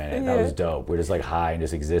together for a minute. That was dope. We're just like high and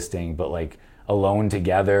just existing, but like alone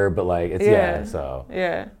together. But like it's I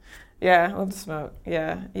love to smoke.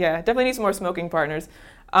 Definitely need some more smoking partners.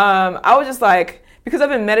 I was just like, because I've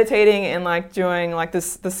been meditating and like doing like the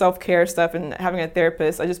self-care stuff and having a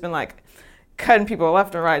therapist, I've just been like cutting people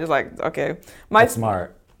left and right, just like, okay. That's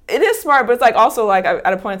smart. It is smart, but it's like also like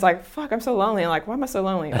at a point it's like, fuck, I'm so lonely. And like, why am I so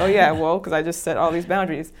lonely? Oh yeah, well, because I just set all these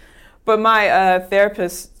boundaries. But my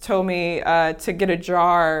therapist told me to get a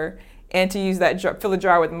jar and to use that jar, fill the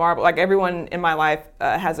jar with marble. Like, everyone in my life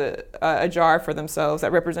has a jar for themselves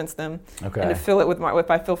that represents them. Okay. And to fill it with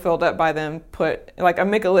if I feel filled up by them, I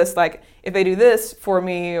make a list, like, if they do this for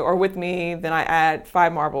me or with me, then I add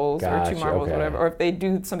 5 marbles or 2 marbles, whatever. Or if they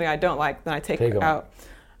do something I don't like, then I take it out.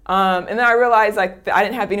 And then I realized, like, I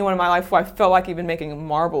didn't have anyone in my life who I felt like even making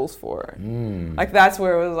marbles for. Like, that's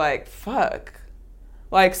where it was like, fuck.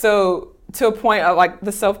 Like, so to a point of like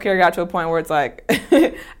the self-care got to a point where it's like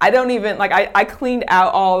I don't even like I cleaned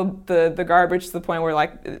out all the garbage to the point where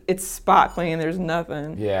like it's spot clean, there's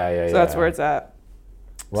nothing. So that's where it's at.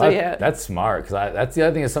 Well, so, that's smart, because that's the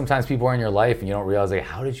other thing, is sometimes people are in your life and you don't realize, like,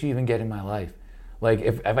 how did you even get in my life? Like,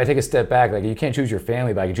 if I take a step back, like, you can't choose your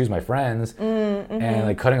family, but I can choose my friends. And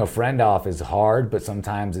like cutting a friend off is hard, but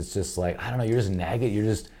sometimes it's just like, I don't know, you're just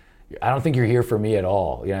negative. I don't think you're here for me at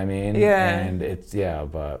all. You know what I mean? And it's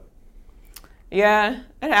but. Yeah,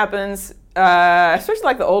 it happens. Especially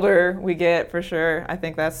like the older we get, for sure. I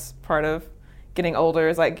think that's part of getting older,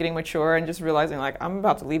 is like getting mature and just realizing like, I'm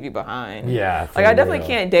about to leave you behind. Yeah. Like, I definitely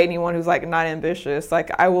can't date anyone who's like not ambitious.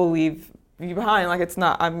 Like, I will leave you behind. Like, it's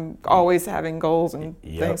not, I'm always having goals and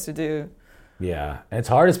things to do. Yeah, and it's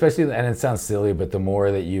hard, especially, and it sounds silly, but the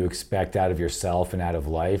more that you expect out of yourself and out of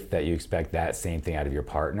life, that you expect that same thing out of your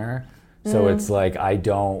partner. So it's like, I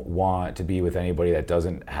don't want to be with anybody that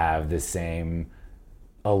doesn't have the same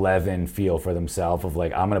 11 feel for themselves, of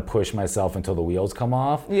like, I'm going to push myself until the wheels come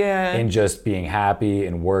off. And just being happy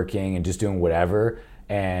and working and just doing whatever.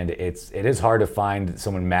 And it is hard to find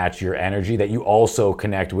someone match your energy that you also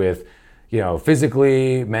connect with, you know,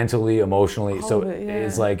 physically, mentally, emotionally.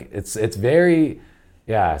 It's like, it's very,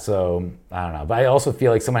 so I don't know. But I also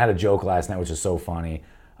feel like someone had a joke last night, which is so funny.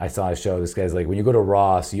 I saw a show, this guy's like, when you go to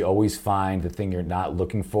Ross, you always find the thing you're not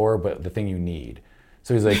looking for, but the thing you need.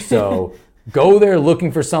 So he's like, so go there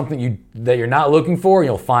looking for something that you're not looking for, and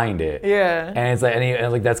you'll find it. And it's like,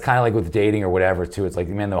 and like, that's kind of like with dating or whatever too. It's like,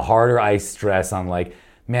 man, the harder I stress on like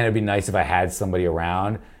man, it'd be nice if I had somebody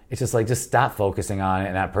around. It's just like, just stop focusing on it,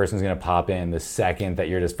 and that person's gonna pop in the second that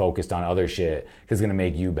you're just focused on other shit, because it's gonna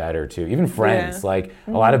make you better too. Even friends, like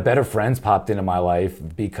a lot of better friends popped into my life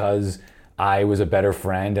because I was a better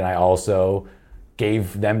friend, and I also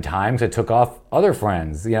gave them time to took off other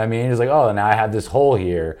friends. You know what I mean? It's like, oh, now I have this hole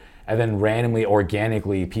here. And then randomly,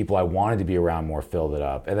 organically, people I wanted to be around more filled it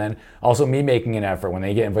up. And then also me making an effort when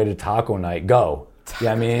they get invited to taco night, go. You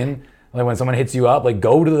know what I mean? Like when someone hits you up, like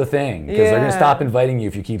go to the thing, because they're gonna stop inviting you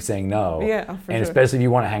if you keep saying no. Yeah, for and sure. especially if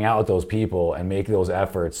you want to hang out with those people and make those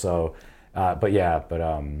efforts. So, but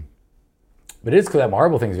it is because that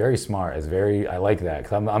marble thing is very smart. I like that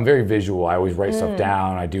because I'm very visual. I always write stuff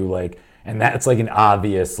down. I do and that's like an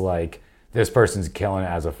obvious this person's killing it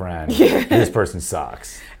as a friend. Yeah. This person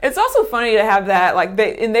sucks. It's also funny to have that,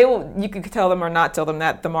 you could tell them or not tell them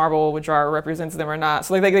that the marble jar represents them or not.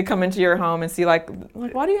 So they come into your home and see why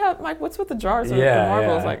do you have, what's with the jars of the marble?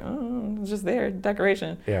 Yeah. It's like, it's just there,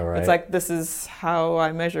 decoration. Yeah, right. It's like, this is how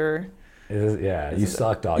I measure. You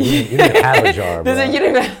suck, dog. You didn't have a jar, bro. You didn't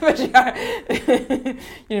even have a jar. You didn't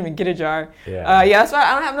even get a jar. Yeah. That's why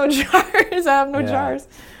I don't have no jars. I have no jars.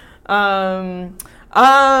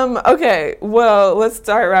 Okay, well, let's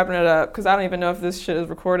start wrapping it up, because I don't even know if this shit is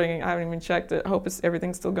recording. I haven't even checked it. I hope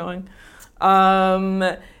everything's still going.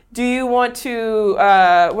 Do you want to,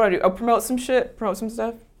 promote some shit? Promote some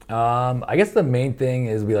stuff? I guess the main thing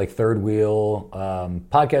is Third Wheel,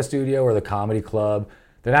 Podcast Studio, or the Comedy Club.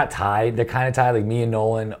 They're not tied. They're kind of tied. Like me and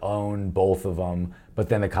Nolan own both of them, but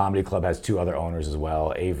then the Comedy Club has 2 other owners as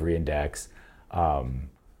well, Avery and Dex.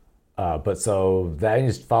 But so that, you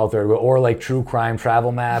just follow Third Wheel, or True Crime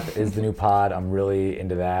Travel Map is the new pod. I'm really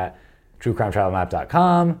into that.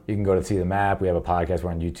 TrueCrimeTravelMap.com. You can go to see the map. We have a podcast.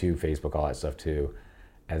 We're on YouTube, Facebook, all that stuff too.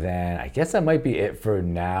 And then I guess that might be it for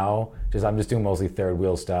now. I'm just doing mostly Third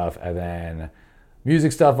Wheel stuff, and then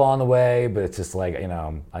music stuff on the way. But it's just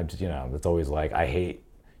it's always I hate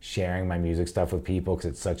sharing my music stuff with people because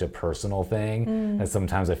it's such a personal thing that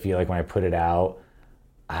sometimes I feel like when I put it out,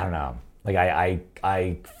 I don't know.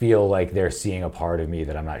 I feel like they're seeing a part of me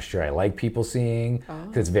that I'm not sure I like people seeing,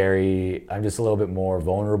 because I'm just a little bit more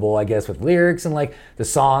vulnerable, I guess, with lyrics and the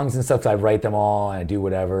songs and stuff. So I write them all and I do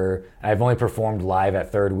whatever. I've only performed live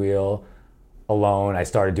at Third Wheel alone. I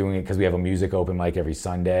started doing it because we have a music open mic every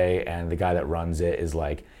Sunday, and the guy that runs it is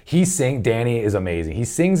Danny is amazing. He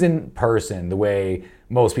sings in person the way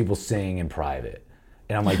most people sing in private.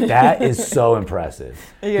 And I'm like, that is so impressive.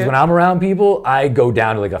 Because when I'm around people, I go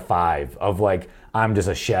down to a 5 of I'm just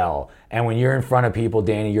a shell. And when you're in front of people,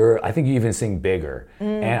 Danny, I think you even sing bigger.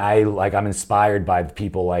 And I'm inspired by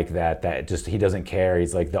people like that just, he doesn't care.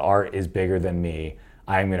 He's the art is bigger than me.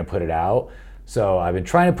 I'm gonna put it out. So I've been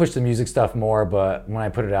trying to push the music stuff more, but when I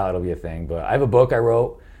put it out, it'll be a thing. But I have a book I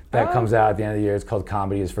wrote that comes out at the end of the year. It's called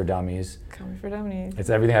Comedy is for Dummies. Comedy for Dummies. It's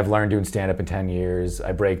everything I've learned doing stand-up in 10 years.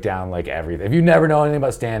 I break down everything. If you never know anything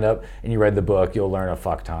about stand-up and you read the book, you'll learn a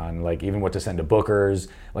fuck ton. Even what to send to bookers.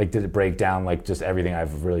 Did it break down just everything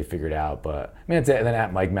I've really figured out. But that's it. And then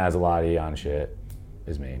at Mike Masilotti on shit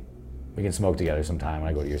is me. We can smoke together sometime when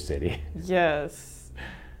I go to your city. Yes.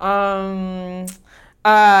 It's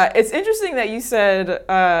interesting that you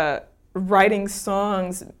said writing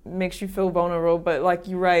songs makes you feel vulnerable, but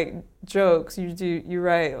you write jokes. You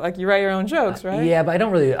write your own jokes, right? Yeah, but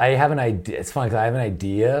I have an idea. It's funny because I have an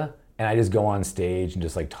idea and I just go on stage and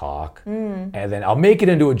just talk. And then I'll make it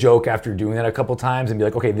into a joke after doing that a couple times and be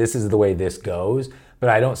okay, this is the way this goes. But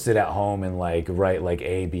I don't sit at home and write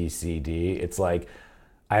A, B, C, D. It's I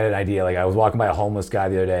had an idea. I was walking by a homeless guy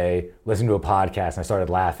the other day, listening to a podcast, and I started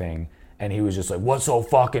laughing. And he was just what's so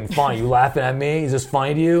fucking funny? You laughing at me? Is this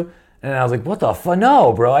funny to you? And I was what the fuck?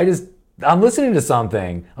 No, bro. I'm listening to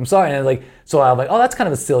something. I'm sorry. And so I'm oh, that's kind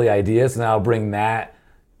of a silly idea. So then I'll bring that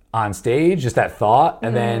on stage, just that thought,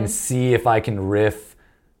 and then see if I can riff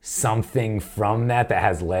something from that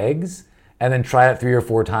has legs, and then try it 3 or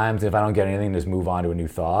 4 times. And if I don't get anything, just move on to a new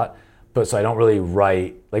thought. But so I don't really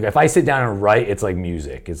write, if I sit down and write, it's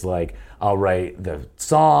music. It's I'll write the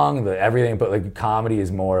song, the everything, but comedy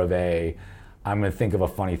is more of I'm gonna think of a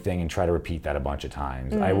funny thing and try to repeat that a bunch of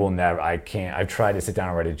times. I can't, I've tried to sit down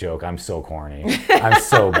and write a joke. I'm so corny. I'm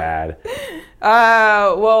so bad.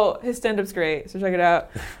 Well, his stand-up's great, so check it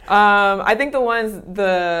out. I think the ones,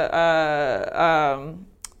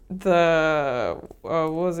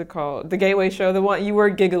 what was it called? The Gateway Show, the one, you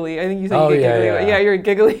were giggly. I think you said giggly. Yeah, you're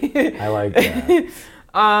giggly. I like that.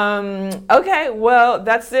 Okay, well,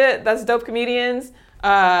 that's it. That's Dope Comedians.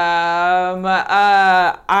 I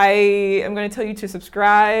am going to tell you to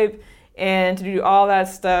subscribe and to do all that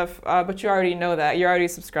stuff, but you already know that. You're already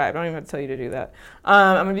subscribed. I don't even have to tell you to do that.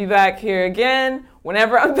 I'm going to be back here again.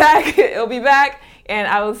 Whenever I'm back, it'll be back, and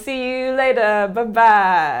I will see you later.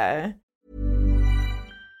 Bye-bye.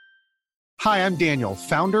 Hi, I'm Daniel,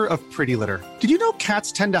 founder of Pretty Litter. Did you know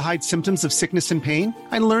cats tend to hide symptoms of sickness and pain?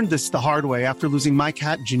 I learned this the hard way after losing my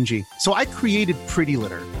cat, Gingy. So I created Pretty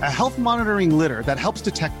Litter, a health monitoring litter that helps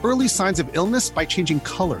detect early signs of illness by changing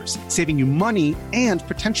colors, saving you money and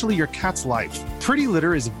potentially your cat's life. Pretty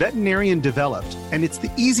Litter is veterinarian developed, and it's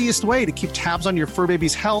the easiest way to keep tabs on your fur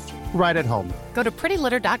baby's health right at home. Go to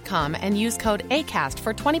prettylitter.com and use code ACAST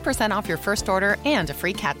for 20% off your first order and a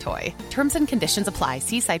free cat toy. Terms and conditions apply.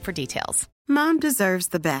 See site for details. Mom deserves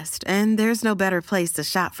the best, and there's no better place to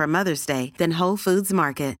shop for Mother's Day than Whole Foods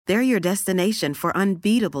Market. They're your destination for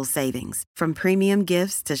unbeatable savings, from premium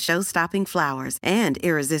gifts to show-stopping flowers and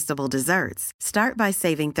irresistible desserts. Start by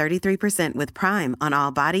saving 33% with Prime on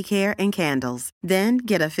all body care and candles. Then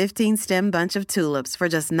get a 15-stem bunch of tulips for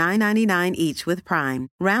just $9.99 each with Prime.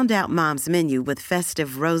 Round out Mom's menu with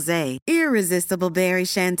festive rosé, irresistible berry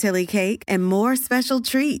chantilly cake, and more special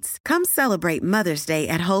treats. Come celebrate Mother's Day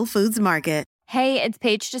at Whole Foods Market. Hey, it's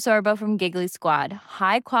Paige DeSorbo from Giggly Squad.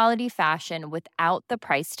 High quality fashion without the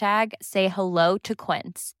price tag. Say hello to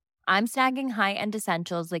Quince. I'm snagging high-end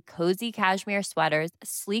essentials like cozy cashmere sweaters,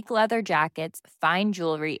 sleek leather jackets, fine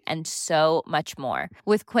jewelry, and so much more.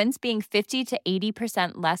 With Quince being 50 to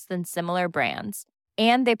 80% less than similar brands.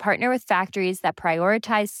 And they partner with factories that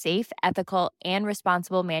prioritize safe, ethical, and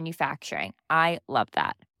responsible manufacturing. I love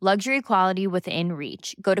that. Luxury quality within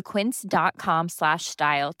reach. Go to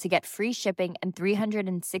quince.com/style to get free shipping and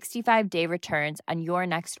 365-day returns on your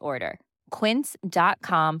next order.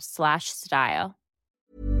 Quince.com/style.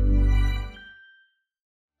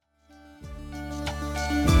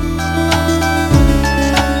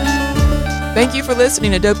 Thank you for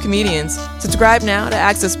listening to Dope Comedians. Subscribe now to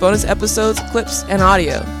access bonus episodes, clips, and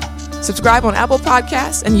audio. Subscribe on Apple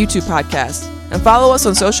Podcasts and YouTube Podcasts. And follow us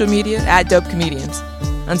on social media at Dope Comedians.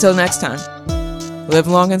 Until next time, live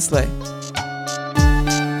long and slay.